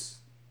absolutes.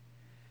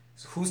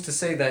 So who's to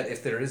say that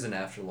if there is an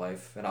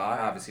afterlife, and I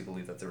obviously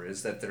believe that there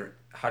is,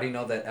 how do you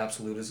know that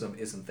absolutism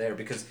isn't there?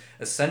 Because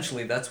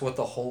essentially that's what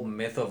the whole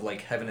myth of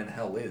like heaven and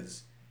hell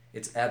is.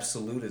 It's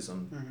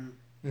absolutism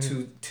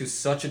to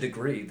such a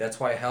degree. That's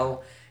why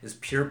hell is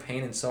pure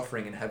pain and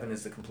suffering, and heaven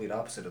is the complete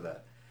opposite of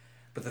that.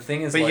 But the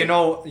thing is, But like,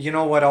 you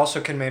know what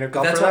also can make it go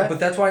but that's for why, that? but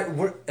that's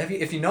why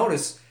if you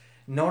notice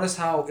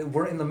how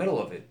we're in the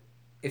middle of it.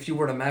 If you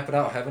were to map it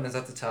out, heaven is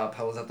at the top,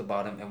 hell is at the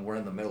bottom, and we're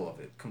in the middle of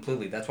it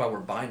completely. That's why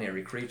we're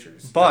binary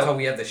creatures. But- that's why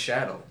we have the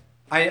shadow.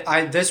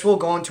 I this will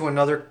go into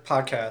another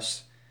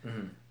podcast,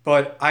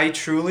 but I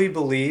truly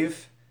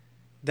believe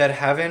that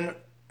heaven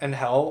and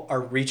hell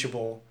are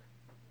reachable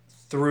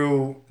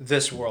through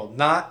this world.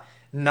 Not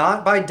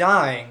by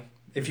dying.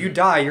 If you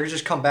die, you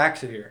just come back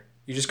to here.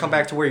 You just come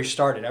back to where you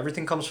started.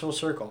 Everything comes full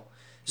circle.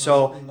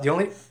 So the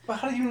only But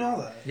how do you know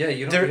that? Yeah,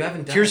 you there,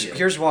 haven't done here's it yet.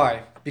 here's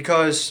why.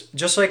 Because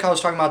just like I was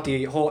talking about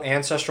the whole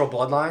ancestral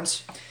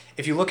bloodlines,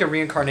 if you look at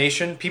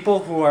reincarnation, people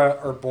who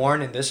are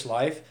born in this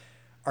life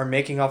are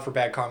making up for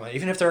bad karma.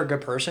 Even if they're a good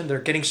person, they're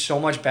getting so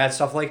much bad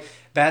stuff. Like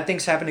bad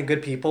things happen to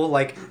good people.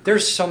 Like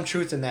there's some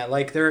truth in that.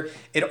 Like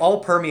it all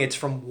permeates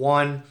from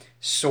one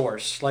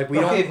source. Like we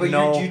Okay, don't but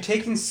know. you're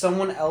taking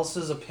someone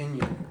else's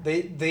opinion.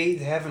 They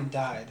haven't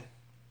died.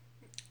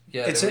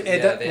 Yeah, It's- they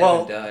it- haven't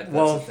well- died. That's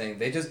well, the thing.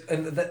 They just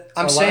and that,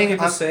 I'm a saying- lot of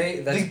people I'm- say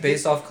that's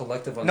based off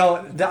collective.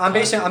 I'm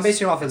basing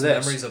it off of It's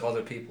this. memories of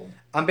other people.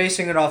 I'm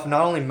basing it off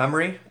not only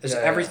memory, as Yeah,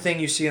 yeah. everything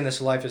you see in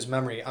this life is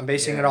memory. I'm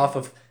basing it Yeah. off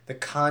of the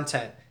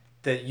content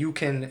that you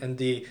can, and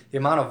the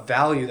amount of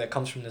value that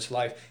comes from this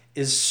life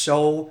is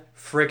so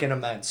freaking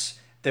immense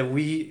that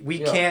we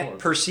Yeah, of can't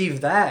course.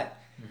 perceive that.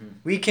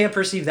 We can't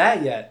perceive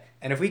that yet.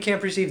 And if we can't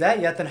perceive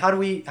that yet, then how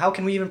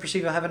can we even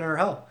perceive a heaven or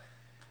hell?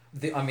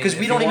 Because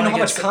we don't even know how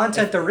much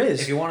content there is.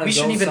 If you want to We go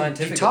shouldn't even be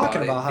scientific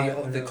talking about about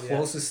it, how the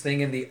closest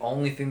thing and the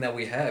only thing that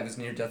we have is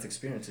near-death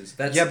experiences.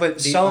 That's yeah, but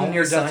the some only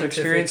near-death scientific-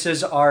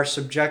 experiences are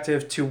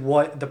subjective to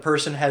what the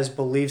person has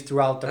believed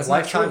throughout their That's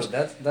not true.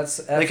 lifetimes. That's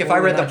Like, if I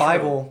read absolutely the not true.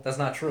 Bible- that's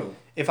not true.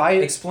 If I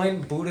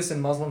Explain Buddhists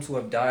and Muslims who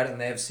have died and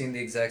they have seen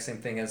the exact same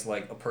thing as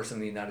like a person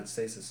in the United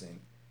States has seen,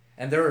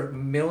 and there are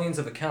millions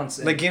of accounts.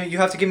 you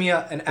have to give me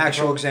an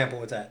actual pro- example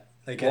with that.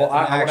 Like Well, an I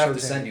would actual have to example.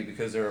 send you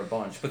because there are a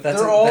bunch. But that's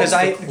they're all because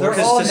I- they're because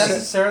all this-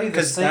 necessarily the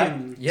 'cause that-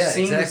 same. Yeah,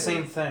 seeing exactly. the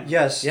same thing.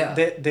 Yes, Yeah.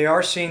 they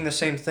are seeing the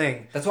same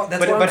thing. That's why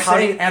But I'm how do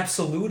saying you-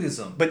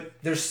 absolutism. But-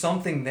 there's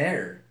something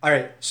there. All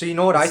right, so you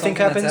know what I It's think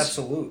something happens? that's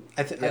absolute.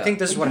 I Yeah. think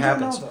this is But what you don't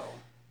happens. know, though.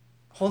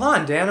 Hold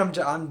on,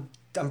 Dan.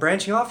 I'm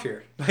branching off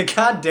here. Like,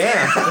 god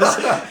damn, just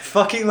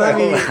fucking let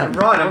me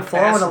run. I'm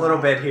flowing a little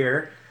bit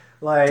here.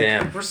 Like,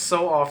 Damn. We're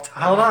so off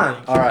topic. hold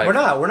on. All right.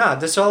 We're not.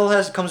 This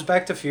all comes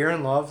back to fear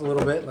and love a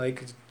little bit.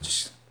 Like,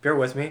 just bear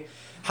with me.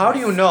 How do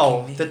you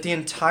know that the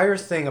entire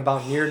thing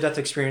about near-death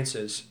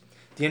experiences,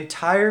 the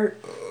entire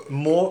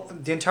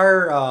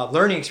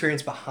learning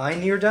experience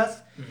behind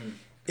near-death,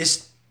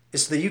 is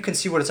that you can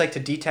see what it's like to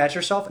detach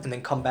yourself and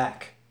then come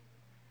back.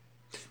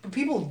 But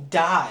people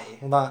die.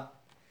 Hold on.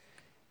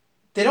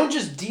 They don't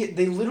just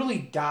they literally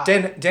die.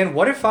 Dan,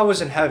 what if I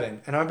was in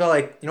heaven and I'd be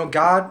like,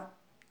 God,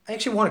 I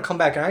actually want to come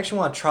back and I actually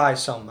want to try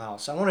something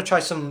else. I want to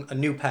try a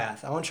new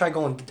path. I want to try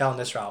going down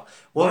this route.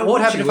 Why What would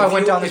wouldn't happen you? if I If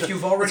went you- down if this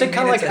you've route? already It's like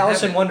kind made of it like to Alice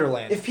in heaven.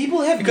 Wonderland. If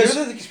people have Because-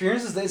 near-death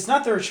experiences, it's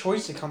not their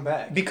choice to come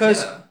back.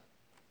 Because, Yeah.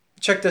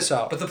 check this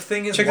out. But the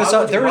thing is, Check why this out,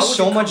 would you- there why is would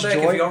so you come much back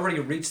joy- if you already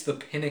reached the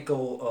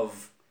pinnacle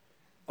of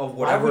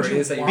whatever would it you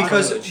is that you're want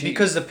trying because to achieve.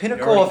 because the You're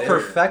pinnacle already of there.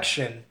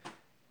 perfection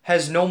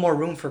has no more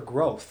room for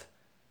growth.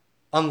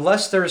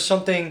 Unless there is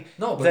something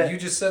No, but that you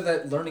just said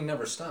that learning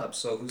never stops.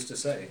 So who's to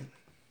say?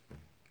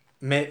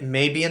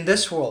 maybe in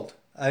this world.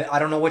 I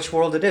don't know which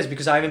world it is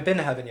because I haven't been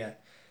to heaven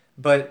yet.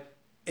 But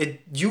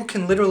you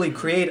can literally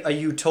create a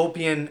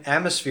utopian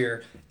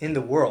atmosphere in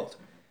the world.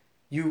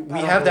 We I don't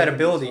have that believe in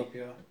ability.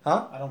 utopia.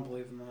 Huh? I don't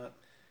believe in that.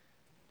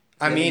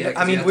 I Yeah, mean, yeah,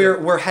 'cause you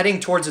have we're heading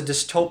towards a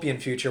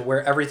dystopian future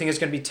where everything is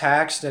going to be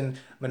taxed and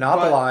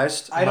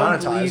monopolized, I don't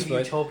monetized. believe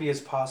But utopia is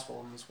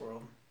possible in this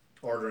world.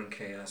 Order and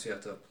chaos. You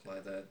have to apply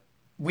that.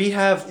 we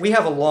have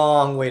a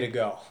long way to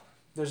go.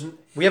 There's,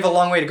 We have a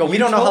long way to go. We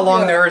don't know how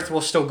long the Utopia- Earth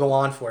will still go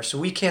on for, so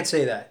we can't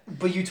say that.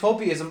 but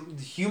utopia is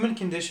the human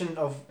condition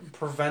of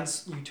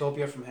prevents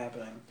utopia from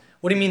happening.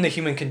 What do you mean the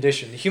human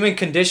condition? The human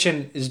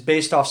condition is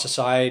based off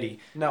society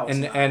No, it's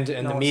and not. and No,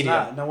 the it's media.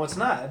 not. No, it's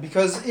not.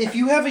 Because if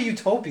you have a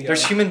utopia,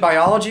 There's human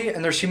biology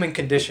and there's human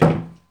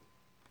condition.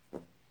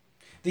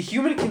 the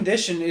human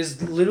condition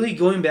is literally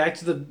going back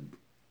to the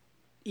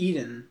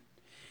Eden.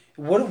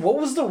 What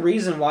was the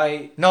reason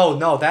why?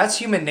 No, that's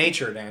human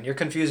nature, Dan. You're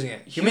confusing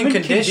it. Human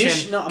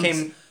condition no, I'm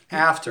came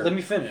after. Let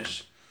me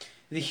finish.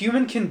 The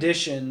human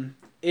condition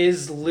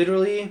is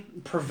literally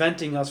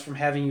preventing us from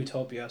having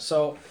utopia.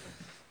 So,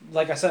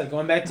 like I said,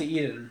 going back to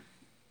Eden,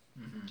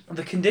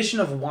 the condition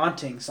of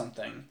wanting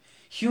something.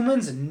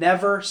 Humans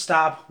never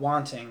stop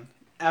wanting,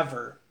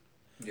 ever.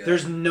 Yeah.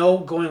 There's no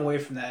going away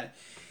from that.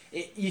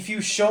 If you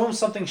show them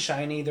something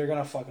shiny,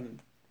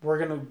 we're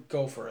gonna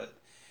go for it.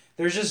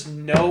 There's just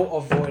no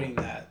avoiding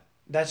that.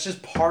 That's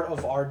just part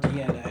of our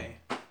DNA.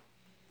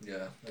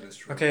 Yeah, that is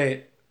true.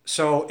 Okay,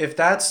 so if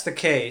that's the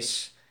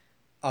case,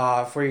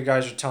 for what you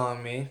guys are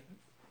telling me,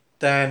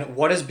 then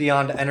what is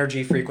beyond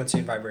energy, frequency,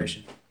 and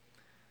vibration?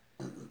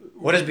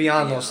 What is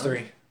beyond those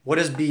three? What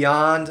is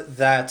beyond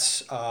that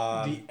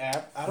The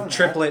app, I don't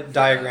triplet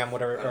diagram,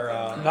 whatever? I don't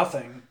Or, know.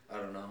 Nothing. I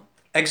don't know.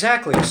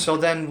 exactly. So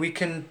then we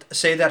can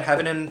say that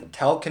heaven and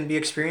hell can be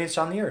experienced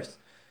on the earth.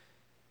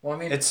 Well, I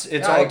mean, It's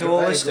yeah, all I agree-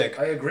 dualistic.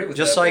 I agree with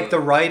Just that. like but- the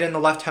right and the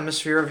left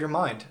hemisphere of your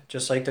mind,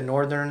 just like the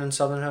northern and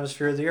southern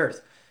hemisphere of the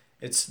earth.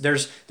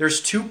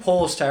 There's two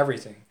poles to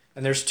everything,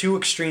 and there's two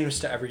extremes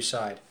to every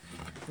side.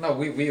 No,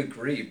 we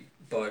agree,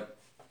 but.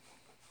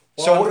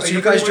 So you're you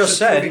pretty guys much just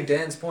said- proving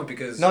Dan's point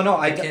because No, there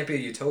I- can't be a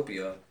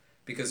utopia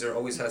because there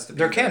always has to be.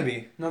 There can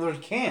be. No, there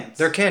can't.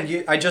 There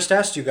can. I just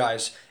asked you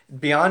guys,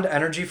 beyond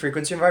energy,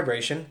 frequency, and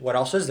vibration, what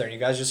else is there? And you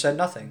guys just said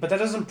nothing. But that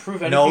doesn't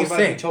prove anything No about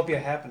thing. utopia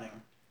happening.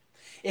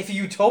 If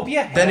utopia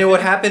happened, Then it would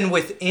happen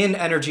within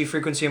energy,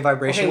 frequency, and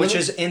vibration, Okay, which let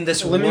is in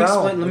this let me realm.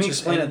 explain- let me which is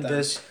explain in it then.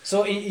 this.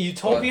 So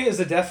utopia is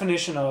the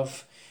definition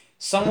of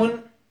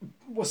someone.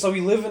 So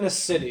we live in a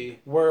city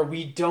where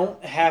we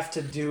don't have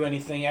to do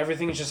anything.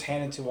 Everything is just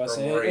handed to us,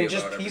 Or and worry it's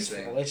just about peaceful.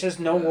 everything. It's just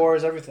no Yeah.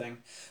 wars. Everything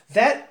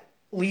that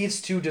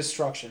leads to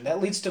destruction.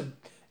 That leads to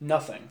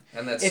nothing.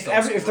 And that's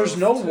If there's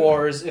no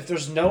wars, if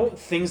there's no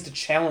things to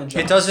challenge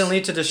us, It doesn't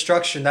lead to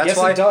destruction. That's Yes,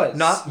 why. it does.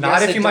 Not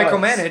Yes, if it you does.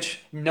 micromanage.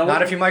 No,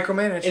 Not if you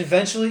micromanage.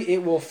 Eventually,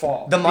 it will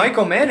fall. The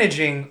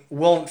micromanaging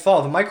won't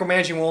fall. The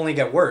micromanaging will only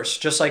get worse,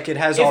 just like it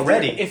has If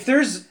already. if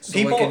there's So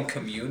people- like in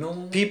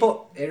communal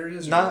People,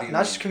 areas, or what do you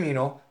not just mean?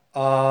 communal.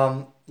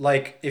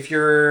 Like if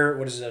you're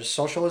what is it,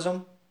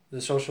 socialism,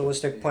 the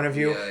socialistic point of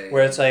view, Yeah,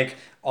 where yeah. it's like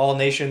all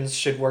nations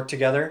should work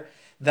together.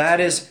 That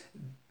is,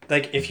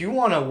 like if you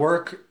want to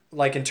work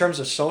like in terms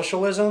of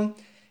socialism,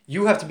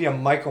 you have to be a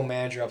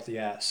micromanager up the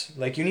ass.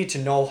 Like you need to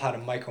know how to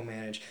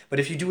micromanage. But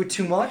if you do it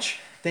too much,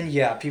 then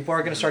yeah, people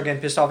are gonna start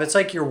getting pissed off. It's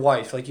like your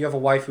wife. Like you have a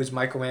wife who's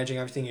micromanaging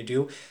everything you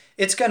do.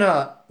 It's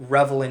gonna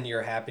revel in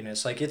your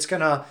happiness. Like it's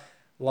gonna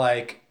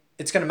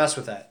mess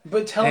with that.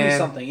 But tell me And-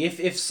 something.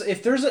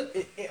 If there's a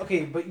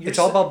okay, but you're It's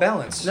all about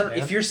balance. no. man.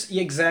 If you're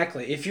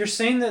exactly if you're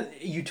saying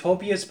that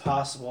utopia is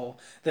possible,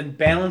 then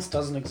balance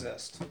doesn't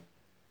exist.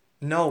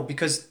 No,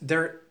 because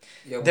there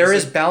Yeah,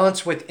 is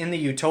balance within the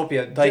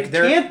utopia. Like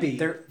there can't be.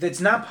 There, It's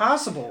not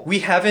possible. we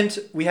haven't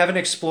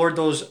explored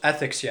those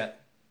ethics yet.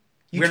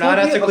 We're not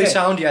Utopia- ethically okay.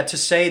 sound yet to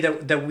say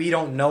that we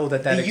don't know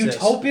that The exists.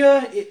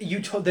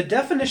 the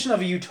definition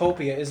of a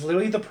utopia is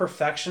literally the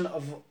perfection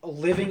of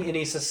living in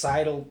a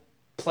societal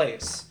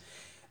place.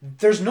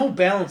 There's no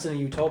balance in a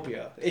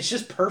utopia. It's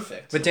just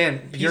perfect. But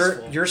Dan,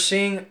 Peaceful. you're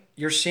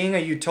seeing a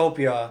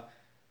utopia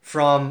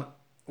from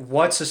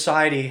what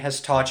society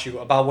has taught you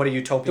about what a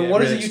utopia Then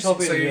what is a is.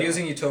 utopia? So you're to you?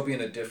 using utopia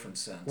in a different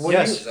sense. What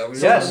Yes. do you- Is that what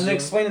So you're Yes. then saying?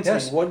 explain it to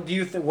Yes. me. What do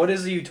you think? What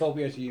is a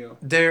utopia to you?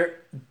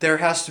 There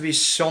has to be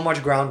so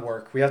much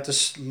groundwork. We have to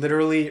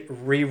literally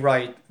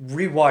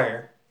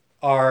rewire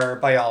our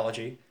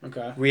biology.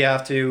 Okay. We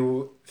have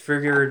to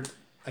figure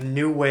a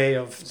new way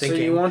of thinking.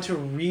 So you want to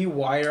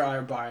rewire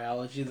our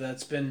biology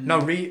that's been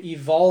No,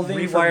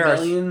 evolving for rewire our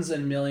millions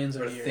and millions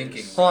Or of years.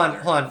 thinking. Hold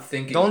on.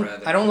 Thinking Don't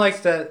rather I don't than-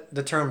 like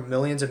the term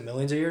millions and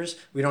millions of years.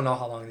 We don't know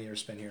how long the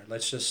Earth's been here.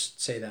 Let's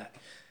just say that,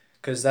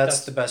 because that's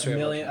the best way.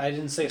 Million. I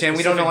didn't say. a Dan,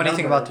 we don't know specific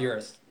anything number. about the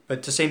Earth,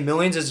 but to say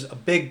millions is a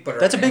big. But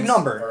That's a big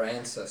number. Our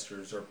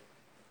ancestors, our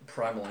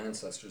primal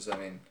ancestors.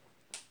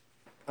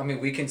 I mean,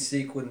 we can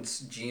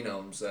sequence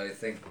genomes. I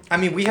think. I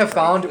mean, we have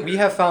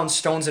found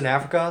stones in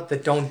Africa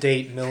that don't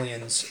date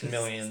millions and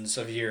millions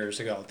of years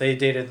ago. They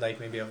dated like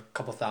maybe a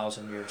couple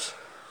thousand years,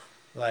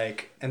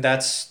 and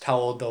that's how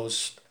old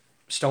those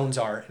stones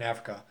are in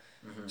Africa.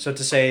 Mm-hmm. So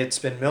to say it's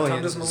been What time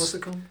millions does Melissa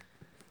is come?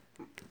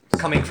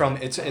 coming from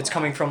it's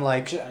coming from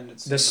like And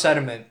it's the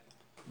sediment.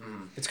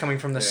 Mm. It's coming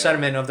from the Yeah.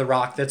 sediment of the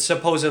rock that's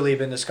supposedly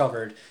been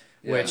discovered,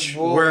 Yeah. which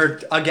Well-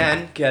 we're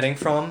again getting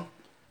from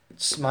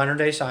modern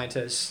day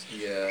scientists,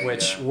 Yeah.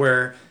 which yeah.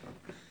 we're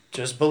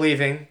just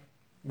believing.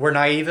 We're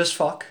naive as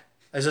fuck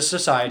as a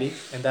society,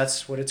 and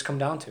that's what it's come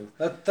down to.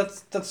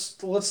 That's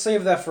let's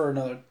save that for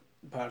another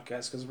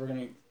podcast because we're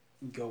gonna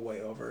go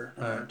way over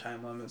our Alright.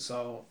 time limit.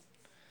 So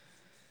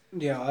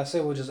yeah, I say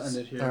we'll just end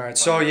it here. All right,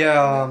 so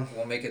yeah,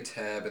 We'll make a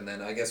tab, and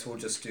then I guess we'll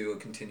just do a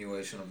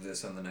continuation of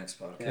this on the next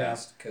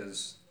podcast.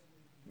 Because,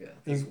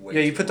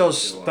 you put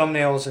those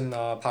thumbnails in the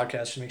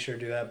podcast. Just make sure to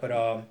do that. But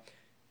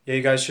yeah,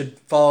 you guys should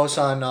follow us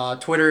on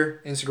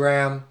Twitter,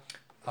 Instagram,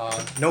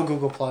 no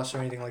Google Plus or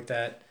anything like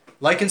that.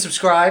 Like and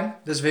subscribe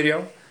this video.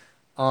 If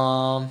you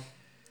want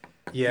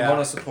Yeah.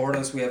 to support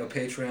us, we have a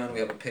Patreon, we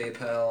have a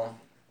PayPal.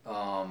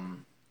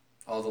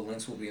 All the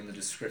links will be in the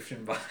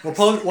description box. We'll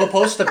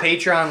post the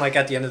Patreon like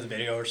at the end of the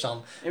video or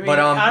something. I mean, But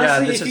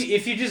honestly, this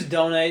if you just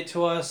donate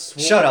to us,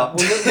 Shut up.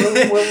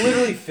 We'll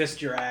literally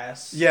fist your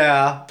ass.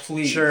 Yeah,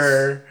 Please.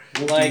 sure.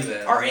 We'll Like, do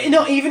that. or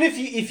no, even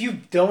if you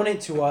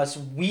donate to us,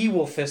 we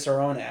will fist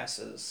our own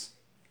asses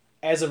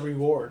as a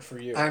reward for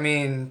you. I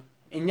mean,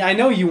 And I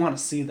know you want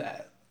to see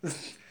that.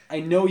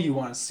 I know you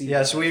want to see that.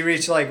 yeah. So we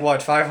reach like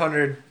what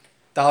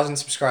 500,000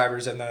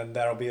 subscribers, and then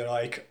that'll be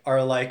like our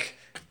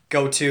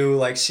go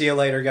to see you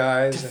later,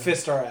 guys. to and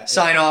fist our ass.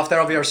 sign off.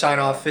 That'll be our sign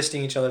off,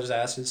 fisting each other's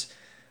asses.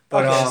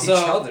 But Okay, Each so-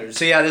 other's.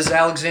 so yeah, this is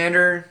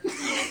Alexander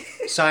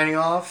signing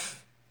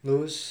off.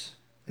 Lewis,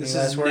 This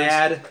any is last words?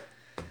 Nad.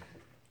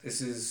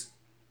 This is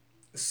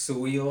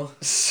Suil.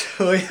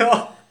 So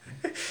yeah.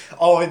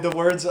 Oh, and the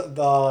words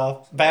the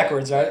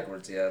backwards, right?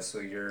 Backwards, yeah. So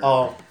you're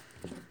Oh,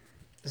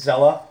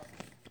 Zella.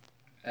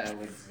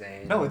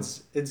 Alexander. No,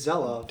 it's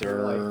Zella.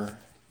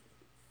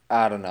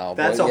 I don't know.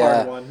 That's but a yeah,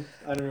 hard one.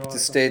 I don't know.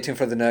 Just stay tuned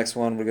for the next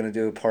one. We're gonna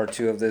do a part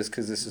 2 of this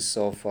because this is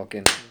so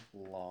fucking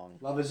long.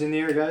 Love is in the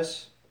air,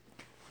 guys.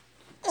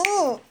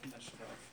 That's